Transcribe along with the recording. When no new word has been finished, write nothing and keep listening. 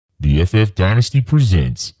the FF Dynasty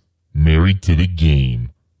presents Married to the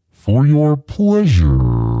Game for your pleasure.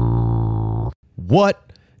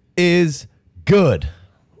 What is good?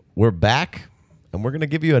 We're back, and we're going to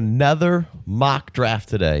give you another mock draft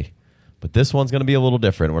today. But this one's going to be a little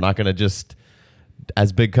different. We're not going to just,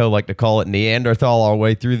 as Big Co like to call it, Neanderthal our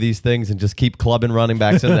way through these things and just keep clubbing running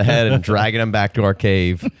backs in the head and dragging them back to our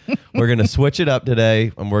cave. We're going to switch it up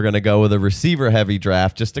today, and we're going to go with a receiver-heavy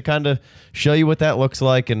draft just to kind of show you what that looks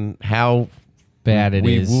like and how bad it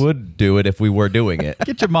is. We would do it if we were doing it.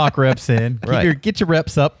 Get your mock reps in. Right. Get your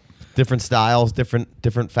reps up. Different styles,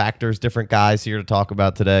 different factors, different guys here to talk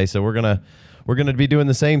about today. So we're gonna be doing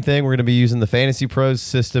the same thing. We're gonna be using the Fantasy Pros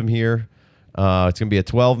system here. It's gonna be a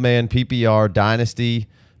 12-man PPR dynasty,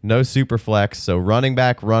 no super flex. So running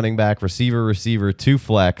back, receiver, 2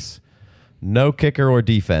 flex, no kicker or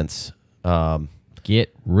defense.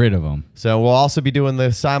 Get rid of them. So we'll also be doing the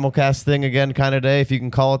simulcast thing again kind of day, if you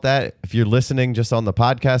can call it that. If you're listening just on the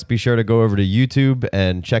podcast, be sure to go over to YouTube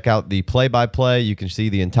and check out the play-by-play. You can see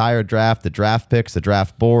the entire draft, the draft picks, the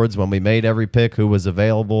draft boards, when we made every pick, who was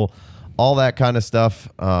available, all that kind of stuff.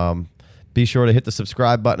 Be sure to hit the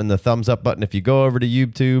subscribe button and the thumbs up button if you go over to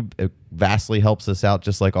YouTube. It vastly helps us out,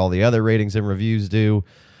 just like all the other ratings and reviews do.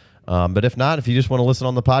 But if not, if you just want to listen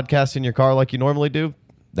on the podcast in your car like you normally do,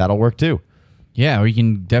 that'll work too. Yeah, or you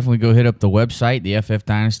can definitely go hit up the website, the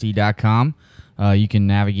ffdynasty.com. You can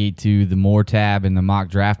navigate to the More tab and the mock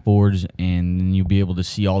draft boards, and then you'll be able to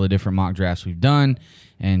see all the different mock drafts we've done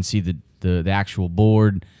and see the actual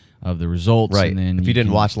board of the results. Right. And then if you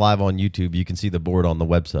didn't watch live on YouTube, you can see the board on the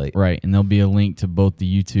website. Right, and there'll be a link to both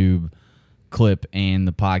the YouTube clip and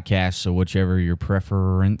the podcast, so whichever your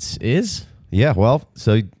preference is. Yeah, well,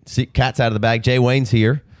 so see, cat's out of the bag. Jay Wayne's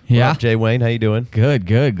here. Yeah. What up, Jay Wayne? How you doing? Good.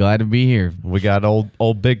 Glad to be here. We got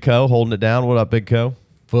old Big Co holding it down. What up, Big Co?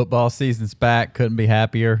 Football season's back. Couldn't be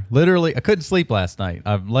happier. Literally, I couldn't sleep last night.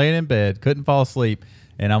 I'm laying in bed, couldn't fall asleep,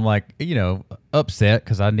 and I'm like, upset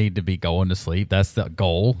because I need to be going to sleep. That's the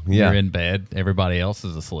goal. Yeah. You're in bed. Everybody else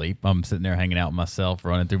is asleep. I'm sitting there hanging out with myself,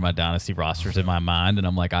 running through my Dynasty rosters in my mind, and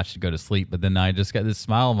I'm like, I should go to sleep. But then I just got this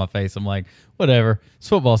smile on my face. I'm like, whatever. It's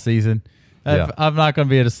football season. Yeah. I'm not going to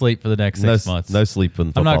be able to sleep for the next 6 months. No sleep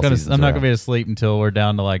when I'm not football going to be able to sleep until we're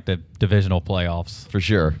down to like the divisional playoffs. For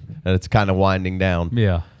sure. And it's kind of winding down.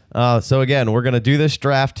 Yeah. So again, we're going to do this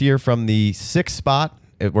draft here from the 6th spot.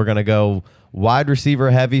 We're going to go wide receiver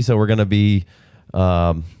heavy. So we're going to be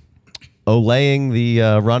olaying the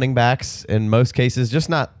running backs in most cases, just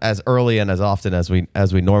not as early and as often as we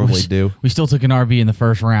normally do. We still took an RB in the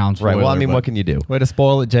first round. Right. Well, I mean, what can you do? Way to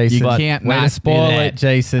spoil it, Jason. You can't Way not to spoil do that. it,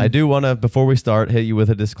 Jason. I do want to, before we start, hit you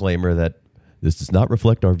with a disclaimer that this does not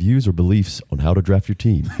reflect our views or beliefs on how to draft your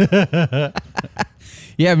team.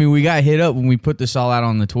 Yeah, I mean, we got hit up when we put this all out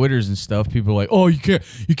on the Twitters and stuff. People are like, "Oh, you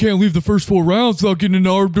can't leave the first 4 rounds without getting an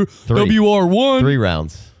WR1 3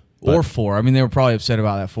 rounds. or 4." I mean, they were probably upset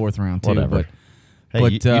about that 4th round too. Whatever. Hey,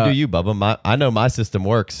 you do you, Bubba. I know my system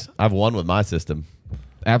works. I've won with my system.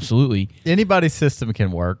 Absolutely. Anybody's system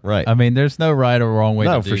can work. Right. I mean, there's no right or wrong way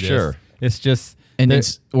to do for this. sure. It's just... And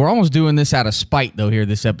we're almost doing this out of spite, though, here,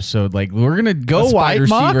 this episode. Like, we're going to go wide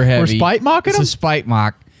receiver heavy. We're spite mocking It's them? a spite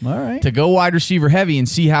mock. All right. To go wide receiver heavy and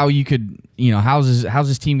see how you could, how's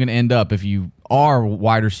this team going to end up if you are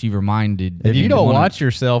wide receiver minded. If you don't watch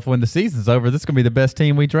yourself when the season's over, this is going to be the best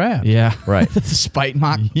team we draft. Yeah. Right. The spite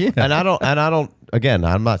mock. Yeah. And I don't. Again,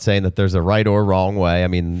 I'm not saying that there's a right or wrong way. I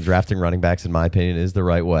mean, drafting running backs, in my opinion, is the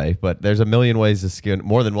right way. But there's a million ways to skin,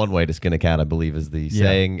 more than one way to skin a cat, I believe, is the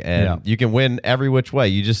saying. And you can win every which way.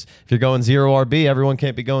 If you're going 0 RB, everyone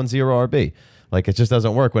can't be going 0 RB. Like, it just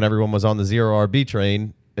doesn't work. When everyone was on the 0 RB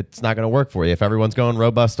train, it's not going to work for you. If everyone's going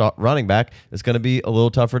robust running back, it's going to be a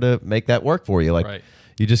little tougher to make that work for you. Like,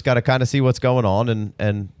 you just got to kind of see what's going on.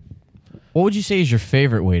 And what would you say is your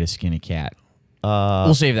favorite way to skin a cat?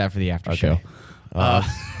 We'll save that for the after show.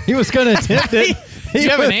 He was going to attempt it. Do you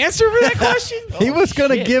have an answer for that question? He was going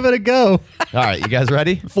to give it a go. all right, you guys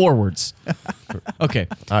ready? Forwards. Okay.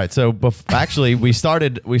 All right, so actually we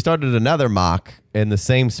started another mock in the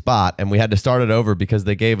same spot, and we had to start it over because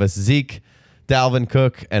they gave us Zeke, Dalvin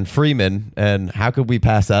Cook, and Freeman, and how could we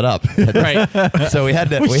pass that up? Right. So we had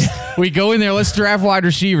to. We go in there. Let's draft wide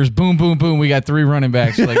receivers. Boom, boom, boom. We got 3 running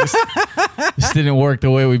backs. We're like, this didn't work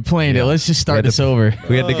the way we planned it. Let's just start this over.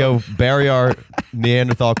 We had to go bury our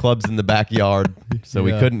Neanderthal clubs in the backyard, so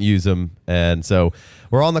we couldn't use them, and so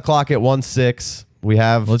we're on the clock at 1-6. We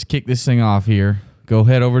have. Let's kick this thing off here. Go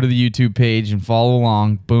head over to the YouTube page and follow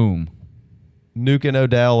along. Boom. Nuke and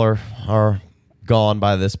Odell are gone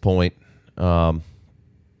by this point.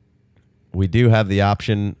 We do have the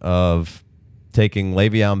option of taking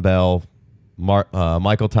Le'Veon Bell,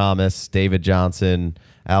 Michael Thomas, David Johnson,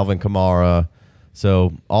 Alvin Kamara.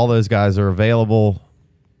 So all those guys are available.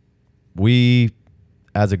 We,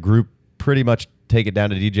 as a group, pretty much take it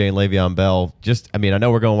down to DJ and Le'Veon Bell. I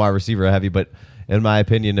know we're going wide receiver heavy, but in my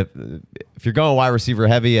opinion, if you're going wide receiver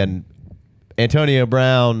heavy and Antonio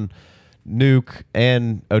Brown, Nuke,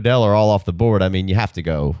 and Odell are all off the board, I mean, you have to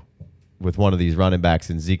go with one of these running backs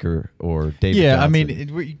in Zeke or David Johnson. I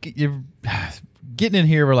mean, you're getting in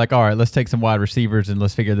here, we're like, all right, let's take some wide receivers and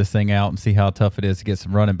let's figure this thing out and see how tough it is to get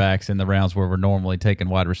some running backs in the rounds where we're normally taking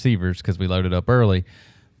wide receivers because we loaded up early.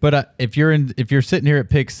 But if you're sitting here at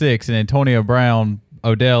pick 6 and Antonio Brown,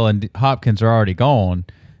 Odell, and Hopkins are already gone,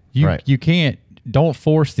 you can't. Don't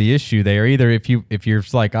force the issue there either. If you're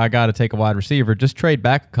like, I got to take a wide receiver, just trade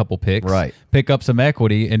back a couple picks, right? Pick up some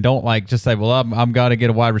equity, and don't just say, well, I'm got to get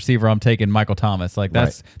a wide receiver. I'm taking Michael Thomas.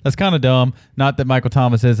 That's kind of dumb. Not that Michael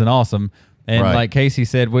Thomas isn't awesome. And like Casey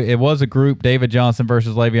said, it was a group, David Johnson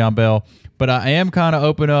versus Le'Veon Bell. But I am kind of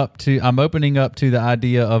opening up to the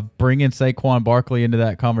idea of bringing Saquon Barkley into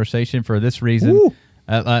that conversation for this reason.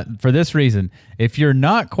 If you're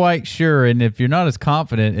not quite sure and if you're not as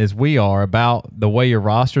confident as we are about the way your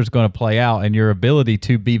roster is going to play out and your ability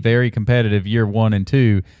to be very competitive year 1 and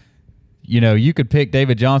 2, you could pick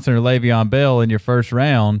David Johnson or Le'Veon Bell in your first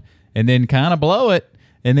round and then kind of blow it.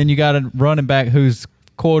 And then you got a running back who's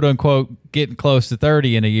quote unquote getting close to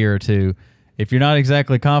 30 in a year or two. If you're not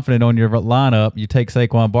exactly confident on your lineup, you take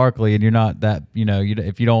Saquon Barkley and you're not that,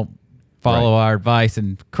 if you don't follow our advice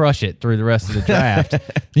and crush it through the rest of the draft,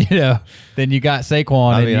 then you got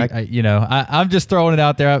Saquon. I'm just throwing it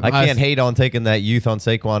out there. I can't hate on taking that youth on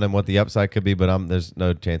Saquon and what the upside could be, but there's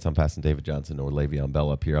no chance I'm passing David Johnson or Le'Veon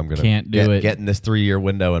Bell up here. I'm going to get in this 3-year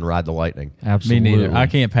window and ride the lightning. Absolutely. Me neither. I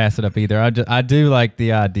can't pass it up either. I do like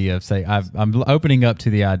the idea of I'm opening up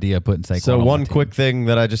to the idea of putting Saquon. So on one quick thing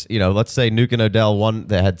that I just, let's say Nuke and Odell,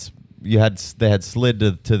 they had slid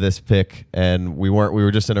to this pick, and we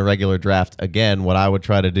were just in a regular draft. Again, what I would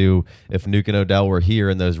try to do if Nuke and Odell were here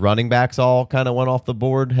and those running backs all kind of went off the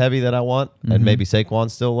board heavy that I want, and maybe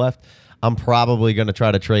Saquon's still left, I'm probably going to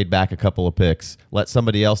try to trade back a couple of picks, let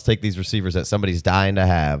somebody else take these receivers that somebody's dying to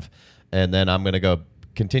have, and then I'm going to go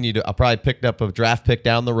continue to. I probably picked up a draft pick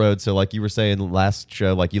down the road. So like you were saying last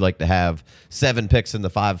show, like you like to have 7 picks in the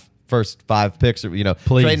first 5 picks,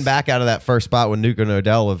 trading back out of that first spot when Nuke and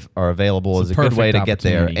Odell are available is a good way to get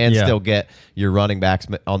there and still get your running backs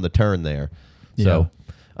on the turn there. So,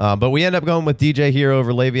 but we end up going with DJ here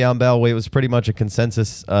over Le'Veon Bell. It was pretty much a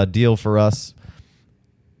consensus deal for us,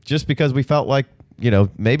 just because we felt like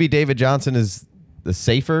maybe David Johnson is the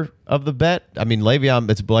safer of the bet. I mean, Le'Veon,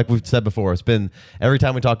 it's like we've said before, it's been every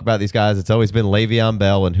time we talk about these guys, it's always been Le'Veon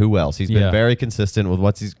Bell and who else. He's been very consistent with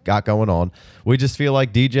what he's got going on. We just feel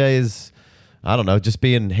like DJ is, I don't know, just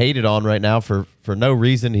being hated on right now for no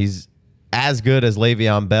reason. He's as good as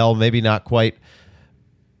Bell, maybe not quite.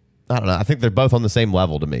 I don't know. I think they're both on the same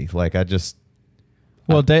level to me.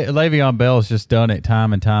 Le'Veon Bell's just done it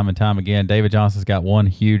time and time and time again. David Johnson's got one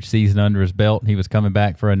huge season under his belt. He was coming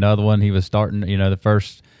back for another one. He was starting, the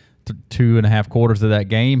first 2.5 quarters of that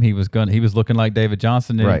game. He was looking like David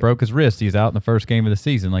Johnson, and he broke his wrist. He's out in the first game of the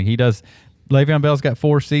season. Le'Veon Bell's got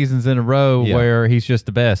 4 seasons in a row where he's just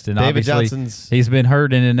the best. And David obviously he's been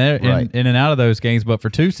hurt in and out of those games, but for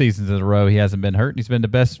 2 seasons in a row, he hasn't been hurt. And he's been the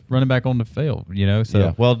best running back on the field,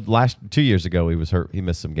 So Well, 2 years ago, he was hurt. He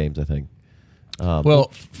missed some games, I think.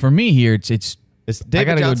 For me here, it's I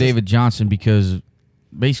got to go David Johnson because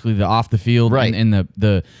basically the off the field and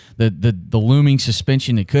the looming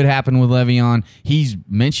suspension that could happen with Le'Veon. He's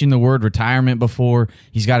mentioned the word retirement before.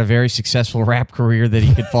 He's got a very successful rap career that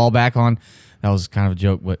he could fall back on. That was kind of a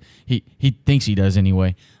joke, but he thinks he does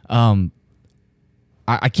anyway.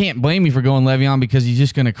 I can't blame you for going Le'Veon because he's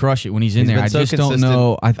just going to crush it when he's in there. I just don't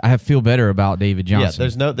know. I feel better about David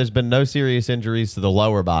Johnson. Yeah, there's been no serious injuries to the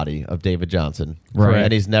lower body of David Johnson. Right.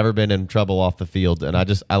 And he's never been in trouble off the field. And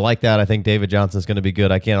I like that. I think David Johnson's going to be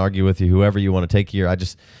good. I can't argue with you, whoever you want to take here.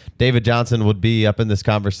 David Johnson would be up in this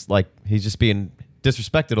conversation, he's just being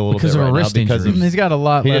disrespected a little because bit of right a wrist now because injury. He's got a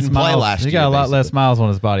lot less miles. He's got a lot less miles on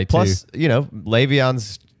his body, too. Plus,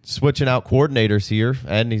 Le'Veon's switching out coordinators here,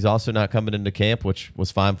 and he's also not coming into camp, which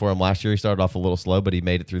was fine for him last year. He started off a little slow, but he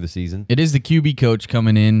made it through the season. It is the QB coach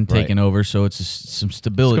coming in, taking over, so it's some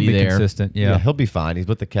stability it's gonna be there. Consistent, yeah, he'll be fine. He's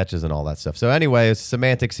with the catches and all that stuff. So anyway, it's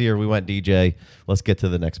semantics here. We went DJ. Let's get to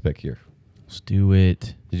the next pick here. Let's do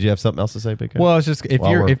it. Did you have something else to say, Big? Well, it's just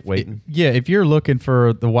if you're looking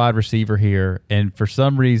for the wide receiver here, and for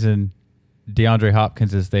some reason DeAndre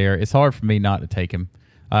Hopkins is there, it's hard for me not to take him.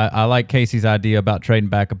 I like Casey's idea about trading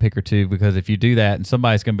back a pick or two, because if you do that, and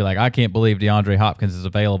somebody's going to be like, I can't believe DeAndre Hopkins is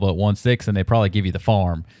available at 1.6, and they probably give you the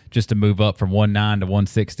farm just to move up from 1.9 to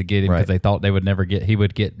 1.6 to get him, because they thought they would never get, he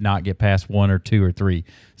would not get past 1 or 2 or 3.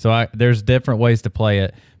 So there's different ways to play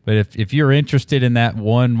it. But if you're interested in that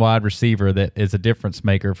one wide receiver that is a difference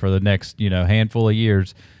maker for the next handful of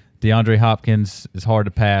years, DeAndre Hopkins is hard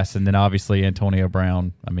to pass, and then obviously Antonio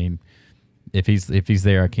Brown. I mean, if he's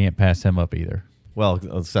there, I can't pass him up either. Well,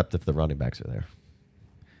 except if the running backs are there.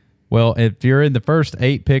 Well, if you're in the first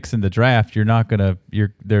 8 picks in the draft, you're not gonna. You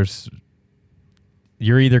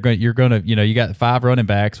got 5 running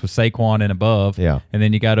backs with Saquon and above. Yeah, and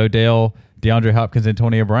then you got Odell, DeAndre Hopkins,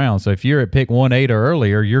 Antonio Brown. So if you're at pick 1-8 or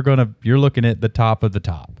earlier, you're looking at the top of the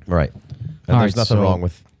top. Right. And there's nothing wrong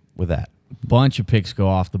with that. Bunch of picks go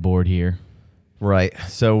off the board here. Right.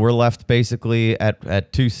 So we're left basically at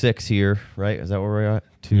 2-6 here, right? Is that where we're at?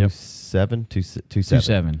 2-7?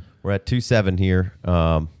 2-7. We're at 2-7 here.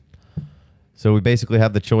 So we basically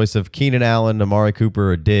have the choice of Keenan Allen, Amari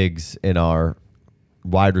Cooper, or Diggs in our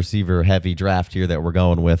wide receiver heavy draft here that we're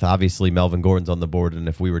going with. Obviously, Melvin Gordon's on the board, and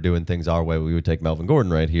if we were doing things our way, we would take Melvin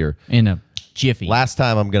Gordon right here. In a jiffy. Last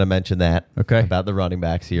time I'm going to mention that about the running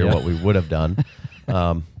backs here, what we would have done.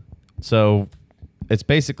 So it's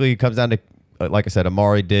basically comes down to, like I said,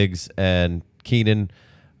 Amari, Diggs, and Keenan.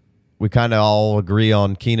 We kind of all agree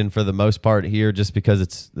on Keenan for the most part here, just because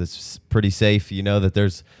it's pretty safe. You know that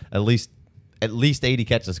there's at least 80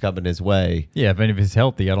 catches coming his way. Yeah, if he's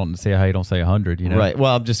healthy, I don't see how you don't say 100. Right.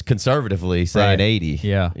 Well, I'm just conservatively saying 80.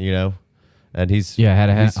 Yeah. And he's had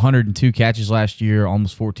 102 catches last year,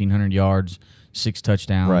 almost 1,400 yards, 6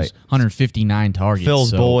 touchdowns, 159 targets.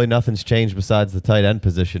 Phil's boy, nothing's changed besides the tight end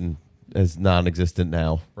position is non-existent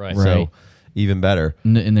now. Right. So even better.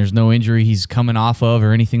 And there's no injury he's coming off of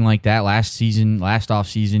or anything like that. Last off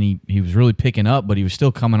season, he was really picking up, but he was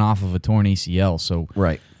still coming off of a torn ACL. So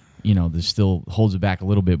this still holds it back a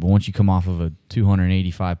little bit. But once you come off of a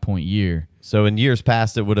 285-point year. So in years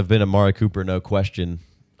past, it would have been Amari Cooper, no question,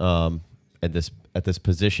 at this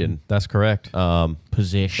position. That's correct.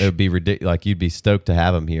 Position. It would be ridiculous. Like, you'd be stoked to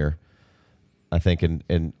have him here, I think,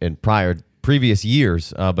 in previous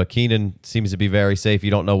years. But Keenan seems to be very safe. You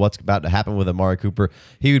don't know what's about to happen with Amari Cooper.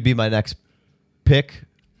 He would be my next pick.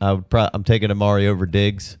 I'm taking Amari over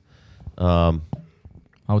Diggs. I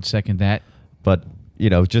would second that. But,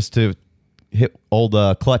 just to hit old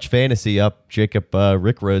Clutch Fantasy up, Jacob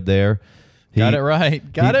Rickroad there. Got it right.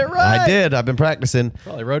 I did. I've been practicing.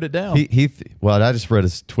 Probably wrote it down. Well, I just wrote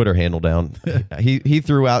his Twitter handle down. he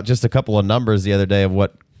threw out just a couple of numbers the other day of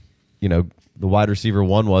what, the wide receiver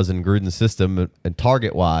one was in Gruden's system and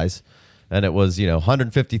target wise. And it was,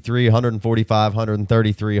 153, 145,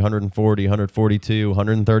 133, 140, 142,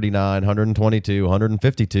 139, 122,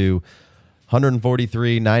 152,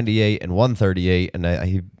 143, 98, and 138. And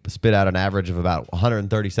he spit out an average of about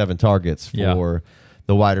 137 targets for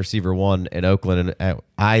the wide receiver one in Oakland. And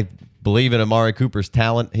I believe in Amari Cooper's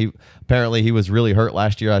talent. Apparently he was really hurt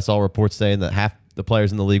last year. I saw reports saying that half the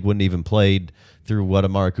players in the league wouldn't even played through what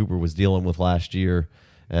Amari Cooper was dealing with last year.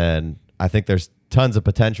 And I think there's tons of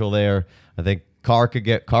potential there. I think Carr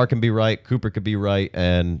can be right, Cooper could be right,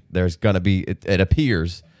 and there's going to be, it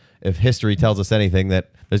appears, if history tells us anything, that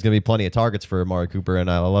there's going to be plenty of targets for Amari Cooper, and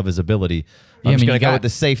I love his ability. I'm just going to go with the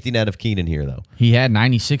safety net of Keenan here, though. He had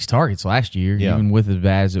 96 targets last year, even with as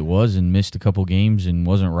bad as it was, and missed a couple games and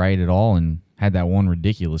wasn't right at all, and had that one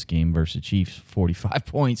ridiculous game versus the Chiefs, 45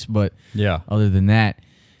 points. But other than that,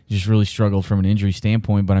 just really struggled from an injury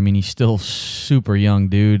standpoint. But, I mean, he's still super young,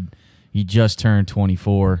 dude. He just turned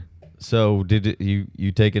 24. So did you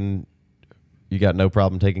got no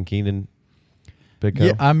problem taking Keenan?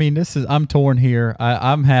 Yeah, I mean, I'm torn here.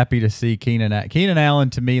 I'm happy to see Keenan Allen.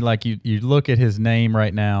 To me, like you look at his name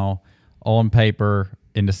right now on paper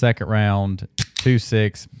in the second round,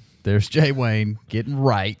 2-6. There's Jay Wayne getting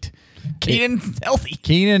right. Keenan's healthy.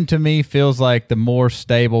 Keenan to me feels like the more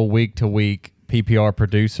stable week to week PPR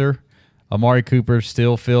producer. Amari Cooper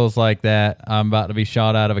still feels like that I'm about to be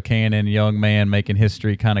shot out of a cannon, young man making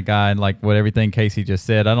history kind of guy, and like what everything Casey just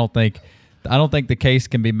said. I don't think the case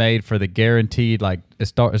can be made for the guaranteed, like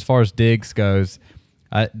as far as Diggs goes,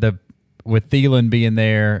 with Thielen being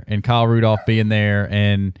there and Kyle Rudolph being there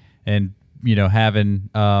and having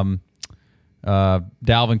Dalvin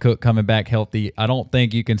Cook coming back healthy. I don't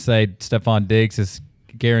think you can say Stephon Diggs is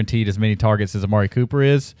guaranteed as many targets as Amari Cooper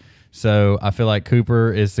is. So I feel like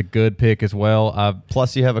Cooper is a good pick as well.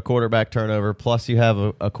 Plus you have a quarterback turnover. Plus you have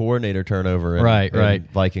a coordinator turnover. In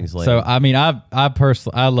Vikings lane. So I mean, I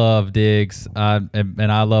personally love Diggs, and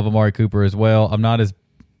I love Amari Cooper as well. I'm not as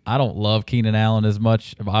I don't love Keenan Allen as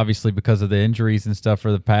much, obviously because of the injuries and stuff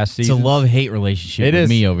for the past season. It's a love-hate relationship with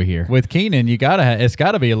me over here. With Keenan, it's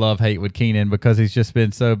got to be a love-hate with Keenan because he's just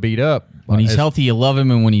been so beat up. When he's healthy, you love him,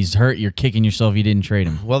 and when he's hurt, you're kicking yourself you didn't trade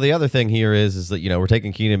him. Well, the other thing here is that, we're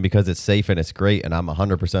taking Keenan because it's safe and it's great, and I'm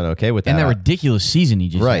 100% okay with that. And that ridiculous season he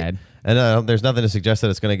just had. And there's nothing to suggest that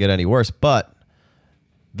it's going to get any worse, but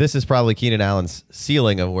this is probably Keenan Allen's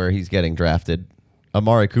ceiling of where he's getting drafted.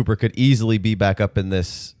 Amari Cooper could easily be back up in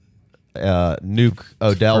this Nuke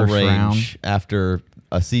Odell range after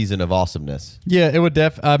a season of awesomeness. Yeah, it would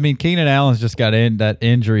I mean, Keenan Allen's just got that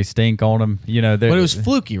injury stink on him. But it was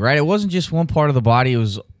fluky, right? It wasn't just one part of the body. It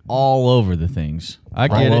was all over the things.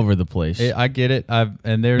 All over the place. I get it.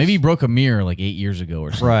 Maybe he broke a mirror like 8 years ago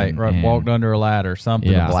or something. Right. Walked under a ladder,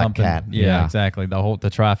 something. Yeah. Black cat. Yeah, exactly. The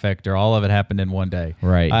trifecta, all of it happened in one day.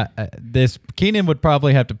 Right. Keenan would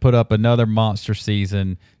probably have to put up another monster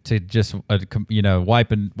season to just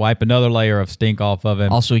wipe another layer of stink off of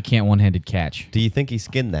him. Also, he can't one-handed catch. Do you think he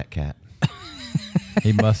skinned that cat?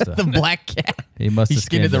 He must have. The black cat. He must have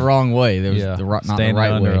skinned it the wrong way. There was not the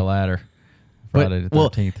right under way. a ladder. Friday the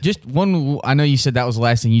 13th. Just one. I know you said that was the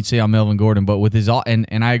last thing you'd say on Melvin Gordon, but with his and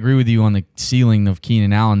I agree with you on the ceiling of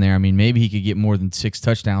Keenan Allen there. I mean, maybe he could get more than 6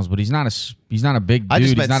 touchdowns, but he's not a big dude. I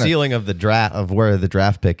just meant ceiling of the draft of where the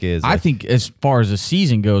draft pick is. I think as far as the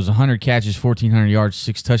season goes, 100 catches, 1,400 yards,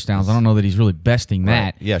 6 touchdowns. I don't know that he's really besting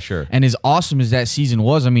that. Yeah, sure. And as awesome as that season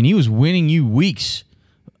was, I mean, he was winning you weeks,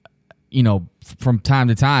 from time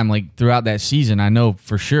to time, like throughout that season. I know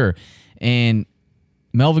for sure, and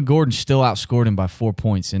Melvin Gordon still outscored him by 4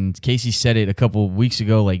 points. And Casey said it a couple of weeks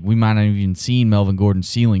ago, like we might not have even seen Melvin Gordon's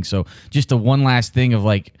ceiling. So just one last thing of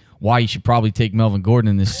like why you should probably take Melvin Gordon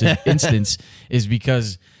in this instance is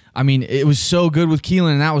because, I mean, it was so good with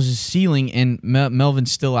Keelan and that was his ceiling, and Melvin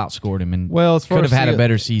still outscored him and could have had a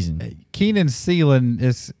better season. Keenan's ceiling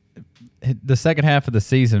is the second half of the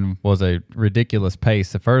season was a ridiculous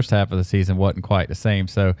pace. The first half of the season wasn't quite the same.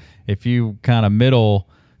 So if you kind of middle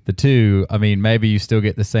the two, I mean, maybe you still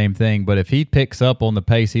get the same thing. But if he picks up on the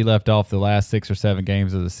pace he left off the last 6 or 7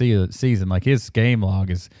 games of the season, like his game log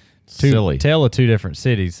is silly. Tale of two different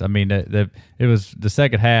cities. I mean, it was the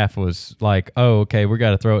second half was like, oh, okay, we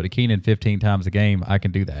got to throw it to Keenan 15 times a game. I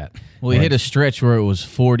can do that. Well, he hit a stretch where it was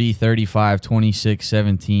 40, 35, 26,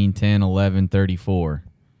 17, 10, 11, 34.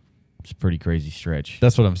 It's a pretty crazy stretch.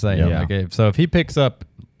 That's what I'm saying. Yeah. Like, so if he picks up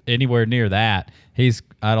anywhere near that,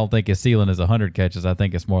 I don't think his ceiling is 100 catches. I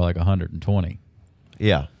think it's more like 120.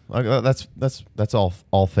 Yeah, that's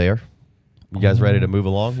all fair. You guys ready to move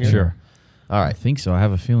along here? Sure. All right. I think so. I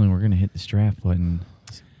have a feeling we're going to hit this draft button.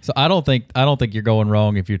 So I don't think you're going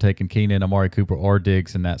wrong if you're taking Keenan, Amari Cooper, or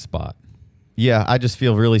Diggs in that spot. Yeah, I just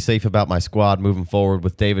feel really safe about my squad moving forward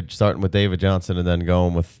with starting with David Johnson and then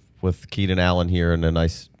going with Keenan Allen here in a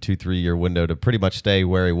nice 2-3 year window to pretty much stay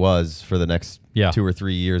where he was for the next 2 or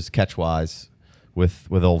 3 years catch wise with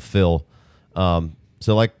old Phil. So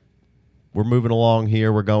like we're moving along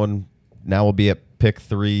here. We're going now. We'll be at pick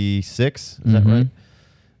 3-6. Is that right?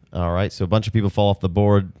 All right. So a bunch of people fall off the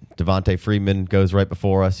board. Devontae Freeman goes right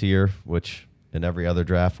before us here, which in every other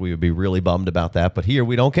draft we would be really bummed about that, but here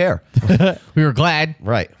we don't care. We were glad,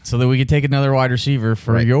 right? So that we could take another wide receiver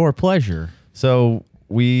for your pleasure. So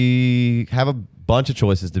we have a bunch of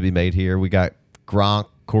choices to be made here. We got Gronk,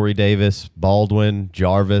 Corey Davis, Baldwin,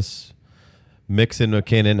 Jarvis, Mixon,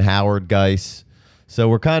 McKinnon, Howard, Geis. So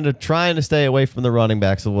we're kind of trying to stay away from the running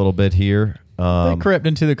backs a little bit here. They crept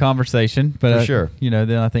into the conversation, but for sure.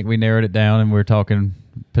 Then I think we narrowed it down and we're talking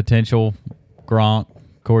potential Gronk,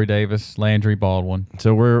 Corey Davis, Landry, Baldwin.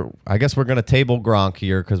 So I guess we're going to table Gronk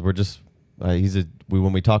here because we're just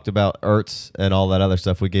when we talked about Ertz and all that other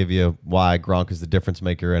stuff, we gave you why Gronk is the difference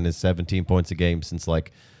maker and his 17 points a game since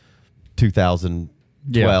like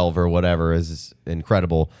 2012 or whatever is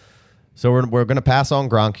incredible. So we're going to pass on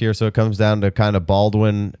Gronk here. So it comes down to kind of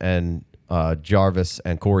Baldwin and Jarvis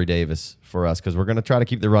and Corey Davis for us because we're going to try to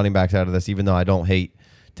keep the running backs out of this, even though I don't hate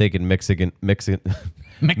taking Mixon,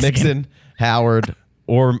 Howard,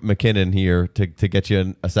 or McKinnon here to get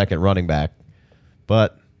you a second running back.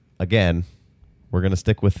 But again, we're going to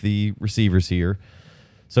stick with the receivers here.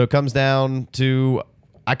 So it comes down to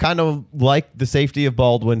I kind of like the safety of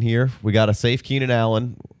Baldwin here. We got a safe Keenan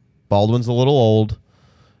Allen. Baldwin's a little old,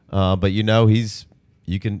 but you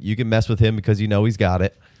can mess with him because he's got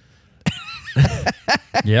it.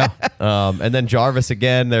 Yeah. And then Jarvis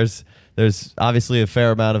again. There's obviously a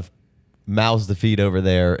fair amount of mouths to feed over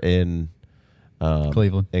there in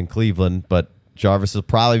Cleveland, but Jarvis will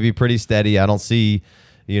probably be pretty steady. I don't see,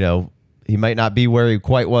 he might not be where he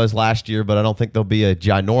quite was last year, but I don't think there'll be a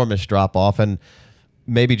ginormous drop off. And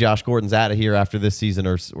maybe Josh Gordon's out of here after this season,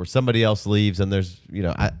 or somebody else leaves, and there's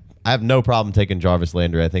I have no problem taking Jarvis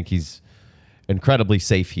Landry. I think he's incredibly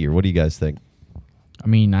safe here. What do you guys think? I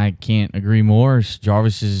mean, I can't agree more.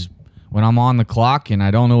 Jarvis is, when I'm on the clock and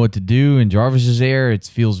I don't know what to do and Jarvis is there, it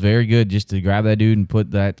feels very good just to grab that dude and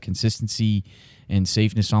put that consistency and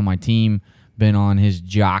safeness on my team. Been on his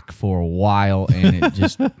jock for a while, and it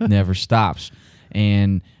just never stops.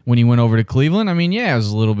 And when he went over to Cleveland, I mean, yeah, it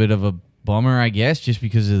was a little bit of a bummer, I guess, just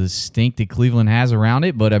because of the stink that Cleveland has around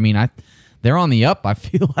it. But, I mean, they're on the up. I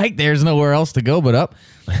feel like there's nowhere else to go but up.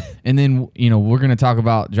 And then, we're going to talk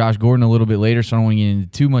about Josh Gordon a little bit later, so I don't want to get into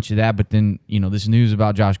too much of that. But then, this news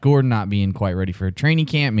about Josh Gordon not being quite ready for a training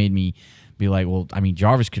camp made me be like, well, I mean,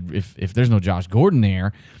 Jarvis could, if there's no Josh Gordon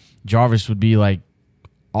there, Jarvis would be like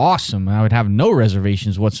awesome. I would have no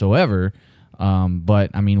reservations whatsoever.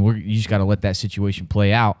 But, I mean, you just got to let that situation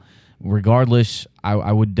play out. Regardless,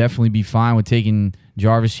 I would definitely be fine with taking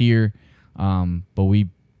Jarvis here. But we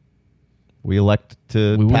elect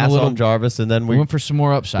to pass on Jarvis, and then we went for some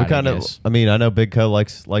more upside. I mean, I know Big Co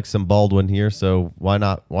likes some Baldwin here, so why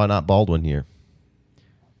not Baldwin here?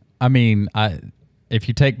 I mean, if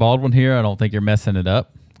you take Baldwin here, I don't think you're messing it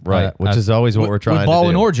up. Right, which is always what we're trying to do.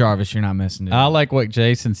 Baldwin or Jarvis, you're not messing it up. I like what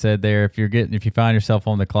Jason said there. If you find yourself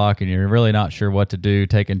on the clock and you're really not sure what to do,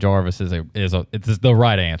 taking Jarvis is the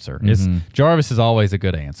right answer. Jarvis is always a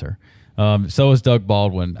good answer. So is Doug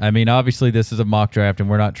Baldwin. I mean, obviously this is a mock draft and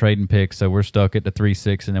we're not trading picks, so we're stuck at the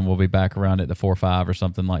 3-6, and then we'll be back around at the 4-5 or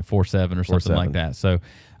something like 4-7 or something like that. So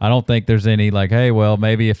I don't think there's any like, hey, well,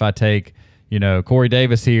 maybe if I take Corey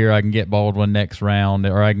Davis here, I can get Baldwin next round,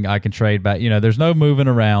 or I can trade back. There's no moving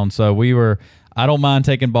around. So I don't mind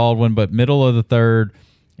taking Baldwin, but middle of the third,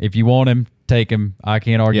 if you want him, take him. I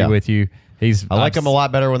can't argue with you. I like him a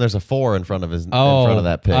lot better when there's a 4 in front of in front of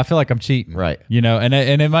that pick. I feel like I'm cheating, right? And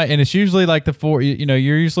it's usually like the 4.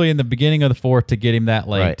 You're usually in the beginning of the 4th to get him that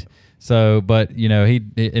late. Right. So, but he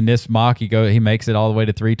in this mock he makes it all the way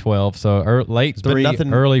to 3-12. So late 3,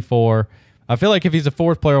 early 4. I feel like if he's a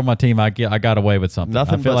 4th player on my team, I got away with something.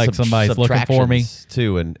 I feel like somebody's looking for me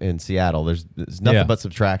too. In Seattle, there's nothing but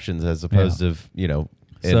subtractions as opposed to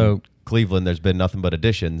in Cleveland, there's been nothing but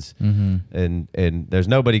additions, and there's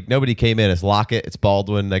nobody came in. It's Lockett, it's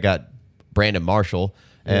Baldwin. They got Brandon Marshall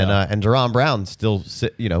and Jerron Brown still,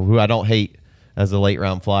 who I don't hate as a late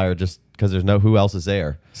round flyer just because there's who else is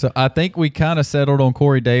there. So I think we kind of settled on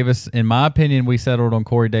Corey Davis. In my opinion, we settled on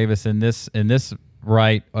Corey Davis in this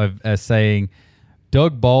right as saying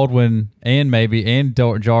Doug Baldwin and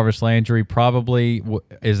Jarvis Landry probably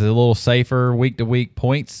is a little safer week to week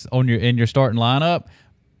points in your starting lineup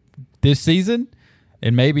this season,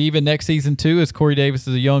 and maybe even next season too, as Corey Davis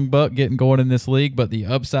is a young buck getting going in this league. But the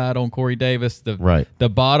upside on Corey Davis,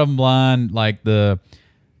 the bottom line, like the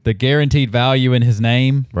guaranteed value in his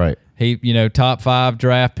name, right? He, top 5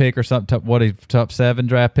 draft pick or something. Top 7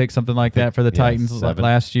 draft pick, something like that for the Titans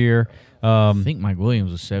last year. I think Mike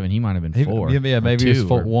Williams was 7. He might have been 4. Maybe he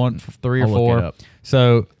was 3 or 4.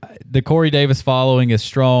 So the Corey Davis following is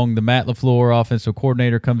strong. The Matt LaFleur offensive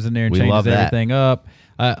coordinator comes in there and changes everything up.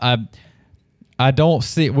 I don't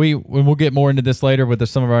see we'll get more into this later with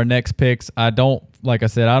some of our next picks. Like I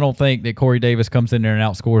said, I don't think that Corey Davis comes in there and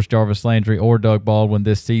outscores Jarvis Landry or Doug Baldwin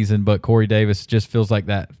this season, but Corey Davis just feels like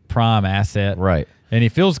that prime asset. Right. And he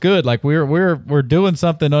feels good. Like we're doing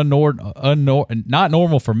something not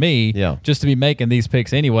normal for me. Yeah. Just to be making these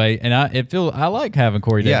picks anyway. And I like having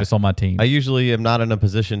Corey Davis on my team. I usually am not in a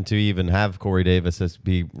position to even have Corey Davis as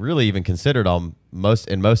be really even considered on most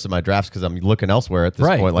of my drafts because I'm looking elsewhere at this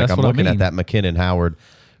point. Like I'm looking at that McKinnon, Howard,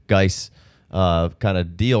 Geis kind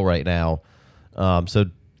of deal right now. So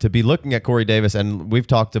to be looking at Corey Davis, and we've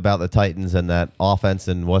talked about the Titans and that offense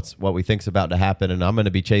and what we think's about to happen, and I'm going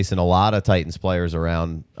to be chasing a lot of Titans players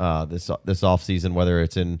around this offseason, whether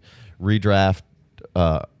it's in redraft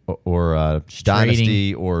or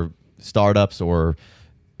dynasty or startups or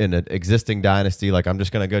in an existing dynasty. Like I'm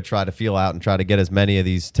just going to go try to feel out and try to get as many of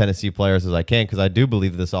these Tennessee players as I can because I do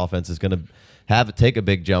believe this offense is going to take a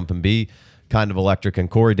big jump and be kind of electric, and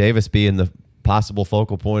Corey Davis being the possible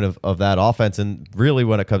focal point of that offense. And really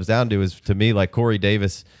what it comes down to is, to me, like Corey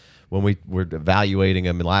Davis, when we were evaluating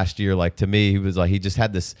him last year, like to me, he was like, he just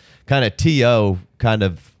had this kind of T.O. kind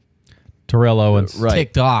of Terrell Owens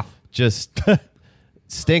ticked off. Just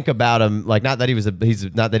stink about him. Like not that he was a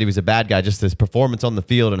bad guy, just his performance on the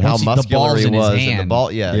field and how muscular he was. And the ball,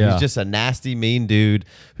 he's just a nasty, mean dude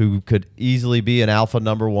who could easily be an alpha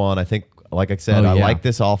number 1. I think, like I said, I like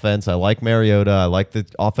this offense. I like Mariota. I like the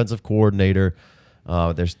offensive coordinator.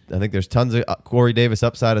 I think there's tons of Corey Davis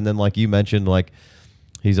upside, and then like you mentioned, like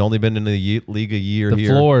He's only been in the league a year The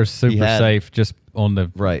here. floor is super safe just on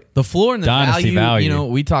the The floor and the Dynasty value. You know,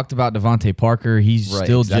 we talked about Devontae Parker. He's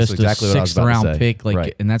still just exactly a what I was about to 6th round say. pick, like,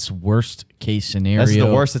 Right. and that's worst case scenario. That's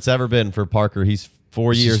the worst it's ever been for Parker. He's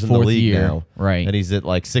 4 This is years in the 4th league year. now, Right. And he's at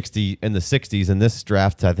like 60 in the 60s. In this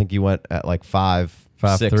draft, I think he went at like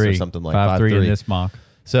 5.6 or something like 5.3 in 5.3 this mock.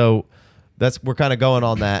 So we're kind of going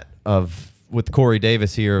on that with Corey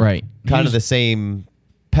Davis here, Right. Kind of the same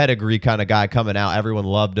pedigree kind of guy coming out. Everyone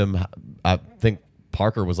loved him. I think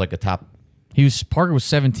Parker was like a top. Parker was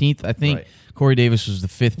 17th, I think. Right. Corey Davis was the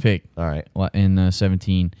 5th pick. All right. In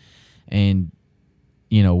 17, and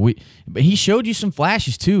you know but he showed you some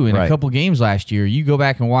flashes too in a couple games last year. You go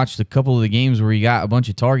back and watch the couple of the games where he got a bunch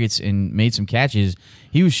of targets and made some catches.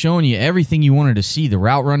 He was showing you everything you wanted to see: the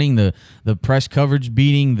route running, the press coverage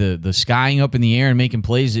beating, the skying up in the air and making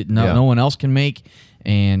plays that no one else can make.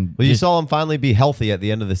 And you saw him finally be healthy at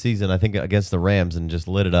the end of the season, I think, against the Rams, and just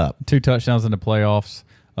lit it up. 2 touchdowns in the playoffs.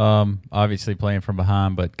 Obviously playing from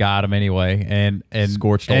behind, but got him anyway. And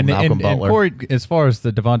Scorched old Malcolm Butler. And Corey, as far as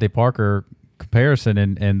the Devontae Parker comparison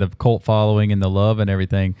and the cult following and the love and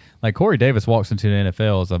everything, like Corey Davis walks into the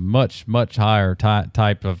NFL as a much higher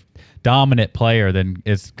type of dominant player than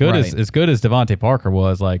as good as Devontae Parker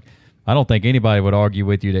was. Like, I don't think anybody would argue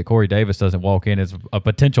with you that Corey Davis doesn't walk in as a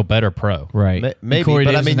potential better pro. Right. Maybe, Corey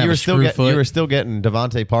but I Davis mean, doesn't you have a were screw still getting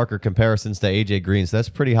Devontae Parker comparisons to AJ Green, so that's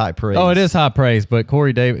pretty high praise. Oh, it is high praise, but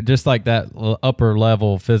Corey Davis, just like that upper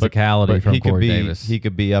level physicality but from Corey Davis. He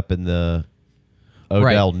could be up in the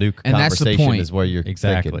Odell Nuke And that's the conversation point. is where you're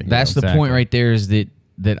Exactly. thinking. That's the point right there, is that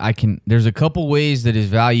I can. There's a couple ways that his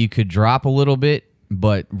value could drop a little bit,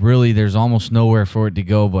 but really there's almost nowhere for it to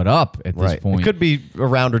go but up at this point. It could be a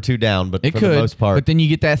round or two down, but It for could, the most part. but then you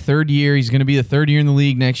get that 3rd year. He's going to be the 3rd year in the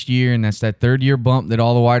league next year, and that's that 3rd year bump that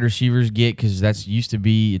all the wide receivers get, because that's used to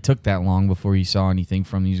be. It took that long before you saw anything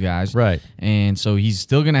from these guys, Right. And so he's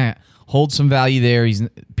still going to hold some value there.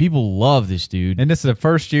 People love this dude, And this is the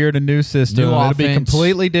first year in a new system. New It'll be offense.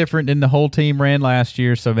 completely different than the whole team ran last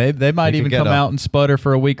year. So they might He could even get come out and sputter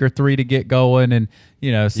for a week or 3 to get going. And, so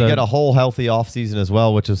you get a whole healthy offseason as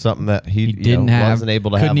well, which is something that he didn't have. wasn't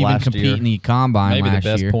able to couldn't have even last compete year. in the combine maybe the last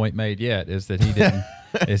best year. point made yet is that he didn't.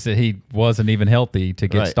 Is that he wasn't even healthy to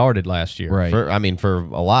get Right. started last year. Right. For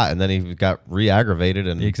a lot, and then he got re-aggravated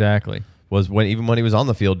and Exactly. was even when he was on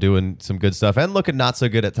the field doing some good stuff and looking not so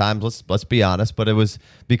good at times. Let's be honest, but it was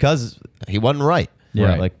because he wasn't right.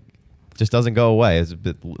 Yeah. Like, just doesn't go away. It's a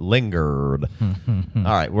bit lingered. All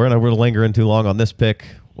right, we're lingering too long on this pick.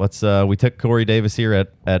 Let's we took Corey Davis here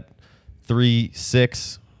at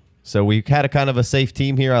 3-6. So we had a kind of a safe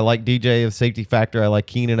team here. I like DJ as a safety factor. I like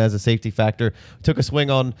Keenan as a safety factor. Took a swing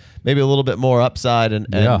on maybe a little bit more upside and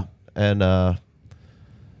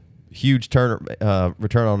huge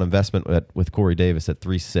return on investment with Corey Davis at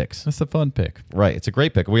 3-6. That's a fun pick. Right, it's a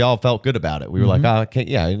great pick. We all felt good about it. We were like,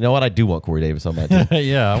 you know what? I do want Corey Davis on my team.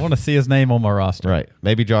 Yeah, I want to see his name on my roster. Right,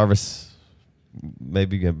 maybe Jarvis,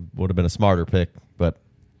 maybe would have been a smarter pick, but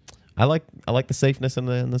I like the safeness in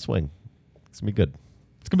the swing. It's gonna be good.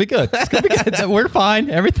 It's gonna be good. It's gonna be good. We're fine.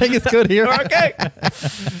 Everything is good here. Okay.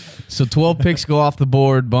 So 12 picks go off the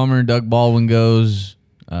board. Bummer. Doug Baldwin goes.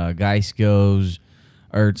 Geis goes.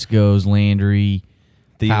 Ertz goes. Landry.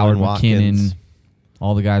 Thielen, Howard Watkins. McKinnon.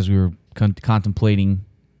 All the guys we were contemplating.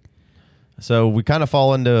 So we kind of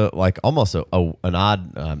fall into like almost an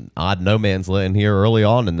odd no man's land here early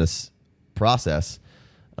on in this process,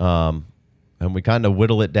 and we kind of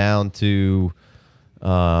whittle it down to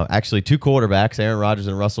actually 2 quarterbacks, Aaron Rodgers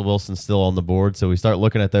and Russell Wilson, still on the board. So we start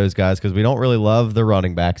looking at those guys because we don't really love the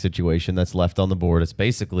running back situation that's left on the board. It's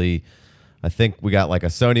basically, I think we got like a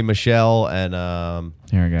Sony Michel and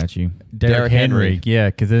Here, I got you. Derrick Henry. Yeah,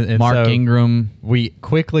 because Mark Ingram. We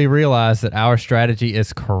quickly realized that our strategy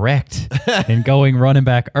is correct in going running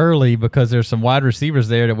back early because there's some wide receivers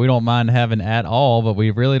there that we don't mind having at all, but we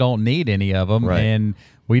really don't need any of them. Right. And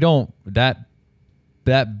we don't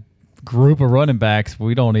that group of running backs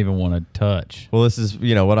we don't even want to touch. Well, this is,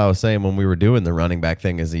 what I was saying when we were doing the running back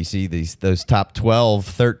thing is you see those top 12,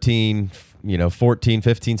 13, 14,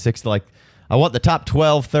 15, 16, like I want the top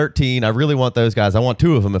 12, 13. I really want those guys. I want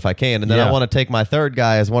 2 of them if I can. And then I want to take my third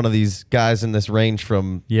guy as one of these guys in this range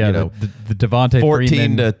from, the Devontae 14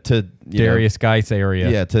 Freeman, to Darius Geis area.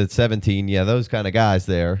 Yeah, to 17. Yeah, those kind of guys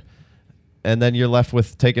there. And then you're left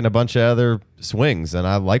with taking a bunch of other swings. And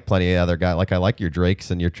I like plenty of other guys. Like I like your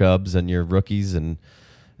Drakes and your Chubbs and your rookies and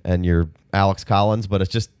your Alex Collins. But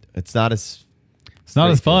it's not as... It's not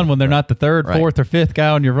as fun when they're not the 3rd, 4th, or 5th guy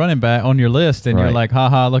on your running back on your list, and you're like,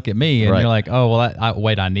 "Ha, look at me!" And you're like, "Oh,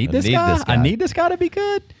 well, I need this guy. I need this guy to be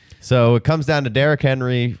good." So it comes down to Derrick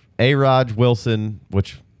Henry A-Rod, Wilson,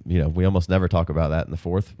 which we almost never talk about that in the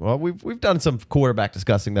fourth. Well, we've done some quarterback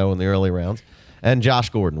discussing though in the early rounds, and Josh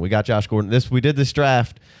Gordon. We got Josh Gordon. We did this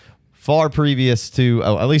draft far previous to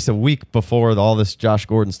at least a week before all this Josh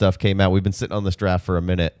Gordon stuff came out. We've been sitting on this draft for a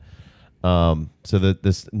minute, so that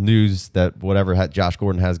this news that whatever Josh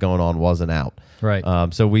Gordon has going on wasn't out. Right.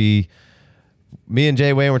 So me and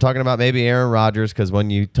Jay Wayne were talking about maybe Aaron Rodgers, because when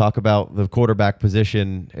you talk about the quarterback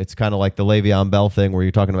position, it's kind of like the Le'Veon Bell thing where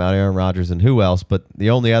you're talking about Aaron Rodgers and who else, but the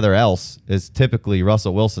only other else is typically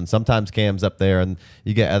Russell Wilson. Sometimes Cam's up there, and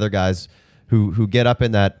you get other guys who get up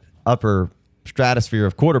in that upper stratosphere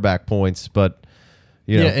of quarterback points, but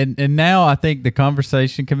and now I think the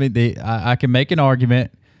conversation can be I can make an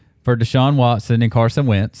argument for Deshaun Watson and Carson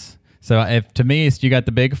Wentz. So to me, you got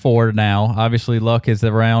the big four now. Obviously, Luck is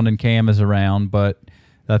around and Cam is around, but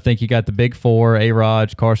I think you got the big four: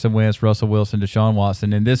 A-Rod, Carson Wentz, Russell Wilson, Deshaun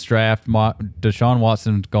Watson. In this draft, Deshaun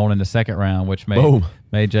Watson's going in the second round, which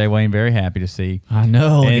made Jay Wayne very happy to see. I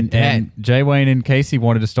know. And Jay Wayne and Casey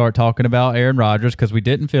wanted to start talking about Aaron Rodgers because we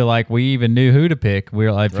didn't feel like we even knew who to pick. We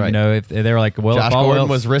were like, if they were like, well, Josh Gordon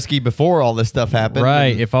was risky before all this stuff happened.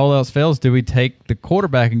 Right. If all else fails, do we take the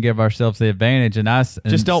quarterback and give ourselves the advantage? And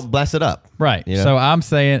just don't bless it up. Right. So I'm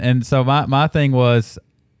saying, and so my thing was,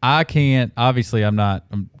 I can't. Obviously, I'm not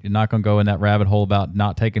going to go in that rabbit hole about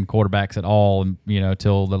not taking quarterbacks at all,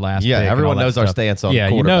 till the last. Yeah, pick everyone knows stuff. Our stance on. Yeah,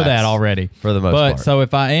 quarterbacks you know that already for the most part. But so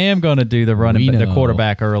if I am going to do the the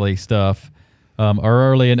quarterback early stuff, or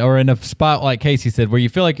early or in a spot like Casey said, where you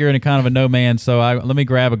feel like you're in a kind of a no man, so let me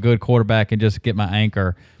grab a good quarterback and just get my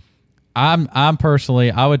anchor. I'm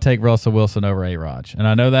personally, I would take Russell Wilson over A-Rod, and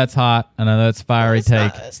I know that's hot, and I know that's a fiery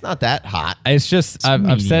take. It's not that hot. It's just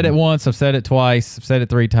I've said it once, I've said it twice, I've said it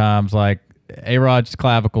 3 times. Like A-Rod's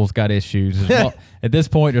clavicle's got issues. At this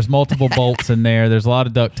point, there's multiple bolts in there. There's a lot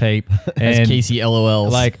of duct tape. And as Casey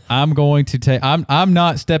LOLs. Like I'm going to take. I'm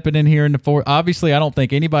not stepping in here in the fourth. Obviously, I don't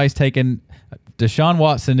think anybody's taking. Deshaun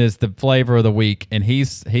Watson is the flavor of the week, and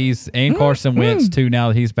he's and Carson Wentz too. Now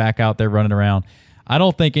that he's back out there running around. I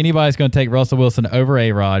don't think anybody's going to take Russell Wilson over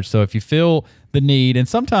A-Rod. So if you feel the need, and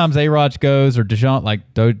sometimes A-Rod goes or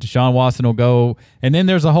Deshaun Watson will go, and then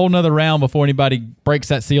there's a whole nother round before anybody breaks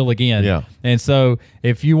that seal again. Yeah. And so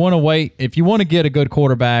if you want to wait, if you want to get a good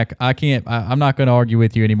quarterback, I'm not going to argue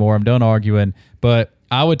with you anymore. I'm done arguing. But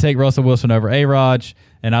I would take Russell Wilson over A-Rod.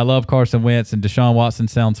 And I love Carson Wentz, and Deshaun Watson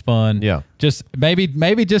sounds fun. Yeah. Just maybe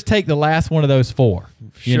just take the last one of those 4.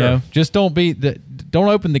 Sure. Just don't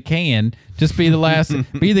open the can. Just be the last.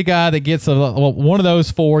 Be the guy that gets one of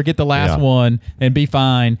those 4. Get the last one and be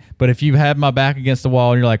fine. But if you have my back against the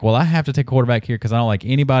wall and you're like, well, I have to take a quarterback here because I don't like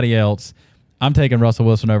anybody else, I'm taking Russell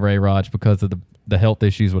Wilson over A-Rod because of the health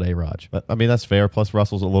issues with A-Rod. I mean, that's fair. Plus,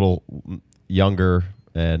 Russell's a little younger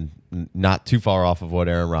and not too far off of what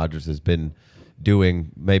Aaron Rodgers has been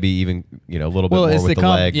doing, maybe even a little bit more with the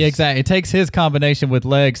legs. Yeah, exactly. It takes his combination with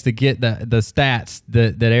legs to get the stats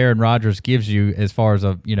that Aaron Rodgers gives you as far as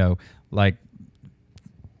like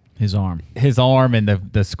his arm and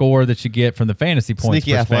the score that you get from the fantasy points.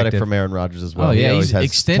 Sneaky athletic from Aaron Rodgers as well. Oh yeah, he's has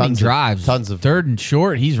extending drives. Tons of third and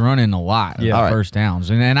short. He's running a lot of first downs,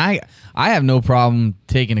 and I have no problem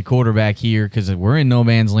taking a quarterback here because we're in no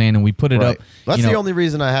man's land and we put it up. That's the only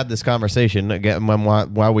reason I had this conversation again.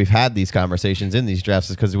 Why we've had these conversations in these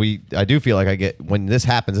drafts is because I do feel like when this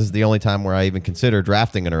happens, this is the only time where I even consider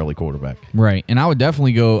drafting an early quarterback. Right, and I would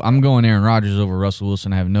definitely go. I'm going Aaron Rodgers over Russell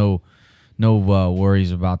Wilson. I have no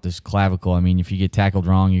worries about this clavicle. I mean, if you get tackled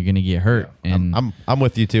wrong, you're going to get hurt. Yeah. And I'm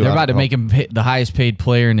with you too. They're about to make him the highest paid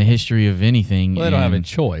player in the history of anything. Well, they don't have a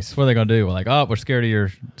choice. What are they going to do? We're like, we're scared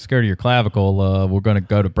of your clavicle. We're going to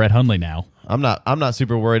go to Brett Hundley now. I'm not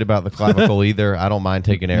super worried about the clavicle either. I don't mind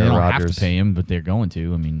taking Aaron Rodgers. They don't have to pay him, but they're going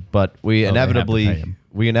to. I mean, but we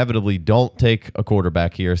inevitably don't take a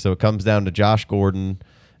quarterback here. So it comes down to Josh Gordon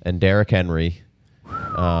and Derrick Henry.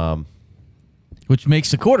 Which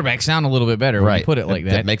makes the quarterback sound a little bit better when you put it like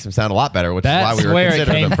that. It makes him sound a lot better, which That's is why we were where it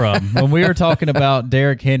considering came from. When we were talking about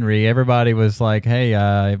Derrick Henry, everybody was like,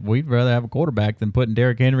 hey, we'd rather have a quarterback than putting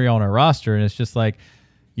Derrick Henry on our roster. And it's just like,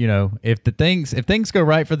 if things go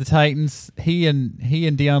right for the Titans, he and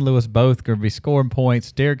Deion Lewis both going to be scoring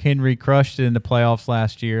points. Derrick Henry crushed it in the playoffs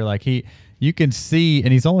last year. Like you can see,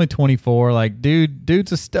 and he's only 24. Like,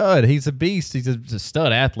 dude's a stud. He's a beast. He's a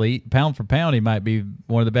stud athlete. Pound for pound, he might be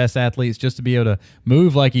one of the best athletes just to be able to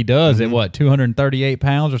move like he does at 238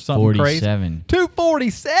 pounds or something 47. crazy.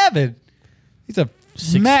 247. He's a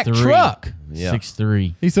 6'3". Mack truck. Yeah.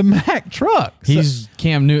 6'3". He's a Mack truck. He's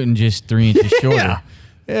Cam Newton just 3 inches shorter.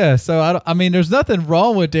 Yeah, so I mean, there's nothing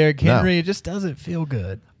wrong with Derrick Henry. No. It just doesn't feel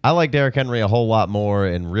good. I like Derrick Henry a whole lot more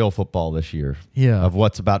in real football this year. Yeah. Of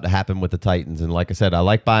what's about to happen with the Titans. And like I said, I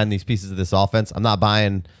like buying these pieces of this offense. I'm not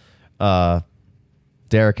buying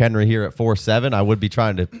Derrick Henry here at 4-7. I would be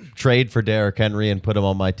trying to trade for Derrick Henry and put him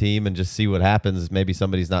on my team and just see what happens. Maybe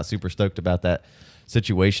somebody's not super stoked about that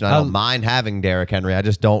situation. I don't mind having Derrick Henry. I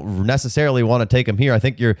just don't necessarily want to take him here. I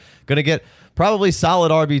think you're going to get probably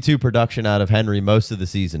solid RB2 production out of Henry most of the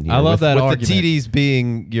season here. I love that argument. With the TDs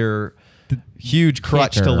being your huge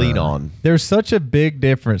crutch to lean on. There's such a big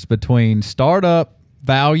difference between startup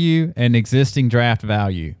value and existing draft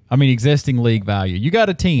value. I mean, existing league value. You got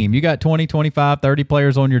a team. You got 20, 25, 30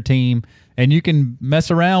 players on your team, and you can mess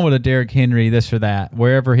around with a Derrick Henry, this or that,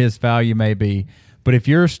 wherever his value may be. But if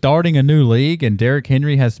you're starting a new league and Derrick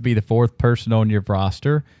Henry has to be the fourth person on your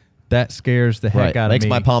roster, that scares the heck out of me. Makes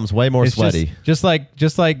my palms way more sweaty. Just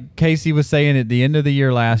like Casey was saying at the end of the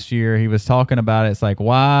year last year, he was talking about it. It's like,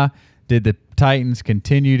 why did the Titans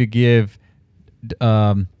continue to give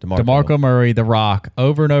DeMarco Murray the rock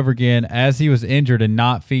over and over again as he was injured and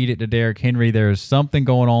not feed it to Derrick Henry? There's something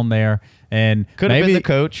going on there. And could have been the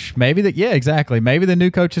coach. Yeah, exactly. Maybe the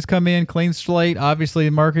new coach has come in, clean slate. Obviously,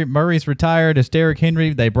 Murray's retired. It's Derrick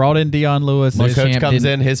Henry. They brought in Dion Lewis. The coach comes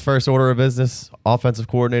in, his first order of business, offensive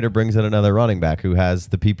coordinator brings in another running back who has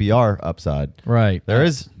the PPR upside. Right. There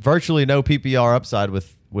is virtually no PPR upside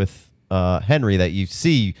with Henry that you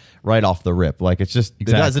see right off the rip. Like, it's just, It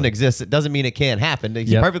doesn't exist. It doesn't mean it can't happen.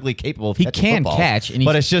 He's perfectly capable of catching footballs, catch,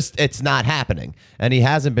 but it's not happening. And he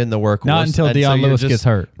hasn't been the workhorse. Not until Dion Lewis gets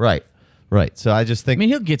hurt. Right. So I just think. I mean,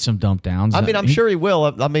 he'll get some dump downs. I mean, I'm sure he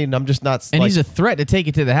will. I mean, I'm just not. And he's a threat to take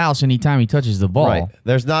it to the house anytime he touches the ball. Right.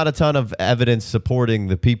 There's not a ton of evidence supporting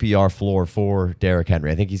the PPR floor for Derrick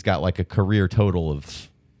Henry. I think he's got like a career total of.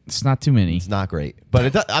 It's not too many. It's not great,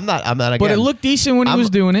 but I'm not. Again, but it looked decent when he was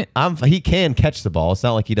doing it. He can catch the ball. It's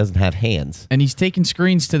not like he doesn't have hands. And he's taking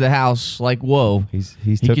screens to the house. Like, whoa,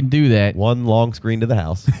 he can do that. One long screen to the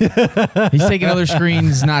house. He's taking other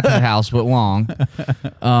screens, not to the house, but long.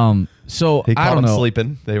 So he caught him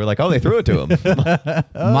sleeping. They were like, "Oh, they threw it to him."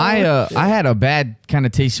 I had a bad kind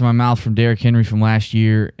of taste in my mouth from Derrick Henry from last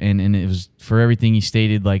year, and it was for everything he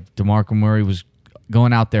stated. Like, DeMarco Murray was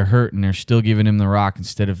going out there hurt, and they're still giving him the rock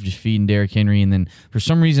insteed of just feeding Derrick Henry. And then for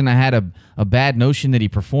some reason, I had a bad notion that he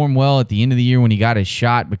performed well at the end of the year when he got his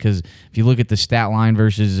shot, because if you look at the stat line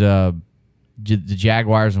versus the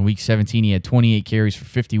Jaguars in Week 17, he had 28 carries for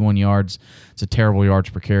 51 yards. It's a terrible yards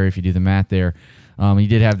per carry if you do the math there. He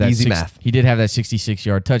did have that math. He did have that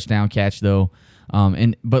 66-yard touchdown catch though.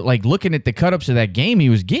 But like looking at the cut-ups of that game, he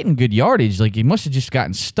was getting good yardage. Like, he must have just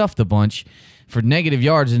gotten stuffed a bunch for negative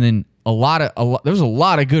yards, and then there was a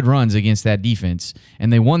lot of good runs against that defense,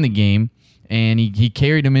 and they won the game. And he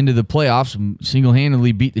carried them into the playoffs,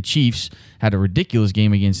 single-handedly beat the Chiefs. Had a ridiculous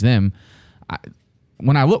game against them.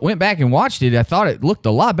 When I went back and watched it, I thought it looked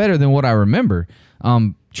a lot better than what I remember.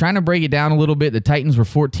 Trying to break it down a little bit, the Titans were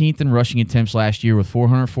 14th in rushing attempts last year with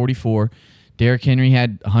 444. Derrick Henry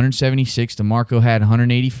had 176. DeMarco had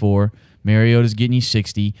 184. Mariota's getting you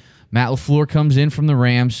 60. Matt LaFleur comes in from the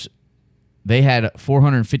Rams. They had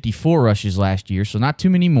 454 rushes last year, so not too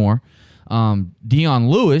many more. Dion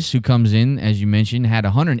Lewis, who comes in, as you mentioned, had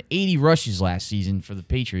 180 rushes last season for the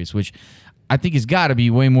Patriots, which I think has got to be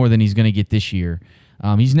way more than he's going to get this year.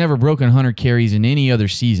 He's never broken 100 carries in any other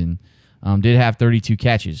season. Did have 32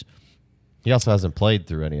 catches. He also hasn't played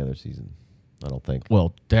through any other season, I don't think.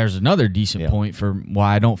 Well, there's another decent point for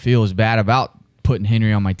why I don't feel as bad about putting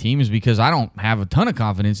Henry on my team, is because I don't have a ton of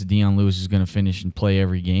confidence that Dion Lewis is going to finish and play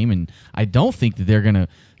every game, and I don't think that they're going to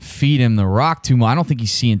feed him the rock too much. I don't think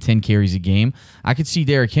he's seeing 10 carries a game. I could see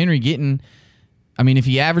Derrick Henry getting, I mean, if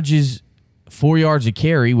he averages 4 yards a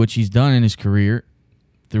carry, which he's done in his career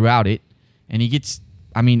throughout it, and he gets,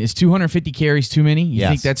 I mean, is 250 carries too many? You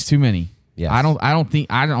think that's too many? Yes.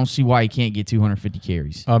 I don't see why he can't get 250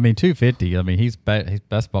 carries. I mean, 250. I mean,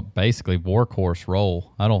 that's basically workhorse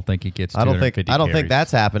role. I don't think he gets 250 carries. I don't think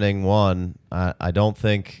that's happening. I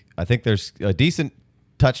think there's a decent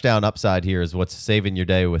touchdown upside here is what's saving your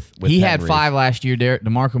day with He Henry. had 5 last year.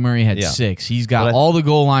 DeMarco Murray had 6. He's got all the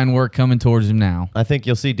goal line work coming towards him now. I think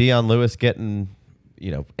you'll see Dion Lewis getting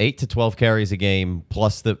 8 to 12 carries a game,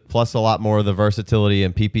 plus a lot more of the versatility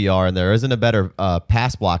in PPR, and there isn't a better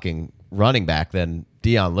pass blocking running back than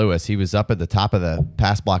Dion Lewis. He was up at the top of the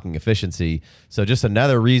pass blocking efficiency. So just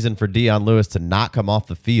another reason for Dion Lewis to not come off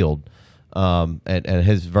the field. And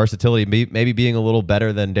his versatility maybe being a little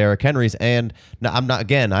better than Derrick Henry's. And I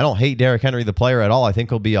don't hate Derrick Henry, the player, at all. I think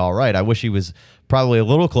he'll be all right. I wish he was probably a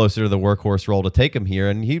little closer to the workhorse role to take him here,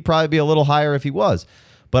 and he'd probably be a little higher if he was.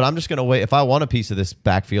 But I'm just going to wait. If I want a piece of this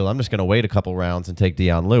backfield, I'm just going to wait a couple rounds and take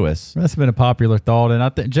Dion Lewis. That's been a popular thought, and I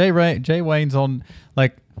think Jay Wayne's on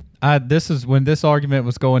like. This is when this argument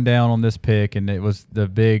was going down on this pick, and it was the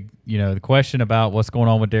big, the question about what's going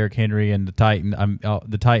on with Derrick Henry and the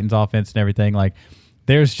Titans offense and everything. Like,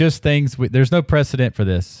 there's just things. There's no precedent for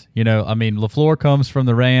this. I mean, LaFleur comes from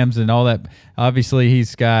the Rams and all that. Obviously,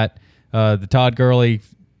 he's got the Todd Gurley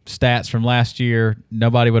stats from last year.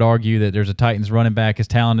 Nobody would argue that there's a Titans running back as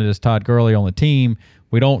talented as Todd Gurley on the team.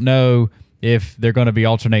 We don't know if they're going to be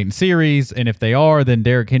alternating series, and if they are, then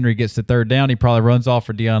Derrick Henry gets the third down. He probably runs off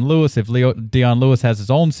for Dion Lewis. If Dion Lewis has his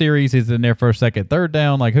own series, he's in there for a second, third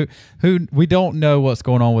down. Like who we don't know what's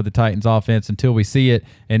going on with the Titans offense until we see it.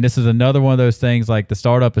 And this is another one of those things. Like, the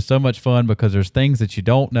startup is so much fun because there's things that you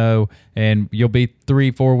don't know, and you'll be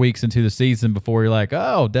 3-4 weeks into the season before you're like,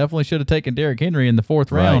 oh, definitely should have taken Derrick Henry in the 4th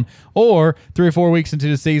round. Or 3 or 4 weeks into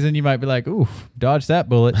the season, you might be like, ooh, dodge that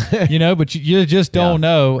bullet, but you just don't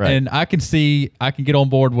know. Right. And I can get on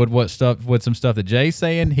board with some stuff that Jay's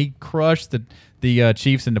saying. He crushed the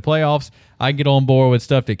Chiefs in the playoffs. I can get on board with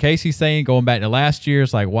stuff that Casey's saying, going back to last year.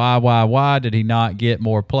 It's like, why did he not get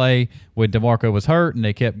more play when DeMarco was hurt, and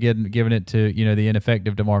they kept giving it to the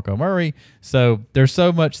ineffective DeMarco Murray? So there's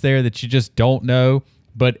so much there that you just don't know,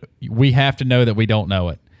 but we have to know that we don't know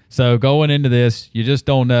it. So going into this, you just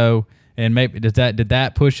don't know, and maybe did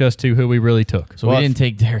that push us to who we really took? So we didn't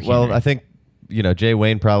take Derrick Henry. Well, I think Jay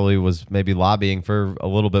Wayne probably was maybe lobbying for a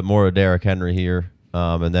little bit more of Derrick Henry here.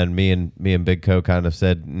 And then me and Big Co kind of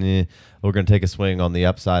said, we're going to take a swing on the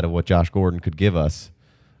upside of what Josh Gordon could give us.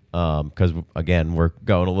 Because, again, we're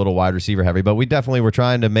going a little wide receiver heavy. But we definitely were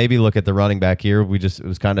trying to maybe look at the running back here. It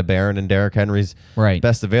was kind of barren, and Derrick Henry's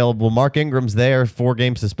best available. Mark Ingram's there,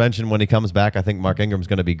 4-game suspension when he comes back. I think Mark Ingram's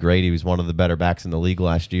going to be great. He was one of the better backs in the league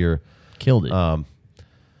last year. Killed it.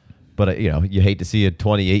 But, you hate to see a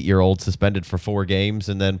 28-year-old suspended for 4 games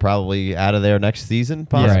and then probably out of there next season,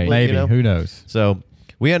 possibly. Yeah, maybe. Who knows? So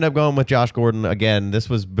we end up going with Josh Gordon. Again, this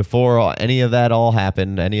was before any of that all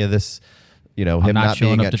happened, any of this, him not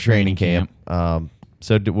being at training camp.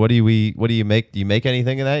 So what do you make? Do you make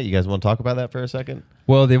anything of that? You guys want to talk about that for a second?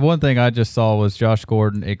 Well, the one thing I just saw was Josh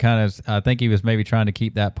Gordon. I think he was maybe trying to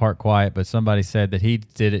keep that part quiet, but somebody said that he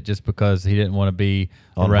did it just because he didn't want to be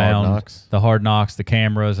around the Hard Knocks, the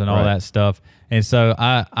cameras, and all that stuff. And so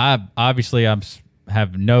I obviously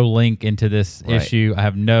have no link into this issue. I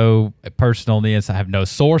have no personal needs. I have no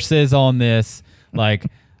sources on this. Like,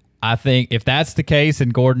 I think if that's the case,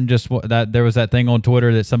 and Gordon there was that thing on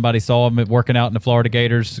Twitter that somebody saw him working out in the Florida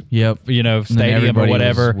Gators, stadium or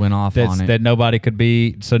whatever, went off on it. That nobody could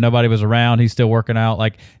be, so nobody was around. He's still working out.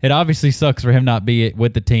 Like, it obviously sucks for him not be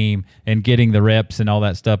with the team and getting the reps and all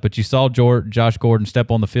that stuff. But you saw Josh Gordon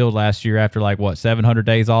step on the field last year after 700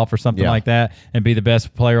 days off or something like that, and be the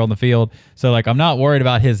best player on the field. So I'm not worried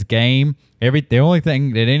about his game. The only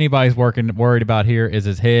thing that anybody's worried about here is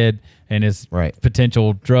his head and his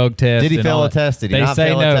potential drug test. Did he fail a test? Did he not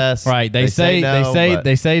fail a test? Right. They say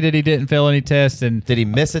that he didn't fail any tests. And did he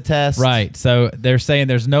miss a test? Right. So they're saying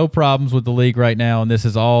there's no problems with the league right now, and this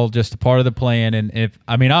is all just a part of the plan. And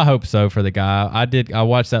I hope so for the guy. I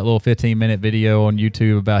watched that little 15-minute video on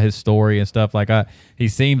YouTube about his story and stuff. He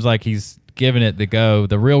seems like he's giving it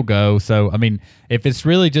the real go. So, if it's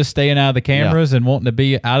really just staying out of the cameras and wanting to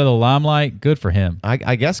be out of the limelight, good for him.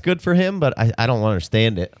 I guess good for him, but I don't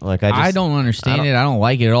understand it. I don't understand it. I don't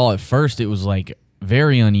like it at all. At first, it was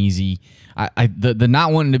very uneasy. The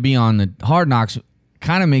not wanting to be on the Hard Knocks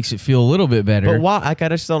kind of makes it feel a little bit better. But why? I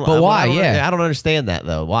just don't. But why? I don't understand that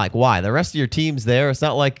though. Why? The rest of your team's there. It's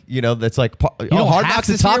not like it's like Hard Knocks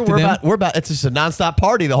is here. We're about. It's just a nonstop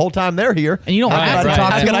party the whole time they're here. And you don't have to talk to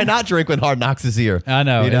them. How can I not drink when Hard Knocks is here? I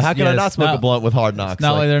know. How can I not smoke a blunt with Hard Knocks?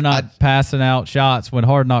 Not like they're not passing out shots when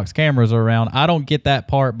Hard Knocks cameras are around. I don't get that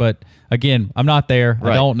part, but again, I'm not there.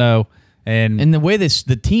 I don't know. And the way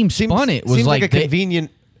the team spun it was seems like a convenient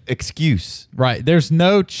excuse. Right. There's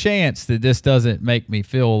no chance that this doesn't make me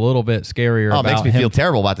feel a little bit scarier about it makes me feel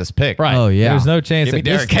terrible about this pick. Right. Oh, yeah. There's no chance that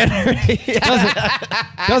Derrick Henry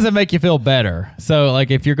doesn't make you feel better. So,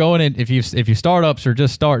 if you're going in, if your startups are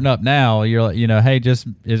just starting up now, you're hey,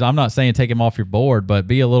 I'm not saying take him off your board, but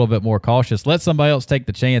be a little bit more cautious. Let somebody else take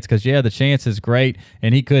the chance, because the chance is great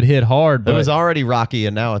and he could hit hard. But it was already rocky,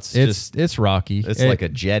 and now it's rocky. It's like a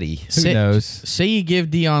jetty. Who knows? Say you give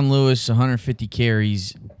Dion Lewis 150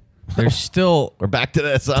 carries There's still We're back to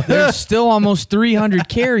this. Huh? there's still almost 300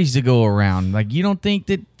 carries to go around. Like, you don't think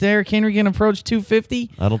that Derrick Henry can approach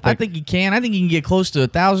 250? I think he can. I think he can get close to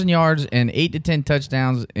 1,000 yards and 8 to 10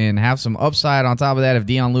 touchdowns and have some upside on top of that if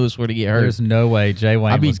Deion Lewis were to get hurt. There's no way Jay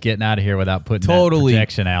Wayne was getting out of here without putting that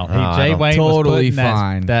projection out. Jay Wayne totally was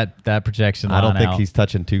fine. that projection I don't think out. he's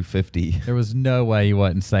touching 250. There was no way he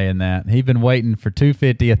wasn't saying that. He'd been waiting for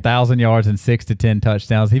 250, 1,000 yards, and 6 to 10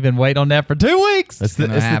 touchdowns. He'd been waiting on that for 2 weeks. It's the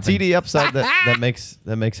TD upside that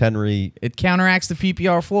makes Henry. It counteracts the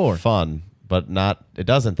PPR floor. Fun, but not. It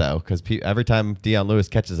doesn't though, because every time Deion Lewis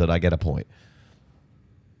catches it, I get a point.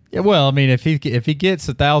 Yeah, well, I mean, if he gets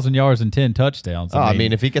 1,000 yards and 10 touchdowns, I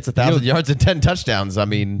mean, if he gets 1,000 yards and 10 touchdowns, I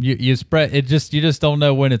mean, you spread it. You just don't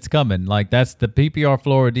know when it's coming. Like, that's the PPR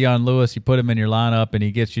floor of Deion Lewis. You put him in your lineup, and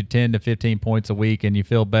he gets you 10 to 15 points a week, and you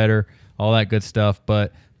feel better, all that good stuff.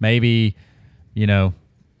 But maybe,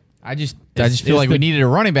 I just feel like we needed a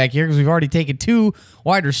running back here because we've already taken 2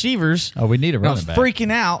 wide receivers. Oh, we need a running back. I was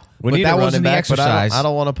freaking out, we but need that a running wasn't back, the exercise. But I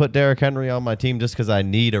don't want to put Derrick Henry on my team just because I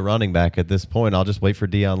need a running back at this point. I'll just wait for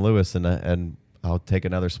Deion Lewis and I'll take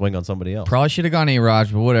another swing on somebody else. Probably should have gone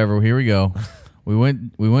A-Raj, but whatever. Here we go. we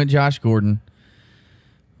went Josh Gordon.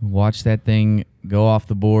 Watch that thing go off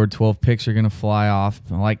the board. 12 picks are gonna fly off.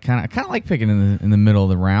 I kind of like picking in the middle of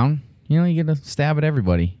the round. You get a stab at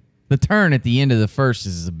everybody. The turn at the end of the first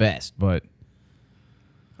is the best, but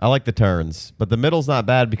I like the turns, but the middle's not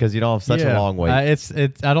bad because you don't have such a long wait.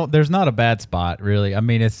 There's not a bad spot really. I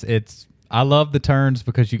mean, I love the turns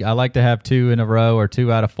because I like to have 2 in a row or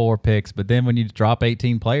 2 out of 4 picks, but then when you drop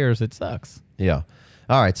 18 players, it sucks. Yeah.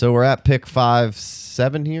 All right, so we're at pick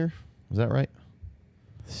 5-7 here. Is that right?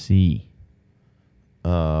 C.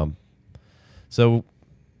 So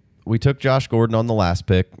we took Josh Gordon on the last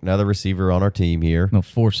pick, another receiver on our team here. No,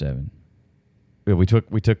 4-7. Yeah, we took.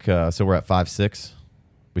 So we're at 5-6.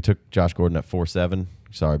 We took Josh Gordon at 4-7.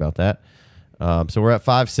 Sorry about that. So we're at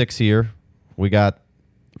 5-6 here. We got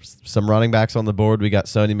some running backs on the board. We got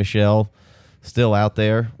Sony Michel still out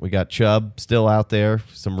there. We got Chubb still out there.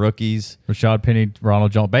 Some rookies. Rashad Penny,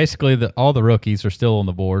 Ronald Jones. Basically, all the rookies are still on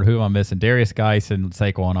the board. Who am I missing? Darius Geis and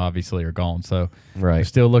Saquon obviously are gone. So we're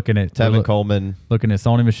still looking at Tevin Coleman. Looking at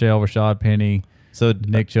Sony Michel, Rashad Penny,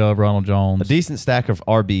 Nick Chubb, Ronald Jones. A decent stack of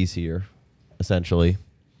RBs here, essentially.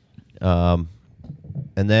 And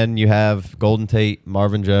then you have Golden Tate,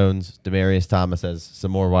 Marvin Jones, Demaryius Thomas as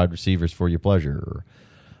some more wide receivers for your pleasure.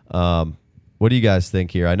 What do you guys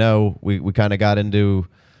think here? I know we kind of got into,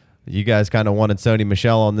 you guys kind of wanted Sony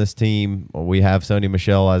Michel on this team. We have Sony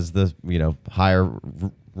Michel as the higher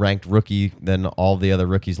ranked rookie than all the other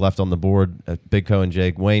rookies left on the board. Big Co and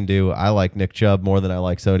Jake Wayne do. I like Nick Chubb more than I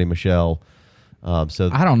like Sony Michel. So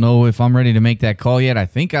I don't know if I'm ready to make that call yet. I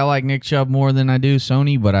think I like Nick Chubb more than I do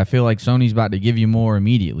Sony, but I feel like Sony's about to give you more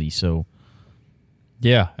immediately. So,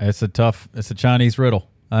 yeah, it's a Chinese riddle.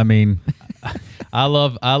 I mean, I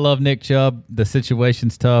love Nick Chubb. The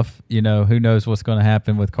situation's tough. Who knows what's going to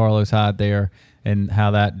happen with Carlos Hyde there and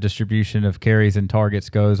how that distribution of carries and targets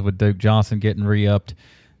goes with Duke Johnson getting re-upped.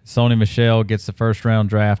 Sony Michel gets the first-round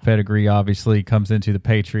draft pedigree, obviously, comes into the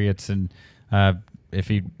Patriots, and if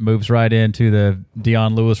he moves right into the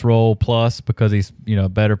Deion Lewis role plus because he's a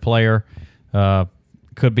better player,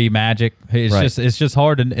 could be magic. It's just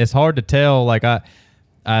hard to tell. Like I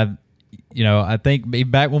think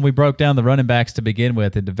back when we broke down the running backs to begin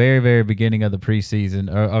with at the very, very beginning of the preseason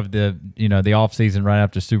or of the off season right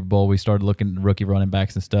after Super Bowl, we started looking at rookie running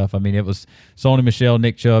backs and stuff. I mean, it was Sony Michel,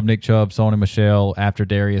 Nick Chubb, Sony Michel after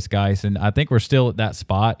Darius Geis, and I think we're still at that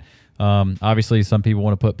spot. Obviously, some people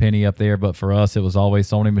want to put Penny up there, but for us, it was always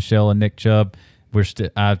Sony Michel and Nick Chubb.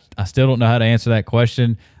 I still don't know how to answer that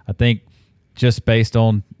question. I think just based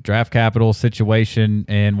on draft capital situation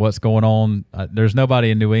and what's going on, there's nobody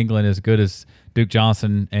in New England as good as Duke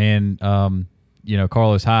Johnson and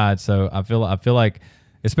Carlos Hyde. So I feel like,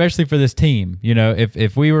 especially for this team,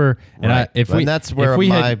 if we were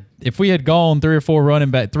if we had gone 3 or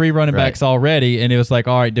 4 three running backs already, and it was like,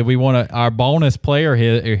 all right, did we want our bonus player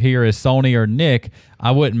here is Sony or Nick? I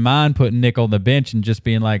wouldn't mind putting Nick on the bench and just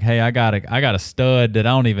being like, hey, I got a stud that I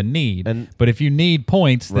don't even need. But if you need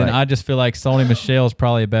points, then I just feel like Sony Michel is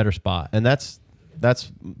probably a better spot. And that's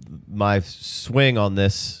my swing on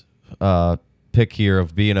this pick here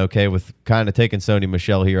of being okay with kind of taking Sony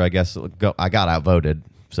Michel here. I guess I got outvoted,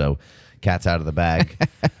 so cat's out of the bag.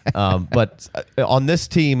 But on this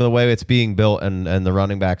team, the way it's being built and the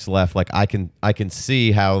running backs left, like I can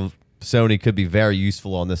see how Sony could be very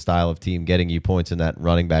useful on this style of team, getting you points in that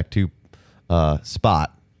running back 2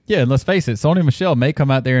 spot. Yeah, and let's face it, Sony Michel may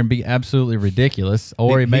come out there and be absolutely ridiculous,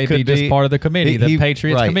 or he may be just part of the committee, the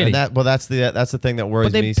Patriots committee. And that's the thing that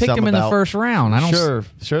worries me. But they picked him in the first round.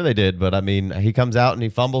 Sure they did, but I mean, he comes out and he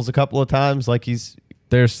fumbles a couple of times, like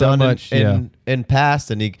there's so much in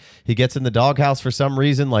past, and he gets in the doghouse for some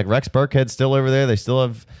reason. Like Rex Burkhead's still over there. They still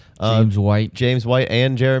have James White,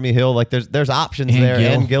 and Jeremy Hill. Like there's options there,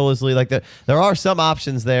 and Gillisley. Like there are some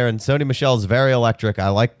options there, and Sony Michel is very electric. I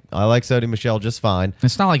like Sony Michel just fine.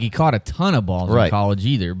 It's not like he caught a ton of balls in college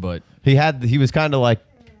either, but he was kind of like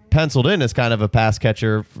penciled in as kind of a pass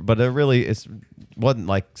catcher, but it wasn't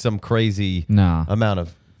like some crazy amount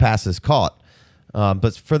of passes caught.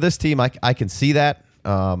 But for this team, I can see that.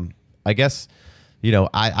 I guess,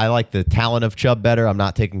 I like the talent of Chubb better. I'm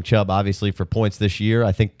not taking Chubb, obviously, for points this year.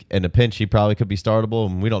 I think in a pinch, he probably could be startable,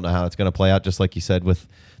 and we don't know how it's going to play out, just like you said with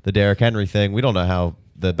the Derrick Henry thing. We don't know how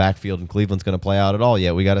the backfield in Cleveland's going to play out at all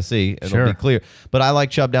yet. We got to see. It'll be clear. But I like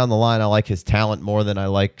Chubb down the line. I like his talent more than I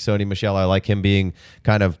like Sony Michel. I like him being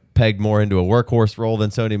kind of pegged more into a workhorse role than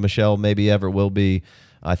Sony Michel maybe ever will be.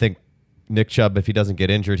 I think Nick Chubb, if he doesn't get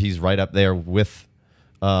injured, he's right up there with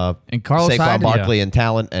and Carlos Saquon Barkley and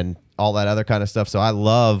talent and all that other kind of stuff. So I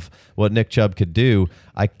love what Nick Chubb could do.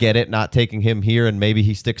 I get it, not taking him here, and maybe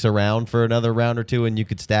he sticks around for another round or two and you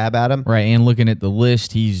could stab at him. Right, and looking at the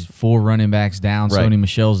list, he's 4 running backs down. Right. Sony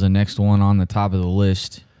Michel's the next one on the top of the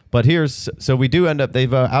list. But so we do end up,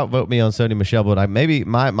 they've outvote me on Sony Michel, but maybe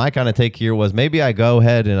my kind of take here was maybe I go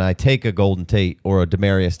ahead and I take a Golden Tate or a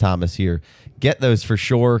Demaryius Thomas here. Get those for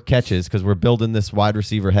sure catches, because we're building this wide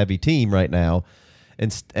receiver heavy team right now.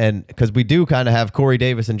 And because we do kind of have Corey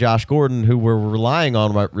Davis and Josh Gordon, who we're relying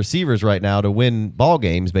on receivers right now to win ball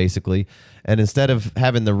games, basically. And instead of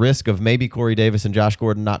having the risk of maybe Corey Davis and Josh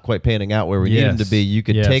Gordon not quite panning out where we need them to be, you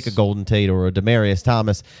could take a Golden Tate or a Demaryius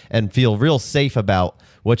Thomas and feel real safe about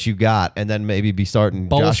what you got, and then maybe be starting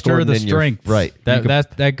Josh Gordon the strength. Right.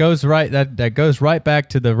 That goes right back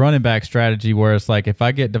to the running back strategy, where it's like, if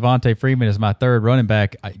I get Devontae Freeman as my third running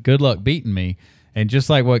back, good luck beating me. And just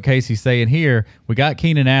like what Casey's saying here, we got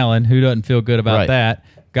Keenan Allen, who doesn't feel good about that.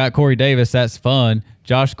 Got Corey Davis, that's fun.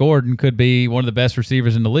 Josh Gordon could be one of the best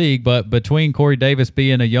receivers in the league, but between Corey Davis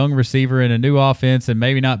being a young receiver in a new offense and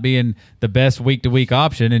maybe not being the best week-to-week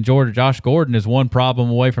option, and Josh Gordon is one problem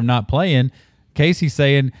away from not playing, Casey's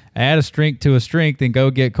saying add a strength to a strength and go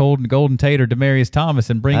get Golden Tate or Demaryius Thomas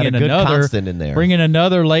and bring in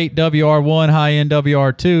another late WR1, high end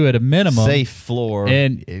WR2 at a minimum. Safe floor.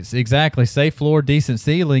 And it's exactly safe floor, decent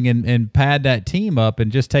ceiling, and pad that team up and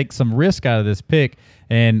just take some risk out of this pick.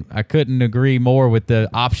 And I couldn't agree more with the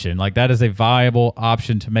option. Like, that is a viable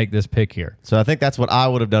option to make this pick here. So I think that's what I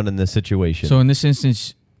would have done in this situation. So in this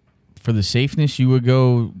instance, for the safeness, you would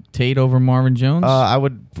go Tate over Marvin Jones? I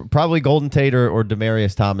would probably Golden Tate or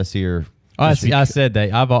Demaryius Thomas here. I said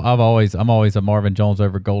that. I'm always a Marvin Jones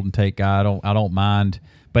over Golden Tate guy. I don't mind.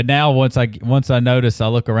 But now once I notice, I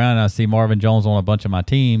look around and I see Marvin Jones on a bunch of my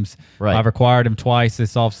teams. Right. I've acquired him twice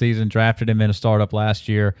this offseason, drafted him in a startup last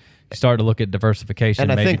year. Start to look at diversification,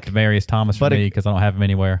 and maybe Demaryius Thomas for me, because I don't have him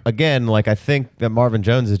anywhere. Again, like, I think that Marvin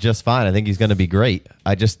Jones is just fine. I think he's going to be great.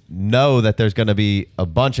 I just know that there's going to be a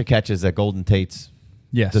bunch of catches at Golden Tate's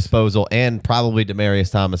disposal, and probably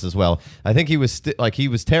Demaryius Thomas as well. I think he was he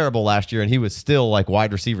was terrible last year, and he was still like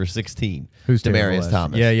wide receiver 16. Who's Demaryius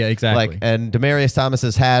Thomas? Yeah, exactly. And Demaryius Thomas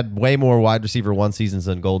has had way more wide receiver 1 seasons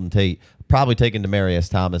than Golden Tate. Probably taking Demaryius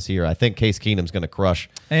Thomas here. I think Case Keenum's going to crush.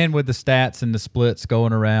 And with the stats and the splits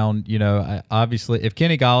going around, obviously, if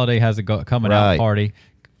Kenny Golladay has a coming out party,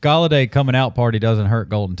 Golladay coming out party doesn't hurt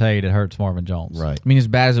Golden Tate. It hurts Marvin Jones. Right. I mean, as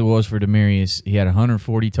bad as it was for Demaryius, he had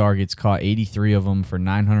 140 targets, caught 83 of them for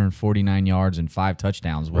 949 yards and 5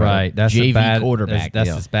 touchdowns. Right. That's JV quarterback. That's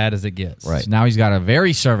as bad as it gets. Right. So now he's got a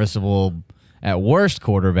very serviceable, at worst,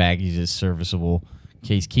 quarterback. He's just serviceable.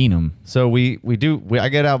 Case Keenum. So I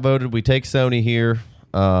get outvoted. We take Sony here,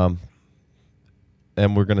 and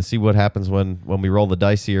we're going to see what happens when we roll the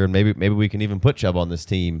dice here, and maybe we can even put Chubb on this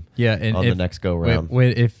team. Yeah, and on the next go round.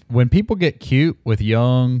 When people get cute with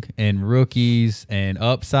young and rookies and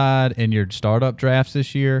upside in your startup drafts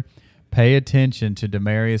this year, pay attention to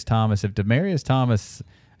Demaryius Thomas. If Demaryius Thomas,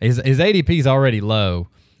 his ADP is already low.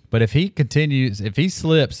 But if he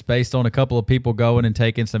slips based on a couple of people going and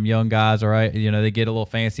taking some young guys, all right, they get a little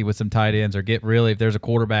fancy with some tight ends, or if there's a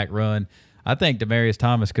quarterback run, I think Demaryius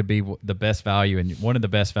Thomas could be the best value and one of the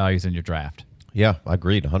best values in your draft. Yeah, I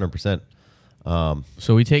agreed 100%.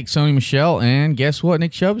 So we take Sony Michel, and guess what?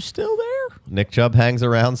 Nick Chubb's still there. Nick Chubb hangs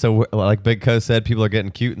around. So like Big Co said, people are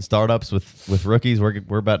getting cute in startups with rookies.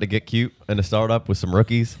 We're about to get cute in a startup with some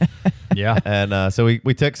rookies. Yeah. And so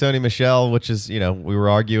we took Sony Michel, which is, we were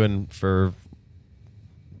arguing for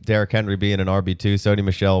Derrick Henry being an RB2, Sony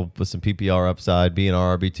Michel with some PPR upside, being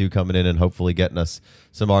our RB2 coming in and hopefully getting us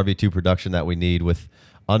some RB2 production that we need with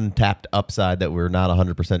untapped upside that we're not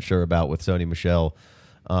 100% sure about with Sony Michel.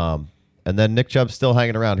 And then Nick Chubb's still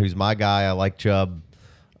hanging around, who's my guy. I like Chubb.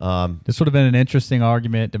 This would have been an interesting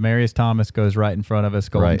argument. Demaryius Thomas goes right in front of us.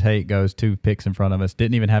 Golden Tate goes 2 picks in front of us.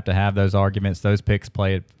 Didn't even have to have those arguments. Those picks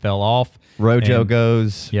fell off. Rojo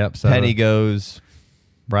goes. Yep. So, Penny goes.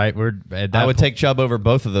 Right. I would take Chubb over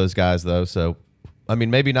both of those guys, though. So, I mean,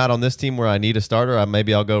 maybe not on this team where I need a starter.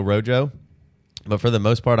 Maybe I'll go Rojo. But for the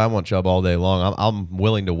most part, I want Chubb all day long. I'm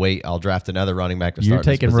willing to wait. I'll draft another running back to start. You're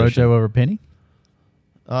taking Rojo over Penny?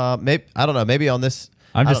 Maybe I don't know. Maybe on this.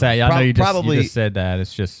 I'm just saying. I know you just said that.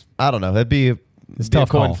 It's just. I don't know. It'd be a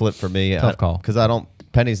coin flip for me. Tough call because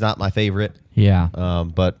Penny's not my favorite. Yeah.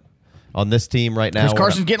 But on this team right now, Chris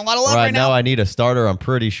Carson's getting a lot of love right now. I know I need a starter. I'm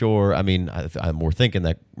pretty sure. I mean, we're thinking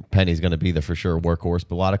that Penny's going to be the for sure workhorse.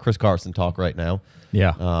 But a lot of Chris Carson talk right now.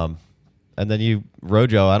 Yeah. And then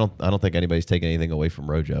Rojo. I don't think anybody's taking anything away from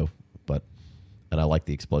Rojo. And I like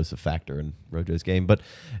the explosive factor in Rojo's game. But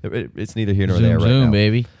it's neither here nor there right now.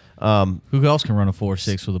 Baby. Who else can run a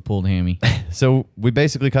 4.6 with a pulled hammy? So we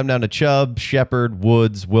basically come down to Chubb, Shepard,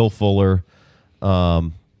 Woods, Will Fuller,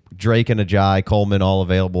 Drake and Ajayi, Coleman all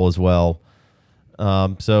available as well.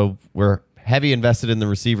 So we're heavy invested in the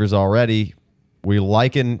receivers already. We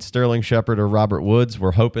liken Sterling Shepard or Robert Woods.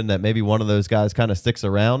 We're hoping that maybe one of those guys kind of sticks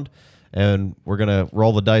around, and we're going to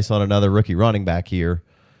roll the dice on another rookie running back here.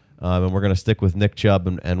 And we're going to stick with Nick Chubb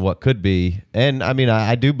and what could be. And, I mean,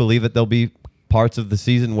 I do believe that there'll be parts of the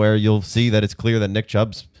season where you'll see that it's clear that Nick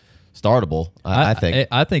Chubb's startable, I think.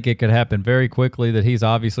 I think it could happen very quickly that he's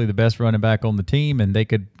obviously the best running back on the team, and they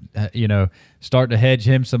could, start to hedge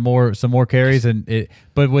him some more carries.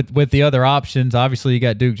 But with the other options, obviously you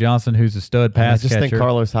got Duke Johnson, who's a stud pass catcher. I just think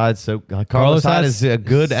Carlos Hyde's Carlos Hyde is a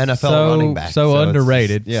good NFL running back. So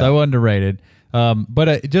underrated. So underrated.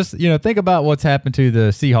 But just think about what's happened to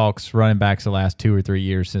the Seahawks running backs the last 2 or 3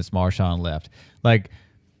 years since Marshawn left. Like,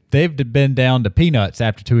 they've been down to peanuts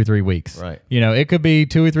after 2 or 3 weeks. Right. It could be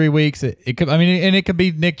 2 or 3 weeks. It could. And it could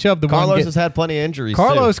be Nick Chubb. Carlos has had plenty of injuries.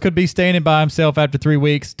 Carlos could be standing by himself after 3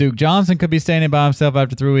 weeks. Duke Johnson could be standing by himself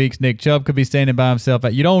after 3 weeks. Nick Chubb could be standing by himself.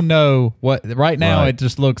 You don't know what. Right now, It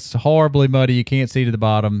just looks horribly muddy. You can't see to the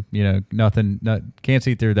bottom. Nothing. Can't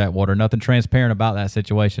see through that water. Nothing transparent about that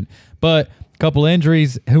situation. But couple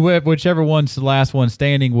injuries, whichever one's the last one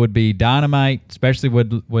standing would be dynamite, especially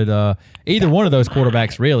with either one of those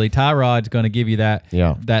quarterbacks. Really, Tyrod's going to give you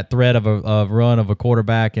that threat of a run of a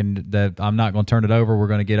quarterback, and that I'm not going to turn it over. We're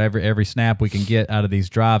going to get every snap we can get out of these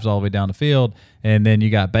drives all the way down the field. And then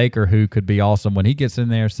you got Baker, who could be awesome when he gets in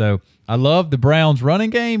there. So I love the Browns'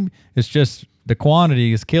 running game. It's just the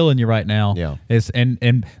quantity is killing you right now. Yeah.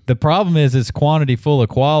 And the problem is it's quantity full of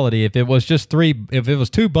quality. If it was just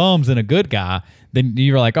 2 bums and a good guy, then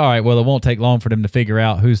you're like, all right, well, it won't take long for them to figure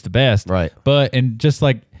out who's the best. Right. And just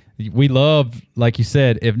like we love, like you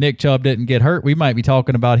said, if Nick Chubb didn't get hurt, we might be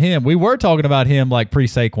talking about him. We were talking about him like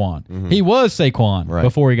pre-Saquon. Mm-hmm. He was Saquon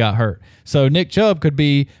before he got hurt. So Nick Chubb could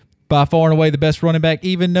be by far and away the best running back,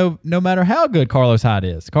 even no matter how good Carlos Hyde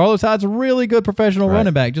is. Carlos Hyde's a really good professional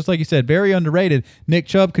running back. Just like you said, very underrated. Nick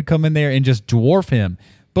Chubb could come in there and just dwarf him.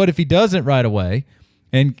 But if he doesn't right away,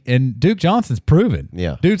 and Duke Johnson's proven.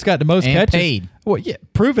 Yeah. Duke's got the most and catches. Paid. Well, yeah,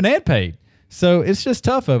 proven and paid. So it's just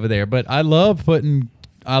tough over there. But I love putting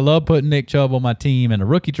Nick Chubb on my team in a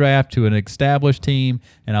rookie draft to an established team,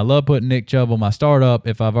 and I love putting Nick Chubb on my startup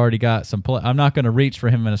if I've already got some play. I'm not going to reach for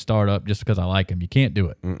him in a startup just because I like him. You can't do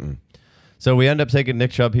it. Mm-mm. So we end up taking Nick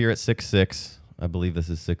Chubb here at 6'6". I believe this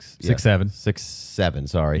is 6'7". 6'7",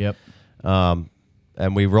 sorry. Yep.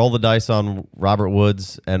 And we roll the dice on Robert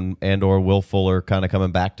Woods and or Will Fuller kind of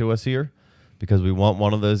coming back to us here because we want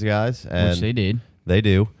one of those guys. And which they did. They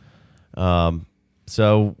do.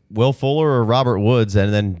 So Will Fuller or Robert Woods,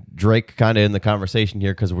 and then Drake kind of in the conversation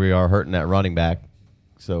here because we are hurting that running back.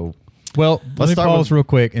 So, well, let me pause real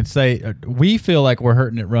quick and say we feel like we're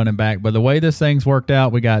hurting at running back, but the way this thing's worked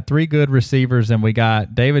out, we got 3 good receivers and we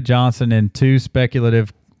got David Johnson and 2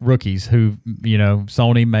 speculative rookies who,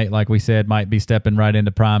 Sony like we said, might be stepping right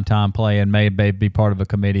into prime time play and may be part of a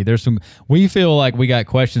committee. We feel like we got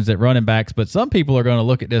questions at running backs, but some people are going to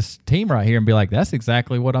look at this team right here and be like, that's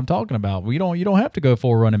exactly what I'm talking about. You don't have to go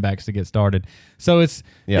 4 running backs to get started. So it's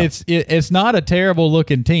not a terrible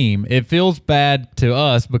looking team. It feels bad to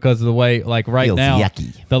us because of the way, like right feels now,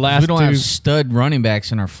 yucky. We don't have stud running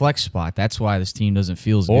backs in our flex spot. That's why this team doesn't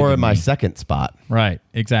feel as good. Or in my second spot. Right,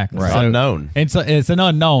 exactly. Right. So, unknown. And so it's an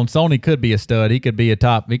unknown. Sony could be a stud. He could be a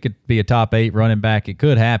top 8 running back. It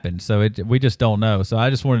could happen. So we just don't know. So I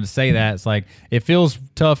just wanted to say that it's like it feels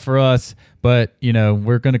tough for us, but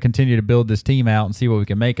we're going to continue to build this team out and see what we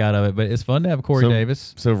can make out of it. But it's fun to have Corey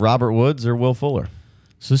Davis. So Robert Woods or Will Fuller?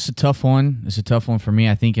 So this is a tough one. It's a tough one for me.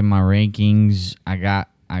 I think in my rankings, I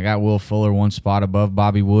got Will Fuller one spot above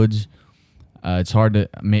Bobby Woods. It's hard to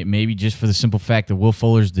maybe just for the simple fact that Will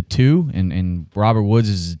Fuller's the 2 and Robert Woods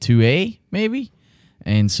is the 2A maybe,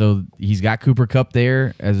 and so he's got Cooper Kupp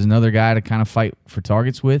there as another guy to kind of fight for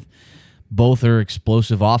targets with. Both are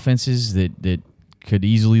explosive offenses that could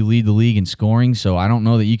easily lead the league in scoring. So I don't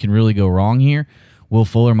know that you can really go wrong here. Will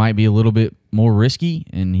Fuller might be a little bit more risky,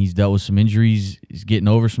 and he's dealt with some injuries. He's getting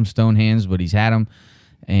over some stone hands, but he's had them,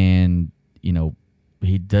 and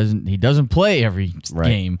he doesn't play every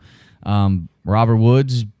game. Robert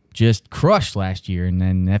Woods just crushed last year, and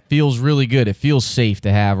then that feels really good. It feels safe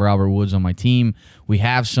to have Robert Woods on my team. We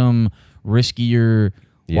have some riskier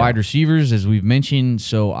wide receivers, as we've mentioned,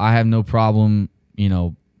 so I have no problem,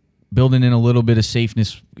 building in a little bit of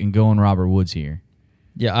safeness and going Robert Woods here.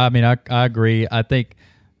 Yeah, I mean, I agree. I think,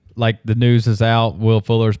 like, the news is out. Will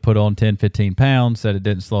Fuller's put on 10, 15 pounds, said it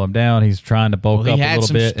didn't slow him down. He's trying to bulk up a little bit. He had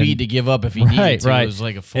some speed to give up if he needed to. It was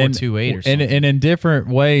like a 4.28 or something. And in different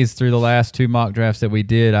ways through the last 2 mock drafts that we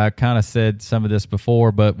did, I kind of said some of this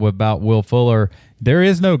before, but about Will Fuller, there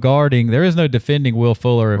is no guarding, there is no defending Will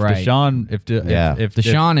Fuller. If Deshaun, if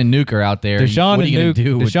Deshaun and Nuke are out there, Deshaun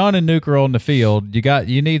and Nuke are on the field.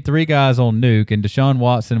 You need 3 guys on Nuke, and Deshaun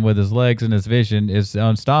Watson with his legs and his vision is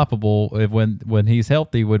unstoppable when he's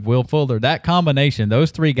healthy with Will Fuller. That combination,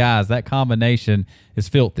 those 3 guys, that combination is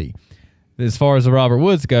filthy. As far as the Robert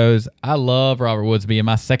Woods goes, I love Robert Woods being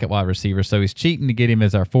my 2nd wide receiver, so he's cheating to get him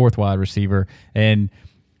as our 4th wide receiver, and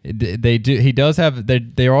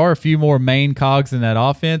there are a few more main cogs in that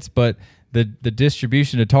offense, but the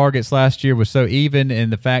distribution of targets last year was so even,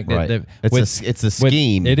 and the fact that it's a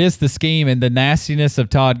scheme. It is the scheme and the nastiness of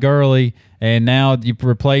Todd Gurley, and now you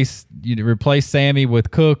replace Sammy with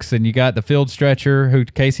Cooks, and you got the field stretcher who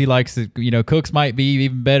Casey likes. Cooks might be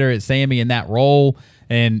even better at Sammy in that role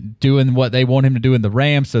and doing what they want him to do in the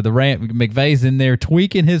Rams. So McVay's in there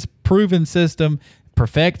tweaking his proven system,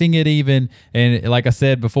 perfecting it even. And like I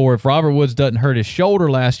said before, if Robert Woods doesn't hurt his shoulder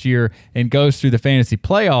last year and goes through the fantasy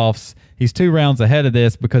playoffs, he's 2 rounds ahead of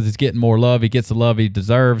this because he's getting more love. He gets the love he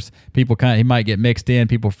deserves. He might get mixed in.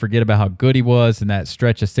 People forget about how good he was in that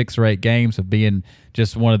stretch of 6 or 8 games of being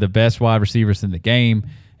just one of the best wide receivers in the game.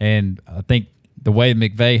 And I think the way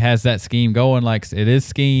McVay has that scheme going, like it is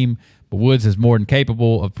scheme, but Woods is more than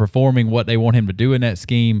capable of performing what they want him to do in that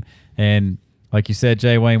scheme. And like you said,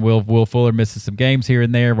 Jay Wayne, Will Fuller misses some games here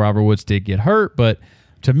and there. Robert Woods did get hurt, but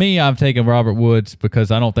to me, I'm taking Robert Woods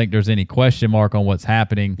because I don't think there's any question mark on what's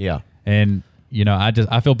happening. Yeah. And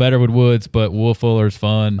I feel better with Woods, but Will Fuller's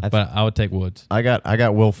fun. But I would take Woods. I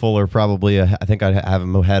got Will Fuller probably. I think I have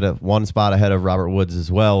him one spot ahead of Robert Woods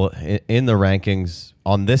as well in the rankings.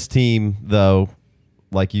 On this team, though,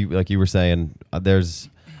 like you were saying, there's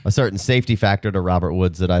a certain safety factor to Robert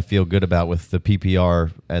Woods that I feel good about with the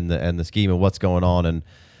PPR and the scheme of what's going on,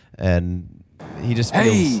 and he just feels.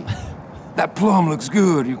 Hey, that plum looks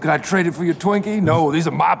good. Could I trade it for your Twinkie? No, these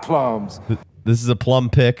are my plums. This is a plum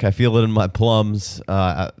pick. I feel it in my plums.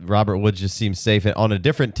 Robert Woods just seems safe on a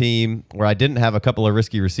different team where I didn't have a couple of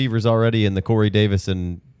risky receivers already in the Corey Davis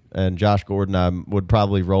and Josh Gordon. I would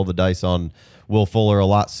probably roll the dice on Will Fuller a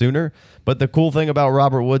lot sooner. But the cool thing about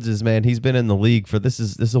Robert Woods is, man, he's been in the league for this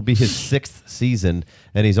will be his 6th season,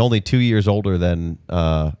 and he's only 2 years older than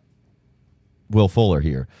Will Fuller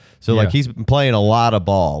here. So he's been playing a lot of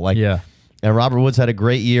ball. And Robert Woods had a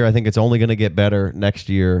great year. I think it's only going to get better next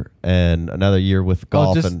year and another year with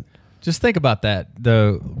golf. Just think about that.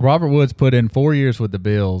 Robert Woods put in 4 years with the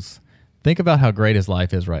Bills. Think about how great his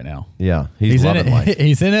life is right now. Yeah, he's loving life.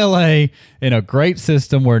 He's in L.A. in a great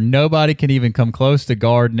system where nobody can even come close to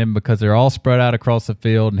guarding him because they're all spread out across the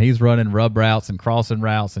field, and he's running rub routes and crossing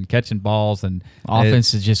routes and catching balls. And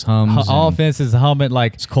offense is just hums. Offense is humming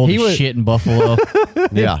like it's cold as shit in Buffalo.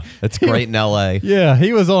 Yeah, it's great in L.A. Yeah,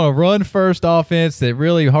 he was on a run-first offense that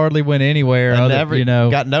really hardly went anywhere.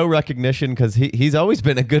 Got no recognition because he's always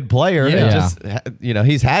been a good player. Yeah.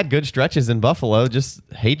 He's had good stretches in Buffalo, just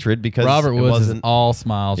hatred because Robert Woods is all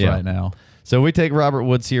smiles right now. So we take Robert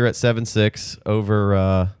Woods here at 7-6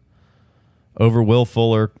 over Will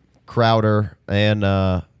Fuller, Crowder,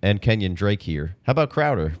 and Kenyon Drake here. How about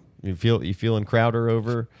Crowder? You feeling Crowder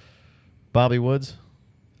over Bobby Woods?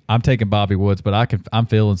 I'm taking Bobby Woods, but I'm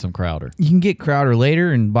feeling some Crowder. You can get Crowder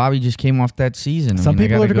later, and Bobby just came off that season. Some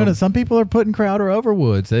people are putting Crowder over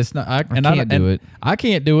Woods. It's not. I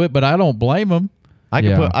can't do it, but I don't blame them. I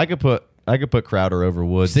could put Crowder over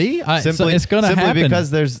Woods. See, so it's going to happen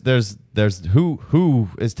because there's who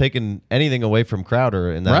is taking anything away from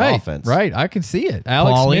Crowder in that offense. Right, I can see it.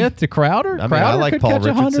 Alex Smith to Crowder. I mean, Crowder I like could Paul catch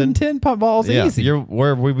Richardson. 110 balls easy.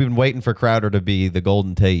 We've been waiting for Crowder to be the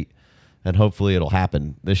Golden Tate, and hopefully it'll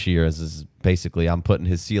happen this year. As is basically, I'm putting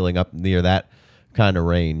his ceiling up near that kind of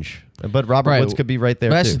range. But Robert Woods could be right there.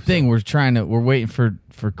 But that's the thing. We're waiting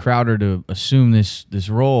for Crowder to assume this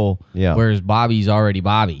role. Yeah. Whereas Bobby's already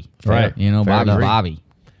Bobby. Right. You know, Fair Bobby's enough. Bobby.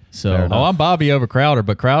 So I'm Bobby over Crowder,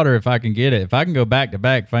 but Crowder, if I can get it, if I can go back to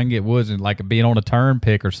back, if I can get Woods and like being on a turn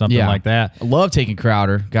pick or something like that. I love taking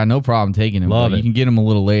Crowder. Got no problem taking him. Love but it. You can get him a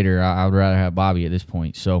little later. I would rather have Bobby at this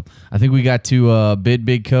point. So I think we got to bid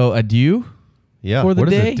Big Co adieu Yeah. for the What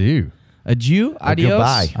does day. it do? Adieu, adios.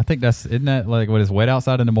 goodbye. I think isn't that like what is wet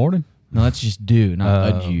outside in the morning? No, that's just do, not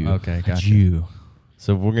Oh, adieu. okay, gotcha. Adieu.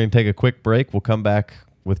 So we're going to take a quick break. We'll come back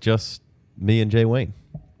with just me and Jay Wayne.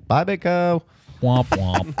 Bye, Big Co. Womp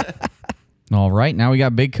womp. All right, now we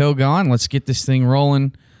got Big Co gone. Let's get this thing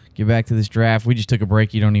rolling. Get back to this draft. We just took a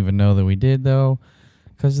break. You don't even know that we did, though,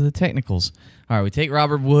 because of the technicals. All right, we take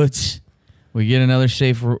Robert Woods. We get another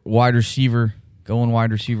safe wide receiver, going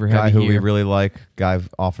wide receiver heavy Guy who here. we really like. Guy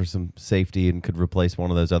offers some safety and could replace one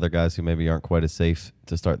of those other guys who maybe aren't quite as safe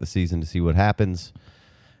to start the season to see what happens.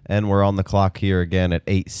 And we're on the clock here again at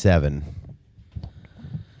 8-7.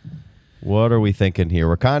 What are we thinking here?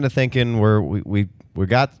 We're kind of thinking we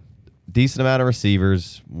got decent amount of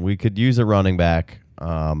receivers. We could use a running back,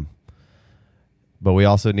 but we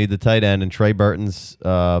also need the tight end. And Trey Burton's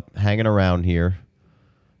hanging around here.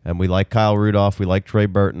 And we like Kyle Rudolph. We like Trey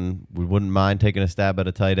Burton. We wouldn't mind taking a stab at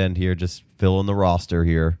a tight end here, just filling the roster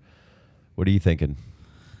here. What are you thinking?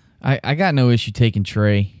 I got no issue taking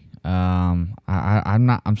Trey. I'm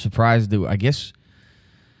surprised that I guess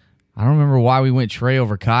I don't remember why we went Trey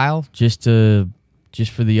over Kyle just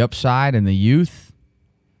for the upside and the youth.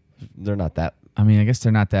 They're not that. I mean, I guess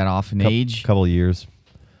they're not that off in age. Couple of years.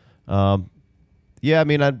 Yeah, I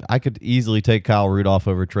mean, I could easily take Kyle Rudolph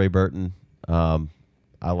over Trey Burton.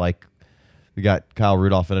 We got Kyle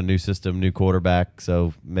Rudolph in a new system, new quarterback,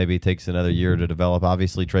 so maybe it takes another year to develop.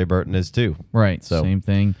 Obviously, Trey Burton is too. Right. So, same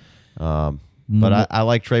thing. But I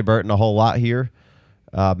like Trey Burton a whole lot here.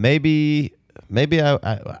 Maybe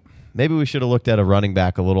we should have looked at a running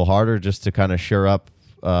back a little harder just to kind of shore up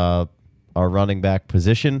our running back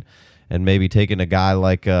position, and maybe taking a guy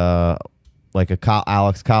like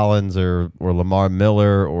Alex Collins or Lamar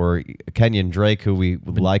Miller or Kenyon Drake, who we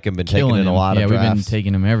like and been taking in a lot of drafts. Yeah, we've been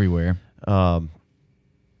taking him everywhere. But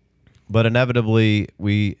inevitably,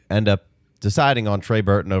 we end up deciding on Trey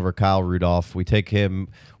Burton over Kyle Rudolph. We take him.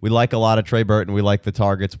 We like a lot of Trey Burton. We like the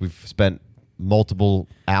targets. We've spent multiple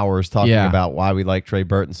hours talking about why we like Trey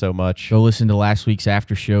Burton so much. Go listen to last week's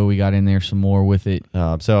after show. We got in there some more with it.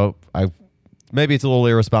 So maybe it's a little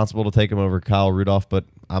irresponsible to take him over Kyle Rudolph, but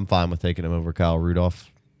I'm fine with taking him over Kyle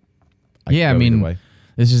Rudolph. I mean,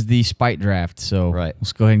 this is the spite draft, so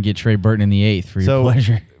let's go ahead and get Trey Burton in the 8th for your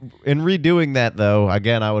pleasure. In redoing that, though,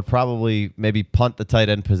 again, I would probably maybe punt the tight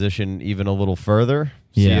end position even a little further,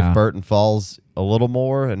 see if Burton falls a little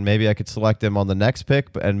more, and maybe I could select him on the next pick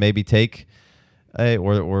and maybe take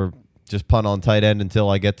or just punt on tight end until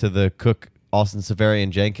I get to the Cook, Austin Seferian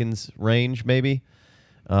Jenkins range, maybe.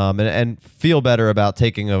 And feel better about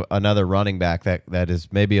taking another running back that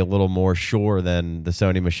is maybe a little more sure than the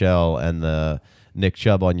Sony Michel and the Nick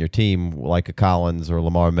Chubb on your team, like a Collins or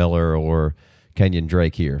Lamar Miller or Kenyon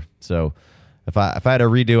Drake here. So if I had a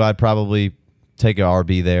redo, I'd probably take a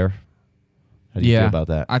RB there. How do you feel about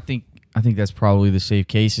that? I think that's probably the safe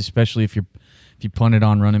case, especially if you punt it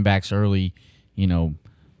on running backs early. You know,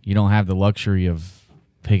 you don't have the luxury of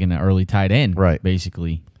picking an early tight end, right?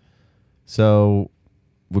 Basically. So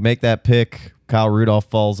we make that pick. Kyle Rudolph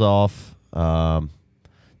falls off.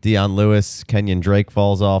 Deion Lewis, Kenyon Drake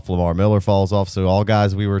falls off. Lamar Miller falls off. So all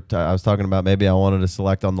guys I was talking about maybe I wanted to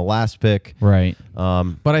select on the last pick. Right.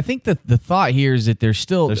 But I think the thought here is that there's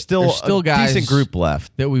still a guys decent group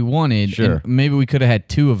left that we wanted. Sure. And maybe we could have had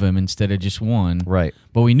 2 of them instead of just one. Right.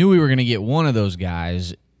 But we knew we were going to get one of those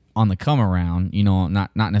guys on the come around. You know,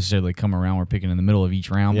 not necessarily come around. We're picking in the middle of each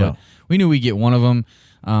round, but we knew we'd get one of them.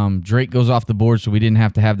 Drake goes off the board, so we didn't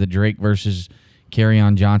have to have the Drake versus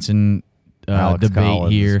Kerryon Johnson debate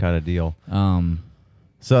Collins here kind of deal.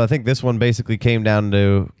 So I think this one basically came down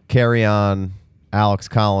to Kerryon, Alex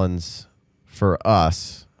Collins for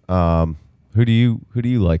us. Who do you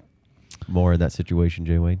like more in that situation,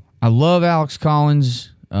 Jay Wayne? I love Alex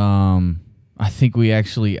Collins. I think we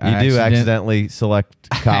actually accidentally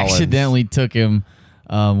select Collins. I accidentally took him.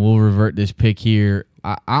 We'll revert this pick here.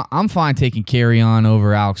 I'm fine taking Carrion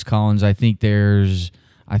over Alex Collins. I think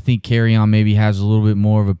Carrion maybe has a little bit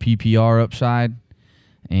more of a PPR upside,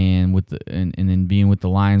 and then being with the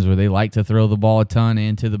Lions where they like to throw the ball a ton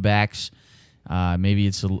and to the backs, maybe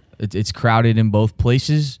it's crowded in both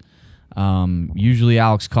places. Usually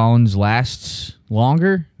Alex Collins lasts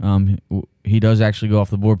longer. He does actually go off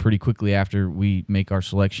the board pretty quickly after we make our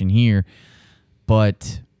selection here.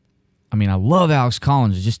 But, I mean, I love Alex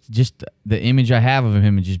Collins. Just the image I have of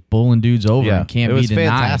him and just bowling dudes over and can't be denied.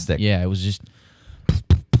 Fantastic. Yeah, it was just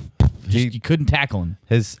you couldn't tackle him.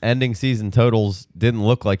 His ending season totals didn't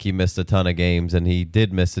look like he missed a ton of games, and he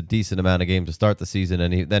did miss a decent amount of games to start the season,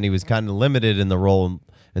 and then he was kind of limited in the role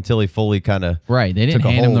until he fully kind of they didn't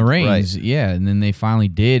hand him the reins, and then they finally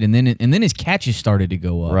did, and then his catches started to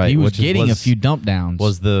go up. He was getting a few dump downs.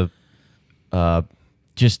 Was the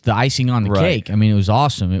just the icing on the cake? I mean, it was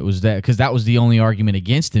awesome. It was that because that was the only argument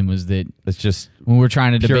against him was that it's just when we're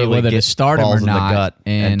trying to debate whether to start him or in not, the gut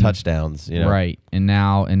and touchdowns, right? And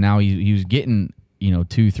now he was getting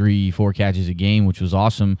 2, 3, 4 catches a game, which was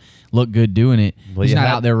awesome. Looked good doing it. Well, he's not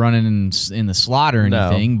out there running in the slot or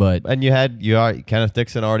anything, but and Kenneth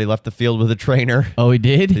Dixon already left the field with a trainer. Oh, he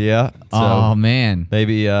did? Yeah. So oh man,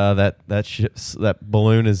 maybe that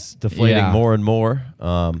balloon is deflating more and more.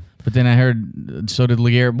 But then I heard so did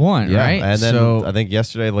LeGarrette Blount, right? And then I think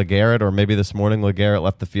yesterday LeGarrette, or maybe this morning LeGarrette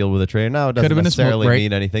left the field with a trainer. No, it doesn't necessarily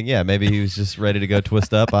mean anything. Yeah, maybe he was just ready to go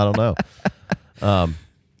twist up. I don't know.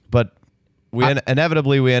 But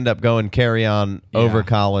inevitably we end up going Carrion over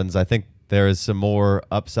Collins. I think there is some more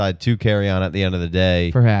upside to Carrion at the end of the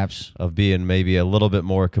day. Perhaps. Of being maybe a little bit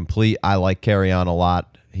more complete. I like Carrion a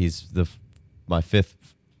lot. He's my 5th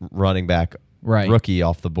running back rookie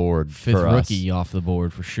off the board. 5th rookie off the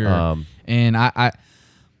board for sure. And I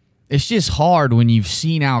it's just hard when you've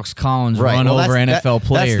seen Alex Collins run over NFL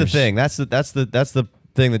players. That's the thing. That's the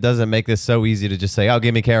thing that doesn't make this so easy to just say, "Oh,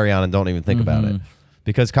 give me Carrion," and don't even think about it.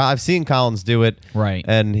 Because I've seen Collins do it,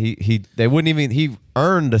 and he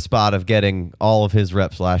earned a spot of getting all of his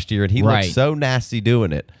reps last year, and he looked so nasty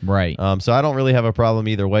doing it. So I don't really have a problem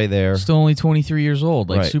either way there. Still only 23 years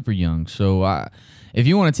old, super young. So if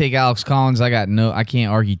you want to take Alex Collins, I can't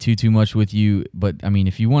argue too much with you. But I mean,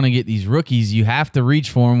 if you want to get these rookies, you have to reach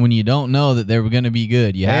for them when you don't know that they're going to be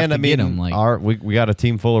good. You have to get them. We got a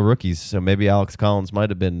team full of rookies, so maybe Alex Collins might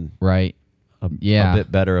have been a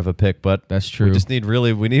bit better of a pick, but that's true. We just need we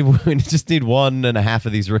just need 1.5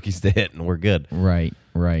 of these rookies to hit, and we're good. Right,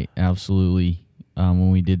 absolutely.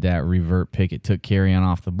 When we did that revert pick, it took Carrion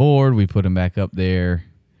off the board. We put him back up there,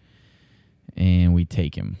 and we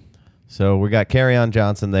take him. So we got Carrion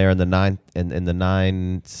Johnson there in the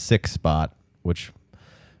 9-6 spot, which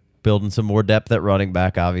building some more depth at running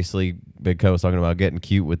back. Obviously, Big Co was talking about getting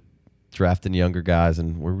cute with drafting younger guys,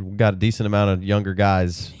 and we've got a decent amount of younger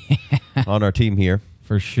guys on our team here.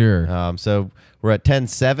 For sure. So we're at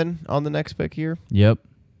 10-7 on the next pick here. Yep.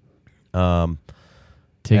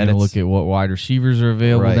 Taking a look at what wide receivers are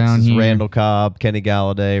available down here. Randall Cobb, Kenny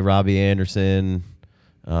Galladay, Robbie Anderson,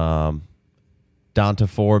 Donta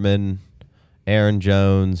Foreman, Aaron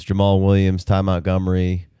Jones, Jamal Williams, Ty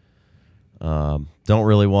Montgomery. Don't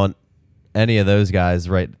really want any of those guys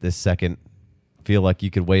right this second. Feel like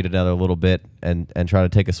you could wait another little bit and try to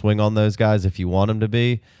take a swing on those guys if you want them to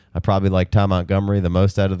be. I probably like Ty Montgomery the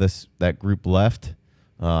most out of that group left.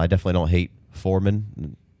 I definitely don't hate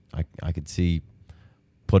Foreman. I could see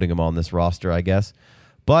putting him on this roster, I guess.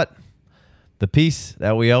 But the piece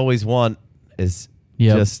that we always want is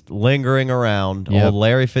just lingering around. Old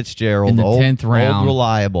Larry Fitzgerald, in the 10th round, old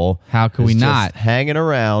reliable. How can we not? Hanging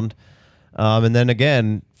around. And then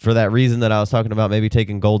again, for that reason that I was talking about, maybe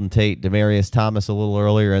taking Golden Tate, Demaryius Thomas a little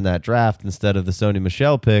earlier in that draft instead of the Sony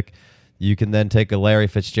Michel pick, you can then take a Larry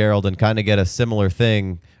Fitzgerald and kind of get a similar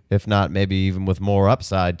thing, if not maybe even with more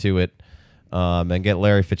upside to it, and get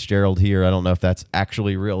Larry Fitzgerald here. I don't know if that's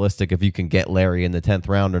actually realistic, if you can get Larry in the 10th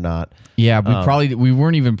round or not. Yeah, we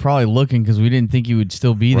weren't even probably looking because we didn't think he would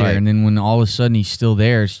still be there. And then when all of a sudden he's still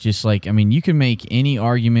there, it's just like, I mean, you can make any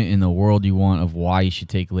argument in the world you want of why you should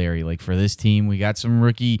take Larry. Like for this team, we got some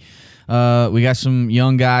rookie, we got some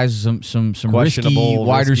young guys, some risky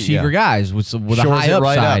wide receiver guys with a high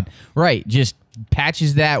upside. Right, just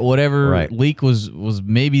patches that whatever leak was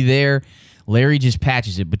maybe there. Larry just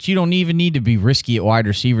patches it, but you don't even need to be risky at wide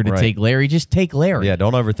receiver to take Larry. Just take Larry. Yeah,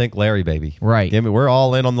 don't overthink Larry, baby. Right. We're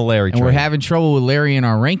all in on the Larry train. And we're having trouble with Larry in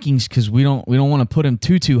our rankings because we don't want to put him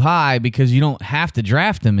too high because you don't have to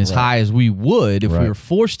draft him as high as we would if we were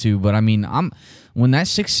forced to. But I mean, when that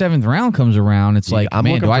 6th, 7th round comes around, it's like,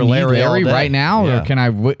 man, do I need Larry right now, or can I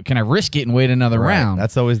risk it and wait another round?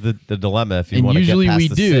 That's always the dilemma. If you want to usually get past we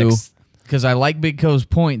the do. 6th, because I like Big Co's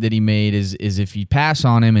point that he made is if you pass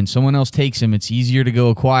on him and someone else takes him, it's easier to go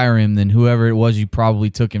acquire him than whoever it was you probably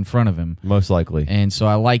took in front of him. Most likely. And so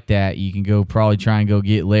I like that. You can go probably try and go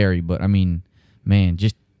get Larry. But, I mean, man,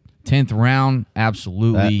 just 10th round,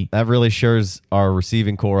 absolutely. That really shores our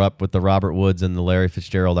receiving core up with the Robert Woods and the Larry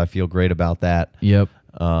Fitzgerald. I feel great about that. Yep.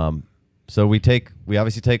 So we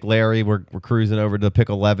obviously take Larry. We're cruising over to pick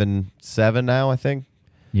 11-7 now, I think.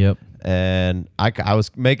 Yep. And I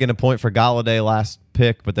was making a point for Galladay last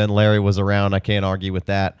pick, but then Larry was around. I can't argue with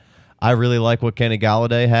that. I really like what Kenny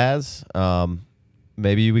Galladay has.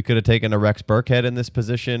 Maybe we could have taken a Rex Burkhead in this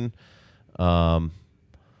position.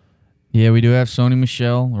 Yeah, we do have Sony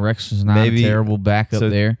Michel. Rex is not a terrible backup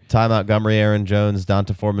there. Ty Montgomery, Aaron Jones,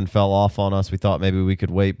 Donta Foreman fell off on us. We thought maybe we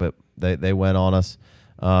could wait, but they went on us.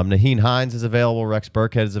 Nyheim Hines is available. Rex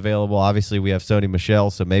Burkhead is available. Obviously, we have Sony Michel,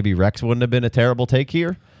 so maybe Rex wouldn't have been a terrible take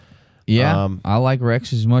here. Yeah, I like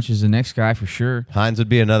Rex as much as the next guy for sure. Hines would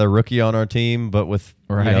be another rookie on our team, but with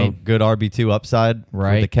good RB2 upside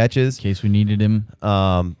for the catches. In case we needed him.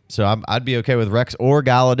 So I'd be okay with Rex or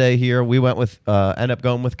Galladay here. We went with end up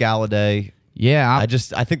going with Galladay. Yeah. I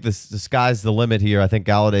think the sky's the limit here. I think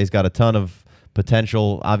Galladay's got a ton of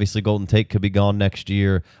potential. Obviously, Golden Tate could be gone next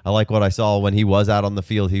year. I like what I saw when he was out on the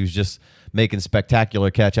field. He was just making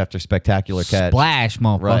spectacular catch after spectacular catch. Splash,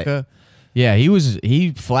 motherfucker. Right. Yeah,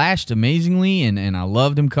 he flashed amazingly, and I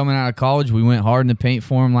loved him coming out of college. We went hard in the paint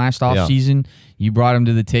for him last offseason. You brought him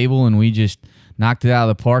to the table, and we just knocked it out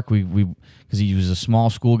of the park. We because he was a small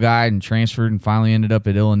school guy and transferred and finally ended up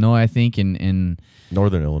at Illinois, I think, in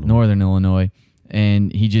Northern Illinois.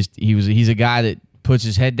 And he's a guy that puts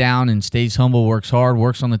his head down and stays humble, works hard,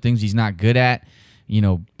 works on the things he's not good at.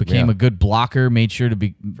 Became a good blocker, made sure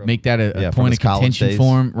to make that a point of contention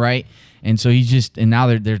for him, right? And so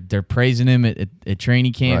now they're praising him at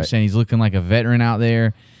training camp, saying he's looking like a veteran out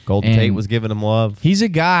there. Golden Tate was giving him love. He's a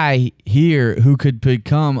guy here who could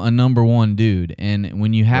become a number one dude. And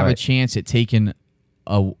when you have a chance at taking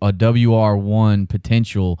a WR1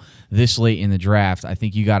 potential this late in the draft, I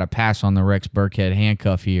think you got to pass on the Rex Burkhead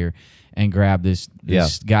handcuff here and grab this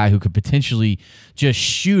guy who could potentially just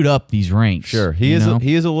shoot up these ranks. Sure, he is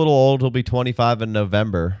a little old. He'll be 25 in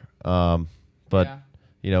November. But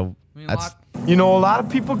that's. A lot of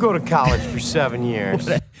people go to college for 7 years.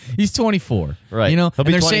 He's 24. Right. He'll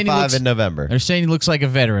be 25 in November. They're saying he looks like a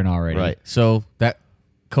veteran already. Right. So that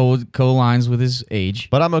co-lines with his age.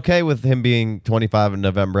 But I'm okay with him being 25 in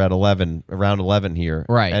November at around 11 here.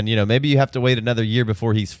 Right. And, maybe you have to wait another year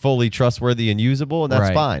before he's fully trustworthy and usable, and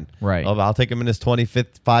that's fine. Right. I'll take him in his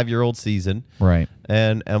 25-year-old season. Right.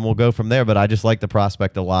 And we'll go from there. But I just like the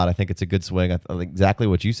prospect a lot. I think it's a good swing. I think exactly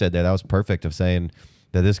what you said there. That was perfect of saying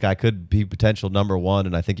that this guy could be potential number one,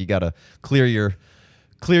 and I think you got to clear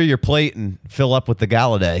your plate and fill up with the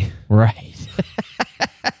Galladay. Right.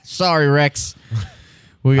 Sorry, Rex.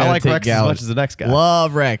 I like Rex as much as the next guy.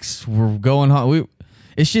 Love Rex. We're going home.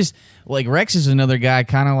 It's just like Rex is another guy,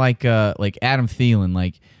 kind of like Adam Thielen.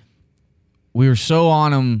 Like we were so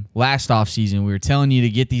on him last offseason. We were telling you to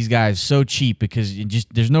get these guys so cheap because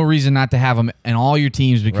there's no reason not to have them in all your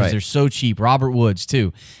teams because they're so cheap. Robert Woods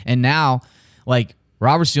too, and now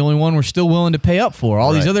Robert's the only one we're still willing to pay up for.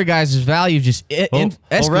 All these other guys' value just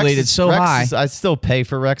escalated so high. I still pay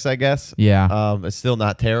for Rex, I guess. Yeah. It's still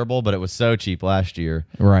not terrible, but it was so cheap last year.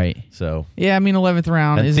 Right. So. Yeah, 11th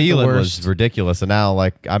round isn't Thielen the worst. was ridiculous, and now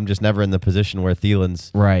I'm just never in the position where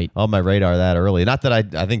Thielen's on my radar that early. Not that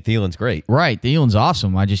I think Thielen's great. Right. Thielen's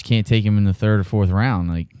awesome. I just can't take him in the 3rd or 4th round.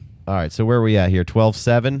 All right, so where are we at here?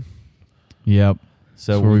 12-7? Yep.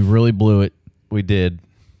 So we really blew it. We did.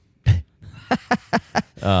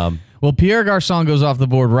 Well, Pierre Garçon goes off the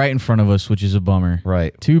board right in front of us, which is a bummer.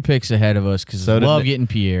 Right. 2 picks ahead of us because I love getting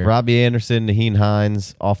Pierre. Robbie Anderson, Nyheim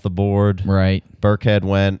Hines off the board. Right. Burkhead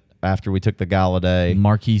went after we took the Galladay.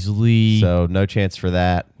 Marquise Lee. So no chance for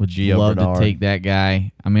that. Would Gio love Bernard. To take that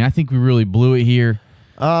guy. I think we really blew it here.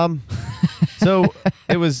 So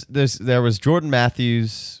there was Jordan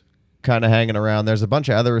Matthews kind of hanging around. There's a bunch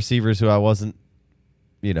of other receivers who I wasn't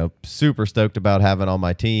super stoked about having on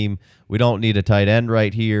my team. We don't need a tight end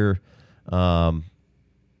right here. So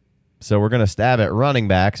we're going to stab at running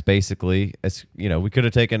backs, basically. We could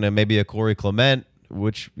have taken maybe a Corey Clement,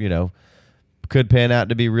 which, could pan out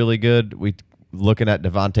to be really good. We looking at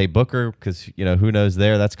Devontae Booker because, who knows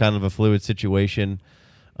there. That's kind of a fluid situation.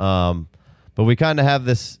 But we kind of have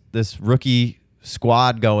this rookie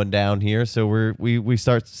squad going down here, so we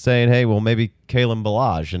start saying, hey, well, maybe Kalen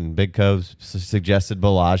Ballage, and Big Cove suggested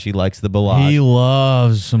Ballage. He likes the Ballage. He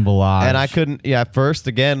loves some Ballage. And I couldn't, at first,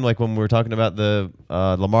 again, like when we were talking about the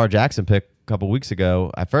Lamar Jackson pick couple weeks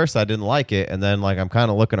ago. At first, I didn't like it, and then like I'm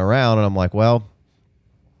kind of looking around, and I'm like, well,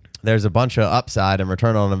 there's a bunch of upside and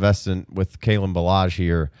return on investment with Kalen Ballage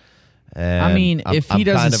here. And I mean, if he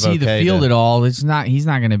doesn't see the field at all, he's not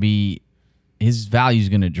going to be. His value is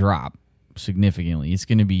going to drop significantly. It's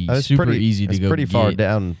going to be super easy to go. It's pretty far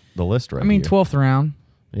down the list right. I mean, here. 12th round.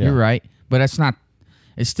 Yeah. You're right, but that's not.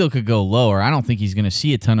 It still could go lower. I don't think he's going to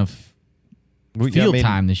see a ton of field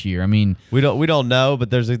time this year. I mean, we don't know, but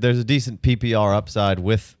there's a decent PPR upside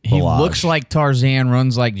with Ballage. He looks like Tarzan,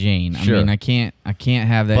 runs like Jane. Sure. I mean, I can't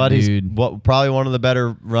have that dude. He's probably one of the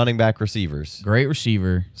better running back receivers. Great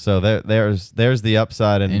receiver. So there's the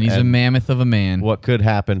upside, and he's a mammoth of a man. What could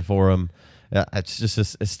happen for him? It's just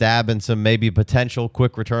a stab and some maybe potential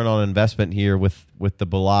quick return on investment here with the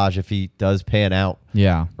Ballage if he does pan out.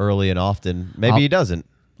 Yeah. Early and often. Maybe he doesn't.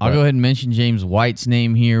 I'll go ahead and mention James White's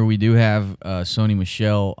name here. We do have Sony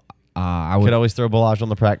Michel. I could always throw Ballage on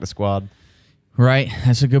the practice squad. Right.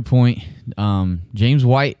 That's a good point. James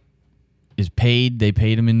White is paid. They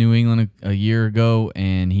paid him in New England a year ago,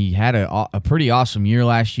 and he had a pretty awesome year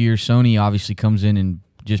last year. Sony obviously comes in and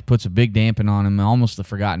just puts a big dampen on him, almost the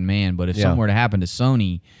forgotten man. But if something were to happen to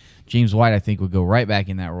Sony, James White, I think, would go right back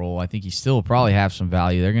in that role. I think he still probably have some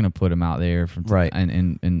value. They're going to put him out there and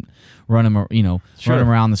run him, run him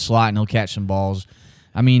around the slot, and he'll catch some balls.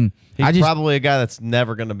 I mean, he's probably a guy that's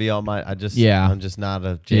never going to be on my. I'm just not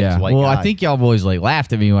a James White guy. I think y'all boys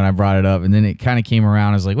laughed at me when I brought it up, and then it kind of came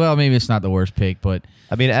around as well, maybe it's not the worst pick, but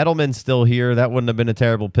I mean, Edelman's still here. That wouldn't have been a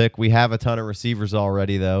terrible pick. We have a ton of receivers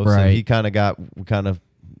already, though, so he kind of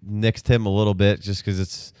nixed him a little bit just because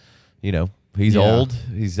it's, he's old.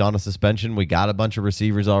 He's on a suspension. We got a bunch of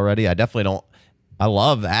receivers already. I definitely don't. I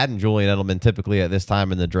love adding Julian Edelman typically at this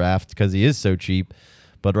time in the draft because he is so cheap.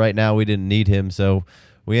 But right now we didn't need him, so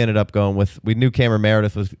we ended up going with. We knew Cameron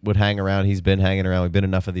Meredith would hang around. He's been hanging around. We've been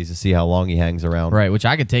enough of these to see how long he hangs around. Right, which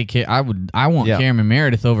I could take. I want Cameron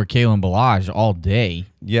Meredith over Kalen Ballage all day.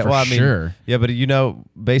 Yeah, sure. Yeah, but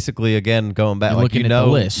basically, again, going back, looking at the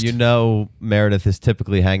list. Meredith is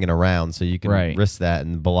typically hanging around, so you can risk that.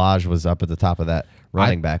 And Ballage was up at the top of that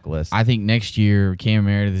running back list. I think next year Cameron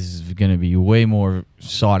Meredith is going to be way more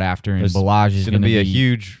sought after, and Ballage is going to be a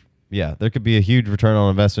huge. Yeah, there could be a huge return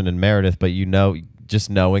on investment in Meredith, but just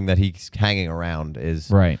knowing that he's hanging around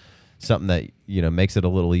is something that makes it a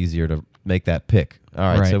little easier to make that pick.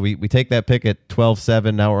 All right, so we take that pick at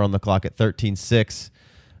 12-7. Now we're on the clock at 13-6.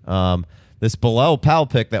 This Bilal Powell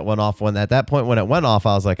pick that went off, at that point when it went off,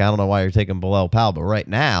 I was like, I don't know why you're taking Bilal Powell, but right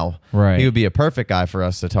now he would be a perfect guy for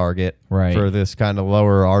us to target for this kind of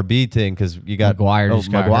lower RB thing because you got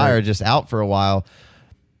McGuire just out for a while.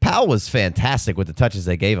 Powell was fantastic with the touches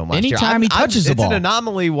they gave him last year. Anytime he touches the ball. It's an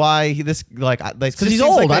anomaly why because he's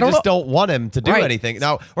old. Like I just don't want him to do anything.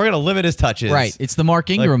 Now, we're going to limit his touches. Right. It's the Mark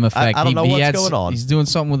Ingram effect. I don't know what's going on. He's doing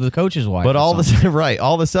something with the coach's wife. But all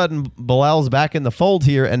of a sudden, Bilal's back in the fold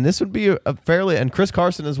here, and this would be a fairly – and Chris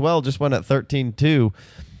Carson as well just went at 13-2.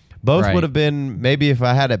 Both would have been – maybe if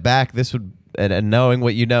I had it back, this would – and knowing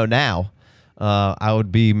what you know now – I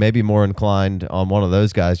would be maybe more inclined on one of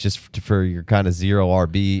those guys just for your kind of zero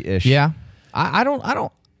RB ish. Yeah, I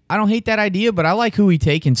don't hate that idea, but I like who we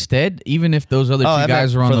take instead, even if those other two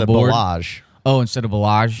guys are on the board. Ballage. Oh, instead of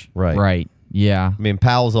Ballage, right. Yeah, I mean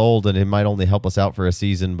Powell's old and it might only help us out for a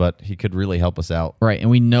season, but he could really help us out. Right,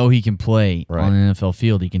 and we know he can play on an NFL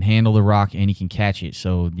field. He can handle the rock and he can catch it.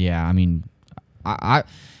 So yeah, I mean, I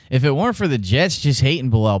if it weren't for the Jets just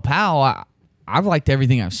hating Bilal Powell, I've liked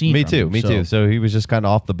everything I've seen. Me too. So he was just kind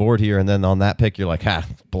of off the board here, and then on that pick, you're like,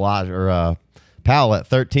 Ballage or Powell at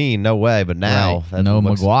 13, no way. But now,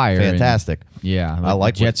 McGuire, fantastic. I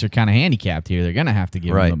like the Jets are kind of handicapped here. They're going to have to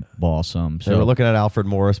give him the ball some. So we're looking at Alfred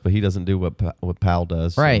Morris, but he doesn't do what Powell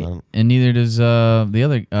does. Right, and neither does the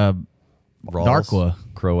other Darkwa.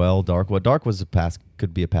 Darkwa. Darkwa's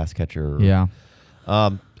could be a pass catcher. Yeah.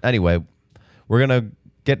 Anyway, we're gonna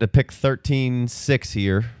get to pick 13-6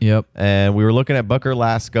 here. Yep. And we were looking at Booker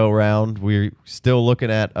last go round. We're still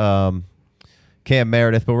looking at Cam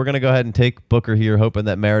Meredith, but we're going to go ahead and take Booker here, hoping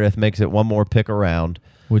that Meredith makes it one more pick around.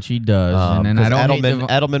 Which he does. And then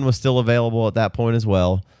Edelman was still available at that point as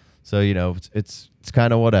well. So, it's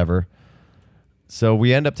kind of whatever. So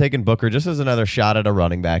we end up taking Booker just as another shot at a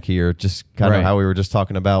running back here, just kind of how we were just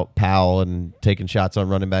talking about Powell and taking shots on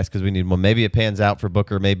running backs because we need one. Maybe it pans out for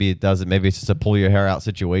Booker. Maybe it doesn't. Maybe it's just a pull your hair out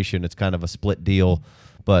situation. It's kind of a split deal.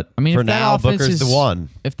 But for now, Booker's the one.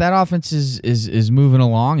 If that offense is moving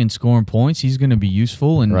along and scoring points, he's going to be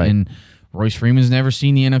useful. And Royce Freeman's never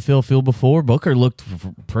seen the NFL field before. Booker looked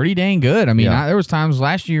pretty dang good. I mean, there was times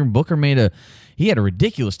last year Booker he had a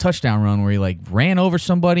ridiculous touchdown run where he like ran over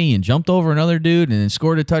somebody and jumped over another dude and then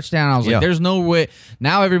scored a touchdown. I was like, there's no way.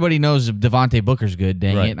 Now everybody knows Devontae Booker's good.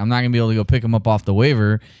 Dang it. I'm not going to be able to go pick him up off the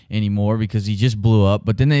waiver anymore because he just blew up.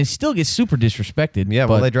 But then they still get super disrespected. Yeah,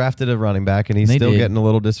 well, they drafted a running back, and he's still getting a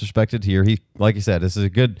little disrespected here. He, like you said, this is a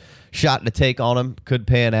good shot to take on him. Could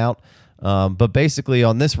pan out. But basically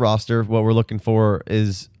on this roster, what we're looking for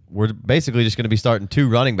is we're basically just going to be starting 2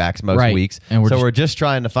 running backs most weeks. And we're just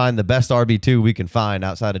trying to find the best RB2 we can find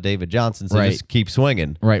outside of David Johnson, so just keep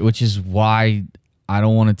swinging. Right, which is why I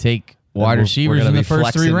don't want to take wide receivers in the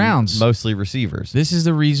first 3 rounds. Mostly receivers. This is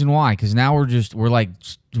the reason why, because now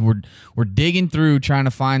we're digging through trying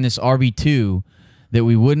to find this RB2 that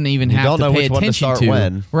we wouldn't even have to pay attention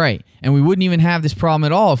to. Right, and we wouldn't even have this problem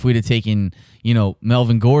at all if we'd have taken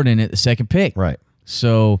Melvin Gordon at the 2nd pick. Right.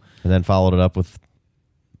 So and then followed it up with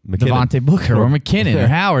Devontae Booker or McKinnon or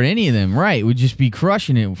Howard, any of them, right? We'd just be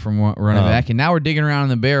crushing it from running back. And now we're digging around in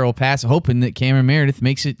the barrel, hoping that Cameron Meredith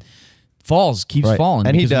keeps falling.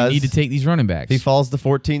 And he does. We need to take these running backs. He falls to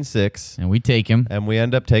 14-6. And we take him. And we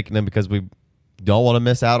end up taking him because we don't want to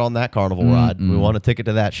miss out on that carnival ride. We want a ticket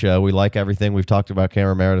to that show. We like everything. We've talked about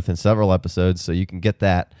Cameron Meredith in several episodes, so you can get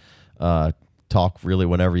that talk really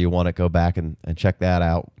whenever you want to go back and check that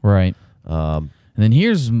out. Right. And then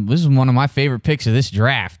this is one of my favorite picks of this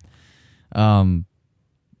draft. Marshawn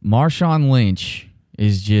Lynch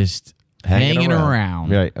is just hanging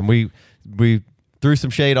around. Right. And we threw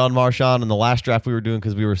some shade on Marshawn in the last draft we were doing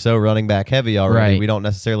because we were so running back heavy already. Right. We don't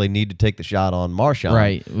necessarily need to take the shot on Marshawn.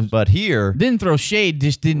 Right. But here... Didn't throw shade,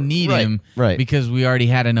 just didn't need him because we already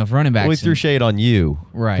had enough running backs. We threw shade on you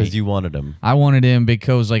because you wanted him. I wanted him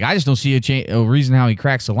because I just don't see a reason how he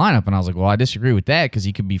cracks the lineup. And I was like, well, I disagree with that because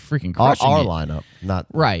he could be freaking crushing our it. lineup, not...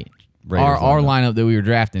 Right. Our lineup that we were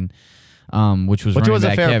drafting, which was a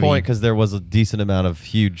fair heavy. point because there was a decent amount of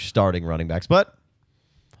huge starting running backs. But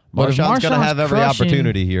Marshawn's going to have every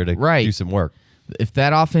opportunity here to do some work. If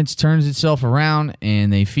that offense turns itself around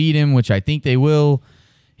and they feed him, which I think they will,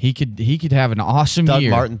 he could have an awesome year. Doug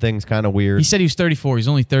Martin thing's kind of weird. He said he was 34. He's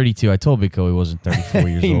only 32. I told Big Co he wasn't 34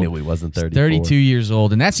 years old. He knew he wasn't 34. He's 32 years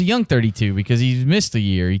old, and that's a young 32 because he's missed a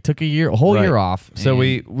year. He took a whole year off. So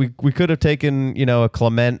we could have taken a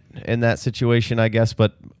Clement in that situation, I guess,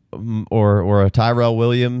 but or a Tyrell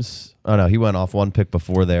Williams. Oh no, he went off 1 pick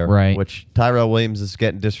before there. Right. Which Tyrell Williams is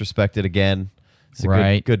getting disrespected again. It's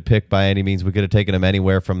a good pick by any means. We could have taken him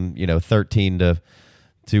anywhere from 13 to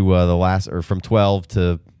the last, or from 12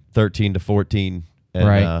 to 13 to 14.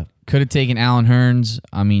 And, could have taken Allen Hurns.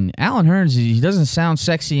 I mean, Allen Hurns, he doesn't sound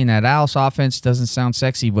sexy, and that Dallas offense doesn't sound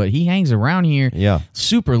sexy, but he hangs around here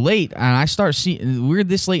super late. And I start seeing, we're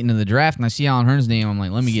this late into the draft, and I see Allen Hurns' name. I'm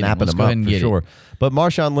like, let me get him. Let's go ahead and get it. But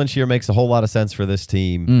Marshawn Lynch here makes a whole lot of sense for this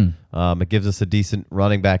team. It gives us a decent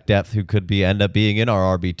running back depth who could end up being in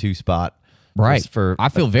our RB2 spot. Right. I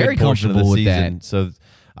feel very comfortable with that. So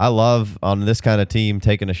I love, on this kind of team,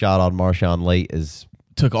 taking a shot on Marshawn late is...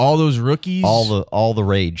 Took all those rookies. All the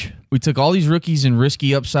rage. We took all these rookies and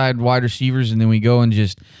risky upside wide receivers, and then we go and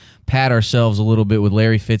just pat ourselves a little bit with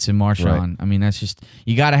Larry Fitz and Marshawn. Right. I mean, that's just,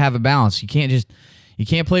 you got to have a balance. You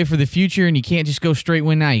can't play for the future, and you can't just go straight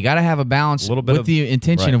win now. You got to have a balance with the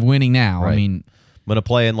intention of winning now. Right. I mean, I'm going to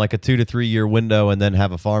play in like a 2 to 3 year window and then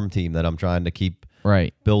have a farm team that I'm trying to keep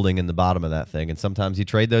building in the bottom of that thing. And sometimes you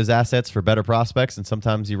trade those assets for better prospects, and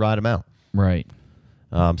sometimes you ride them out. Right.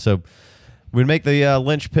 So we make the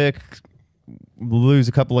Lynch pick, lose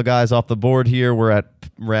a couple of guys off the board here. We're at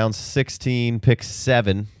round 16, pick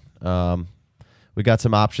 7. We got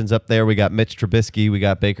some options up there. We got Mitch Trubisky. We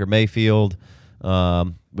got Baker Mayfield.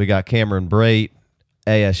 We got Cameron Brate,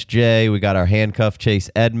 ASJ. We got our handcuff Chase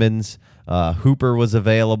Edmonds. Hooper was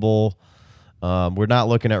available. We're not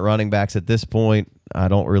looking at running backs at this point. I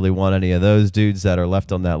don't really want any of those dudes that are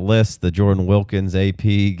left on that list. The Jordan Wilkins, AP,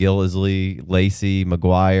 Gillisley, Lacey,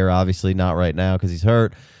 McGuire, obviously not right now because he's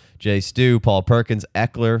hurt. Jay Stu, Paul Perkins,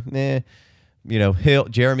 Eckler, Hill,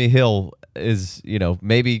 Jeremy Hill is,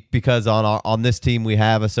 maybe because on this team we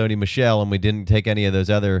have a Sony Michel and we didn't take any of those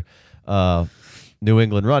other New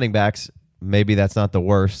England running backs. Maybe that's not the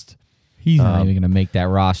worst. He's not even going to make that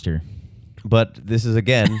roster. But this is,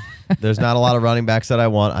 again, there's not a lot of running backs that I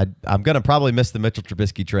want. I'm going to probably miss the Mitchell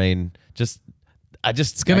Trubisky train. I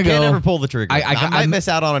can't ever pull the trigger. I might miss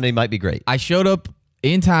out on it. He might be great. I showed up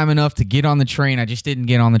in time enough to get on the train. I just didn't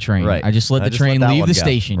get on the train. Right. I just let the train leave the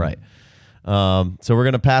station. Right. So we're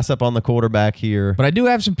going to pass up on the quarterback here. But I do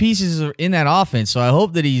have some pieces in that offense, so I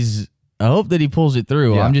hope that he's that he pulls it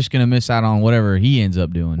through. Yeah. I'm just gonna miss out on whatever he ends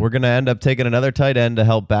up doing. We're going to end up taking another tight end to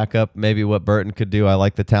help back up maybe what Burton could do. I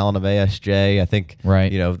like the talent of ASJ. I think,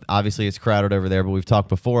 Right. obviously it's crowded over there, but we've talked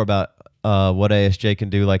before about what ASJ can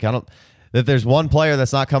do. Like, if there's one player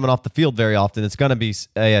that's not coming off the field very often, it's going to be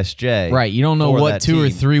ASJ. Right. You don't know for what that 2 or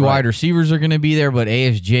team. 3 Right. wide receivers are going to be there, but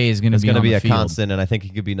ASJ is going to It's be going to on be the a field. constant, and I think he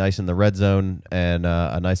could be nice in the red zone and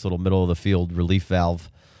a nice little middle of the field relief valve,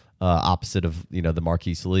 opposite of the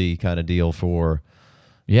Marquise Lee kind of deal for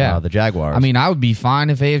the Jaguars. I mean, I would be fine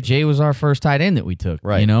if AFJ was our first tight end that we took.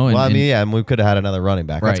 right? And, and we could have had another running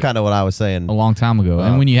back. That's Right. kind of what I was saying. a long time ago.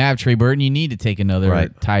 And when you have Trey Burton, you need to take another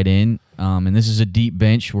Right. tight end. And this is a deep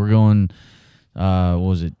bench. We're going, what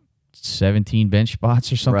was it, 17 bench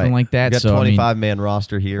spots or something Right. like that. We got So 25-man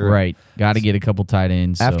roster here. right, got to get a couple tight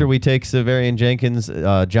ends. After so. we take Severian Jenkins,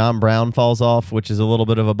 John Brown falls off, which is a little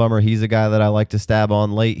bit of a bummer. He's a guy that I like to stab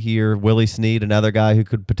on late here. Willie Snead, another guy who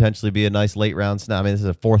could potentially be a nice late round snap. I mean, this is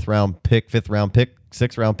a 4th-round pick, 5th-round pick,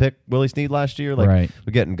 6th-round pick, Willie Snead last year. Right.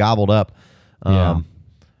 We're getting gobbled up. Yeah.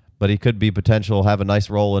 But he could be potential, have a nice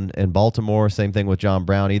role in Baltimore. Same thing with John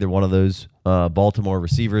Brown, either one of those Baltimore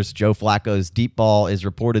receivers. Joe Flacco's deep ball is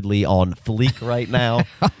reportedly on fleek right now.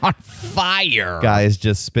 on fire. Guy is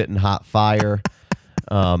just spitting hot fire.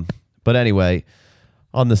 But anyway,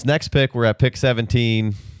 on this next pick, we're at pick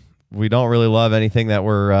 17. We don't really love anything that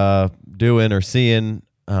we're doing or seeing.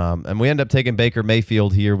 And we end up taking Baker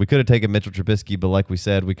Mayfield here. We could have taken Mitchell Trubisky, but like we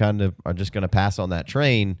said, we kind of are just going to pass on that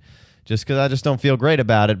train just because I just don't feel great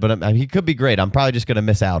about it. But he could be great. I'm probably just going to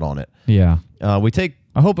miss out on it. Yeah.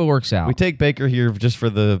 I hope it works out. We take Baker here just for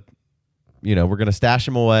the, we're going to stash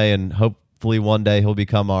him away and hopefully one day he'll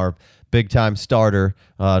become our big-time starter.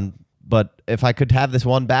 But if I could have this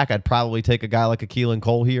one back, I'd probably take a guy like a Keelan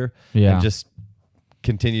Cole here and just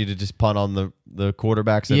continue to just punt on the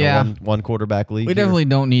quarterbacks in a one quarterback league. We definitely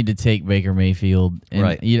don't need to take Baker Mayfield. And,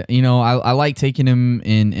 right. I like taking him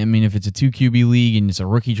in. I mean, if it's a 2 QB league and it's a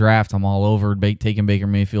rookie draft, I'm all over taking Baker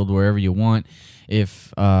Mayfield wherever you want.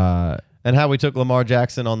 And how we took Lamar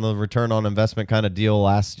Jackson on the return on investment kind of deal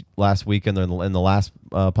last week in the last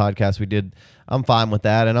podcast we did, I'm fine with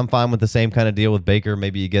that, and I'm fine with the same kind of deal with Baker.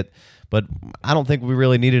 Maybe but I don't think we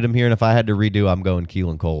really needed him here. And if I had to redo, I'm going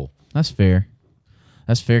Keelan Cole. That's fair.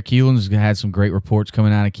 Keelan's had some great reports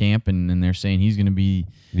coming out of camp, and they're saying he's going to be,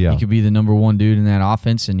 he could be the number 1 dude in that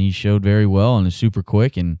offense, and he showed very well and is super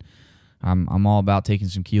quick. And I'm all about taking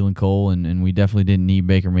some Keelan Cole, and we definitely didn't need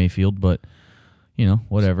Baker Mayfield, but.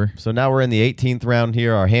 Whatever. So now we're in the 18th round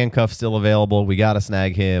here. Our handcuff's still available. We got to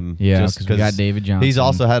snag him. Yeah, because we got David Johnson. He's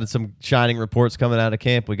also had some shining reports coming out of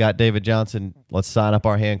camp. We got David Johnson. Let's sign up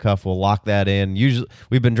our handcuff. We'll lock that in. Usually,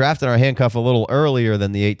 we've been drafting our handcuff a little earlier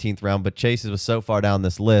than the 18th round, but Chase was so far down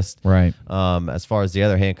this list. Right. As far as the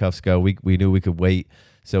other handcuffs go, we knew we could wait.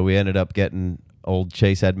 So we ended up getting old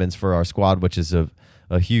Chase Edmonds for our squad, which is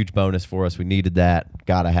a huge bonus for us. We needed that.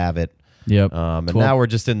 Got to have it. Yep. And now we're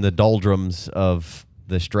just in the doldrums of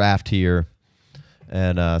this draft here,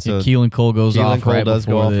 and so Keelan Cole goes Keelan off. Cole right does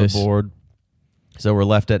go before off this. the board. So we're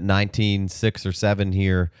left at 19, 6 or 7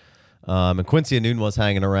 here, and Quincy Anun was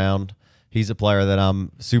hanging around. He's a player that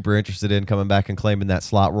I'm super interested in coming back and claiming that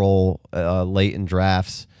slot role late in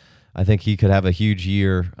drafts. I think he could have a huge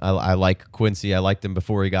year. I like Quincy. I liked him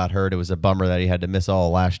before he got hurt. It was a bummer that he had to miss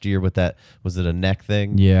all last year with that. Was it a neck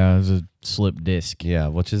thing? Yeah, it was a slip disc. Yeah,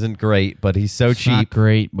 which isn't great, but he's so It's cheap. not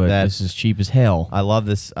great, but this is cheap as hell. I love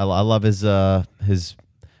this. I love his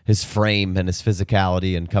frame and his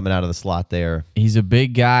physicality and coming out of the slot there. He's a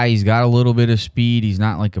big guy. He's got a little bit of speed. He's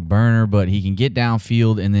not like a burner, but he can get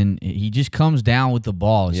downfield, and then he just comes down with the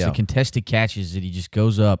ball. It's the contested catches that he just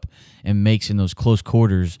goes up and makes in those close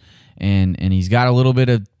quarters. And he's got a little bit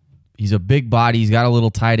of – he's a big body. He's got a little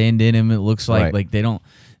tight end in him. It looks like they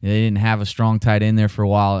didn't have a strong tight end there for a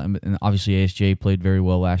while. And obviously ASJ played very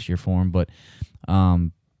well last year for him. But, I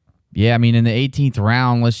mean, in the 18th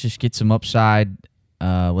round, let's just get some upside.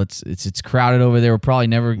 It's crowded over there. We're probably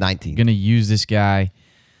never going to use this guy.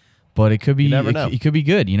 But it could be it could be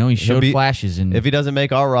good. He showed flashes. And if he doesn't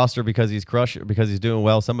make our roster because he's doing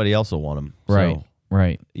well, somebody else will want him. Right, so,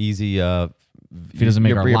 right. Easy if he doesn't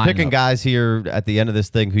make our you're lineup. picking guys here at the end of this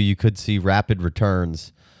thing who you could see rapid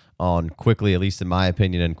returns on quickly, at least in my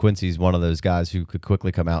opinion. And Quincy's one of those guys who could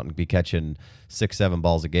quickly come out and be catching 6-7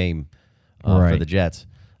 balls a game for the Jets.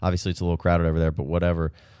 Obviously, it's a little crowded over there, but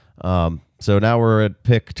whatever. So now we're at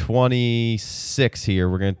pick 26 here.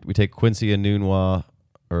 We take Quincy Enunwa,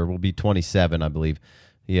 or we'll be 27, I believe.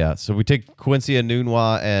 Yeah, so we take Quincy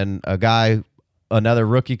Enunwa and a guy, another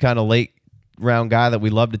rookie, kind of late round guy that we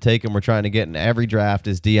love to take and we're trying to get in every draft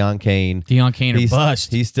is Deion Kane. Deion Kane or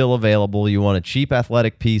bust. He's still available. You want a cheap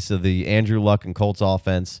athletic piece of the Andrew Luck and Colts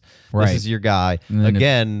offense. Right. This is your guy.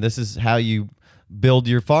 Again, this is how you build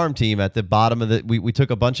your farm team at the bottom of the. We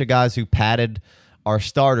took a bunch of guys who padded our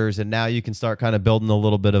starters, and now you can start kind of building a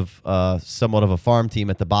little bit of somewhat of a farm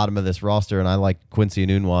team at the bottom of this roster. And I like Quincy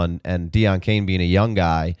Enunwa and Deion Kane being a young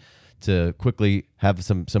guy to quickly have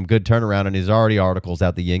some good turnaround. And there's already articles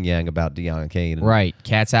out the yin yang about Deion Kane. Right,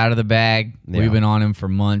 cat's out of the bag. Yeah. We've been on him for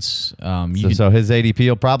months. So his ADP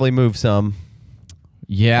will probably move some.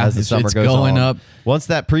 Yeah, as the summer it's goes going on. up. Once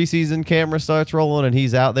that preseason camera starts rolling and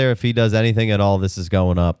he's out there, if he does anything at all, this is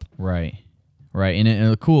going up. Right, and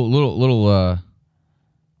a cool little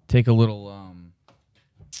take a little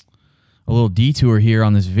detour here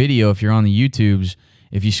on this video. If you're on the YouTubes,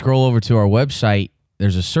 if you scroll over to our website,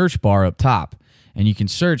 there's a search bar up top, and you can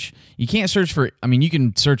search. You can't search for. I mean, you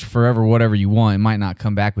can search forever whatever you want. It might not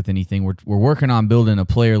come back with anything. We're working on building a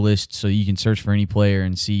player list so you can search for any player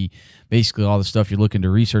and see basically all the stuff you're looking to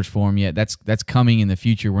research for them yet. That's coming in the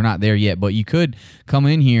future. We're not there yet, but you could come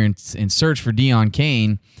in here and search for Deion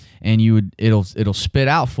Kane, and it'll spit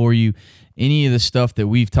out for you any of the stuff that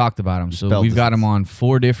we've talked about him. So we've got him on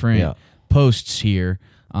 4 different posts here,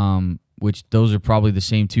 which those are probably the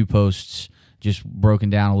same 2 posts, just broken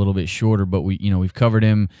down a little bit shorter. But we've covered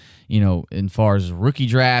him, in far as rookie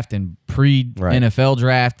draft and pre-NFL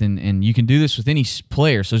draft, and you can do this with any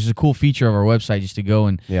player. So this is a cool feature of our website, just to go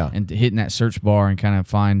and hitting that search bar and kind of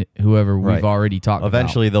find whoever we've already talked about.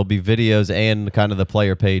 Eventually there'll be videos and kind of the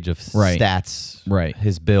player page of stats,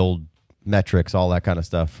 his build, metrics, all that kind of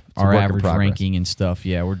stuff. It's our average ranking and stuff.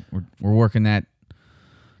 Yeah, we're working that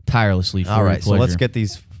tirelessly for all right, so let's pleasure. get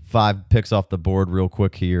these 5 picks off the board real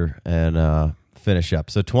quick here and finish up.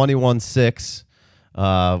 So 21-6.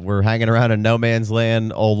 We're hanging around in no man's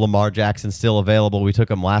land. Old Lamar Jackson still available. We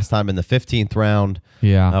took him last time in the 15th round.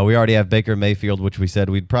 Yeah. We already have Baker Mayfield, which we said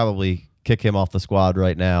we'd probably kick him off the squad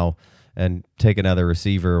right now and take another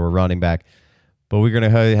receiver or running back. But we're going to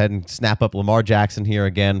go ahead and snap up Lamar Jackson here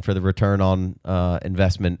again for the return on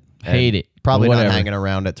investment. Hate it. Probably Whatever. not hanging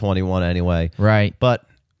around at 21 anyway. Right. But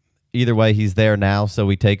either way, he's there now, so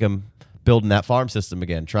we take him building that farm system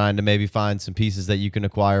again, trying to maybe find some pieces that you can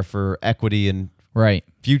acquire for equity in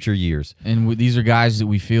future years. And these are guys that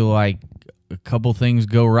we feel like a couple things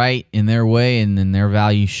go right in their way, and then their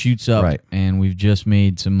value shoots up, and we've just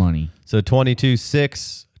made some money. So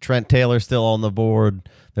 22-6, Trent Taylor still on the board.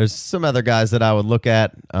 There's some other guys that I would look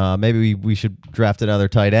at. Maybe we should draft another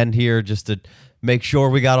tight end here just to make sure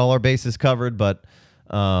we got all our bases covered, but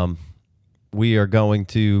we are going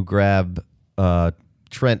to grab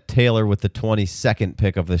Trent Taylor with the 22nd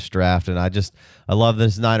pick of this draft, and I love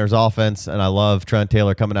this Niners offense, and I love Trent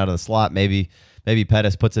Taylor coming out of the slot. Maybe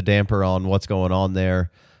Pettis puts a damper on what's going on there.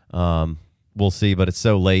 We'll see, but it's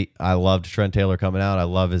so late. I loved Trent Taylor coming out. I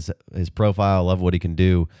love his profile. I love what he can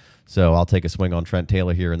do. So I'll take a swing on Trent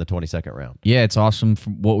Taylor here in the 22nd round. Yeah, it's awesome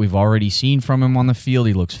from what we've already seen from him on the field.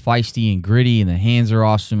 He looks feisty and gritty, and the hands are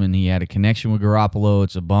awesome, and he had a connection with Garoppolo.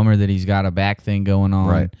 It's a bummer that he's got a back thing going on.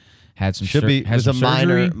 Right. Had some has some a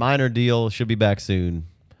surgery. minor deal. Should be back soon,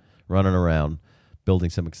 running around, building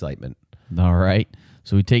some excitement. All right.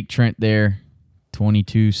 So we take Trent there,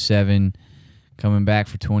 22-7, coming back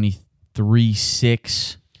for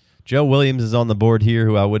 23-6. Joe Williams is on the board here,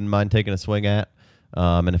 who I wouldn't mind taking a swing at.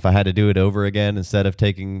 And if I had to do it over again, instead of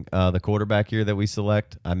taking the quarterback here that we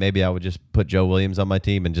select, maybe I would just put Joe Williams on my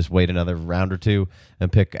team and just wait another round or 2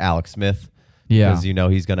 and pick Alex Smith. Yeah. Because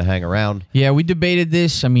he's going to hang around. Yeah, we debated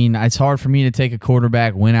this. I mean, it's hard for me to take a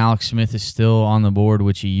quarterback when Alex Smith is still on the board,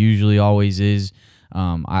 which he usually always is.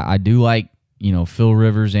 I do like, Phil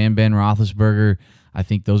Rivers and Ben Roethlisberger. I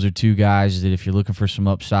think those are 2 guys that if you're looking for some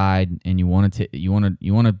upside and you want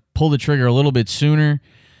to pull the trigger a little bit sooner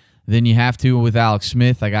than you have to with Alex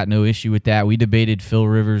Smith, I got no issue with that. We debated Phil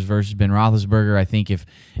Rivers versus Ben Roethlisberger. I think if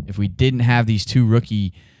we didn't have these 2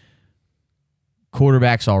 rookie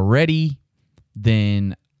quarterbacks already,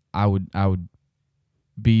 then I would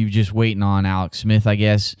be just waiting on Alex Smith, I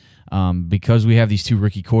guess, because we have these 2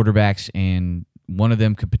 rookie quarterbacks and one of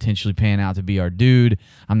them could potentially pan out to be our dude.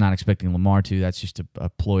 I'm not expecting Lamar to. That's just a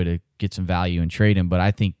ploy to get some value and trade him. But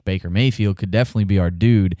I think Baker Mayfield could definitely be our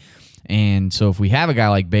dude. And so if we have a guy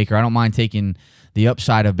like Baker, I don't mind taking the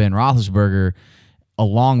upside of Ben Roethlisberger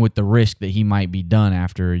along with the risk that he might be done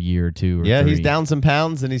after a year or 2 or 3. He's down some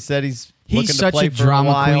pounds, and he said he's looking to such play a for drama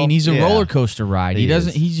a while. queen. He's a roller coaster ride. He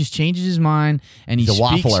just changes his mind, and he's a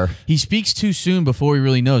waffler. He speaks too soon before he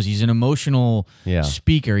really knows. He's an emotional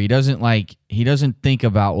speaker. He doesn't think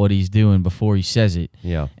about what he's doing before he says it.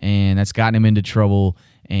 Yeah. And that's gotten him into trouble.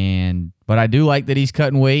 But I do like that he's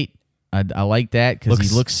cutting weight. I like that because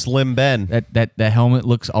he looks slim Ben. That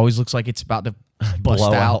helmet always looks like it's about to bust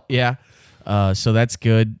Blow out. Yeah. So that's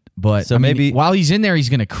good. But So maybe while he's in there, he's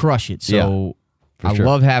going to crush it. So I sure.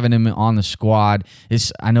 love having him on the squad.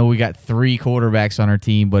 I know we got 3 quarterbacks on our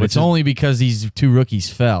team, but it's only because these 2 rookies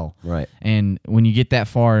fell. Right. And when you get that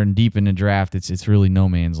far and deep in the draft, it's really no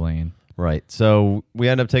man's land. Right. So we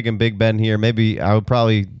end up taking Big Ben here. Maybe I would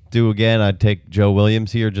probably do again. I'd take Joe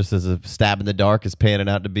Williams here just as a stab in the dark, is panning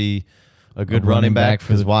out to be a good running back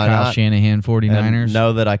for the why Kyle not? Shanahan 49ers. And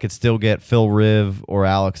know that I could still get Phil Riv or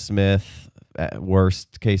Alex Smith at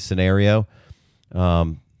worst case scenario.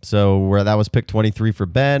 So where that was pick 23 for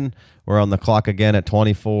Ben, we're on the clock again at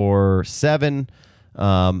 24-7.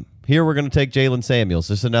 Here we're going to take Jalen Samuels.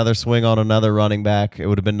 Just another swing on another running back. It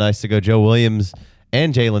would have been nice to go Joe Williams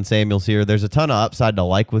and Jalen Samuels here. There's a ton of upside to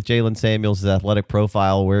like with Jalen Samuels. His athletic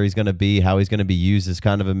profile, where he's going to be, how he's going to be used is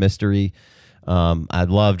kind of a mystery. I'd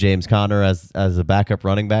love James Conner as a backup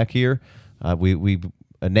running back here. We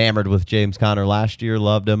enamored with James Conner last year,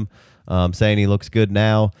 loved him, saying he looks good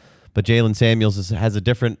now. But Jalen Samuels has a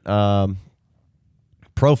different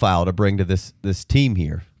profile to bring to this team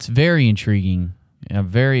here. It's very intriguing. I'm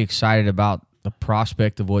very excited about the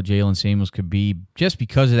prospect of what Jalen Samuels could be just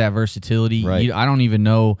because of that versatility. Right. I don't even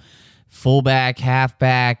know fullback,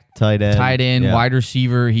 halfback, Tight end, yeah. wide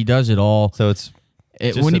receiver. He does it all. So it's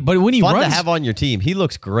when he fun runs, to have on your team. He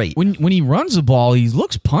looks great. When he runs the ball, he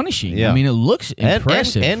looks punishing. Yeah. I mean, it looks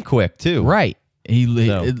impressive and quick too. Right.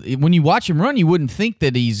 When you watch him run, you wouldn't think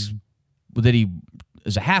that he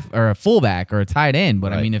is a half or a fullback or a tight end.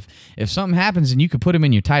 But Right. I mean, if something happens and you could put him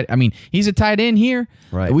in your tight, I mean, he's a tight end here.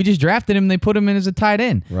 Right. We just drafted him. They put him in as a tight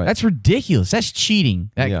end. Right. That's ridiculous. That's cheating.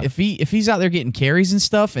 Yeah. If he's out there getting carries and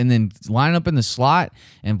stuff, and then lining up in the slot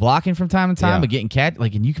and blocking from time to time, Yeah. but getting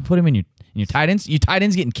and you can put him in your tight ends. Your tight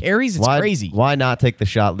ends getting carries. It's crazy. Why not take the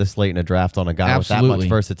shot this late in a draft on a guy with that much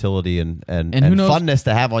versatility and who knows? funness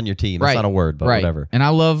to have on your team? That's not a word, but whatever. And I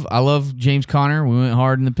love James Conner. We went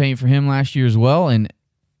hard in the paint for him last year as well, and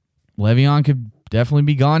Le'Veon could definitely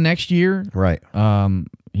be gone next year. Right.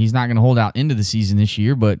 He's not going to hold out into the season this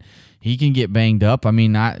year, but he can get banged up. I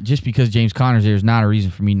mean, just because James Conner's there is not a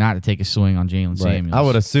reason for me not to take a swing on Jalen Samuels. I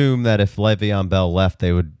would assume that if Le'Veon Bell left,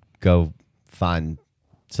 they would go find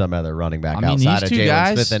some other running back outside of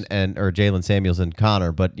Jalen Smith or Jalen Samuels and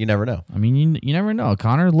Connor, but you never know. I mean, you never know.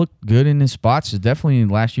 Connor looked good in his spots, definitely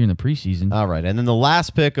last year in the preseason. All right, and then the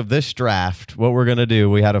last pick of this draft, what we're going to do,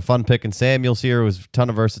 we had a fun pick in Samuels here. It was a ton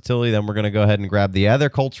of versatility. Then we're going to go ahead and grab the other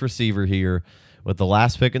Colts receiver here with the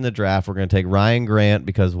last pick in the draft. We're going to take Ryan Grant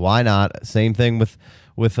because why not? Same thing with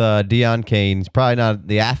Deion Kane. He's probably not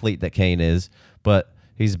the athlete that Kane is, but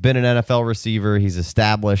he's been an NFL receiver. He's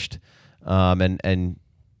established, and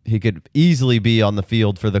he could easily be on the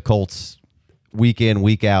field for the Colts week in,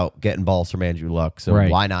 week out, getting balls from Andrew Luck. So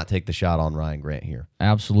why not take the shot on Ryan Grant here?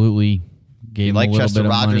 Absolutely. Gave him like Chester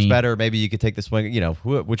Rogers better. Maybe you could take the swing,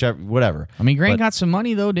 whichever, whatever. I mean, Grant got some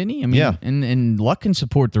money, though, didn't he? I mean, yeah. And Luck can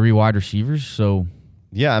support 3 wide receivers, so.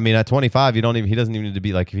 Yeah, I mean, at 25, he doesn't even need to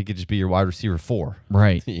be like, if he could just be your wide receiver 4.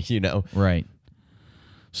 Right. Right.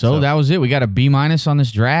 So that was it. We got a B- on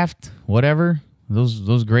this draft, whatever.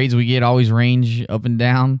 Those grades we get always range up and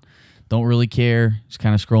down. Don't really care. Just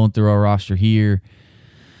kind of scrolling through our roster here.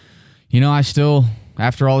 I still,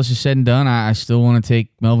 after all this is said and done, I still want to take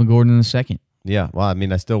Melvin Gordon in the second. Yeah, well, I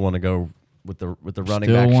mean, I still want to go with the running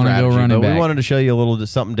still back strategy, go running but back. We wanted to show you a little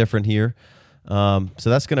something different here. So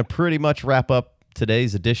that's going to pretty much wrap up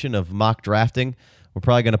today's edition of Mock Drafting. We're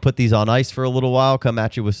probably going to put these on ice for a little while, come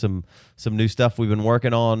at you with some new stuff we've been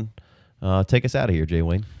working on. Take us out of here, Jay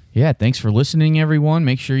Wayne. Yeah, thanks for listening, everyone.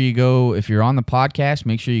 Make sure you go, if you're on the podcast,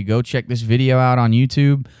 make sure you go check this video out on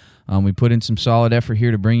YouTube. We put in some solid effort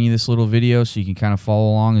here to bring you this little video so you can kind of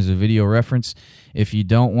follow along as a video reference. If you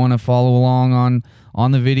don't want to follow along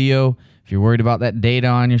on the video, if you're worried about that data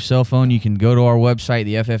on your cell phone, you can go to our website,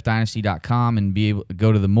 theFFDynasty.com, and be able to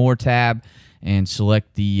go to the More tab and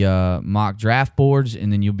select the mock draft boards,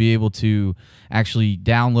 and then you'll be able to actually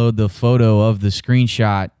download the photo of the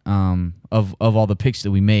screenshot of all the picks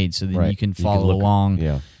that we made, so that you can follow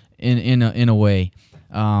along in a way.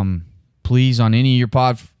 Please, on any of your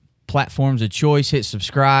platforms of choice, hit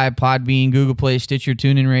subscribe, Podbean, GooglePlay, Stitcher,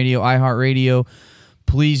 TuneIn Radio, iHeart Radio.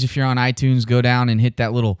 Please, if you're on iTunes, go down and hit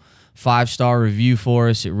that little 5-star review for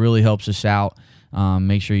us. It really helps us out.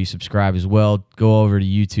 Make sure you subscribe as well. Go over to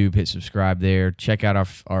YouTube, hit subscribe there. Check out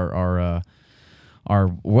our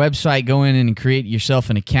website. Go in and create yourself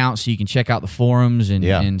an account so you can check out the forums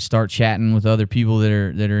and start chatting with other people that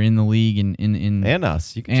are in the league and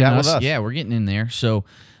us. You can chat with us. Yeah, we're getting in there. So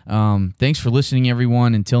thanks for listening,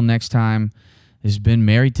 everyone. Until next time, this has been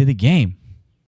Married to the Game.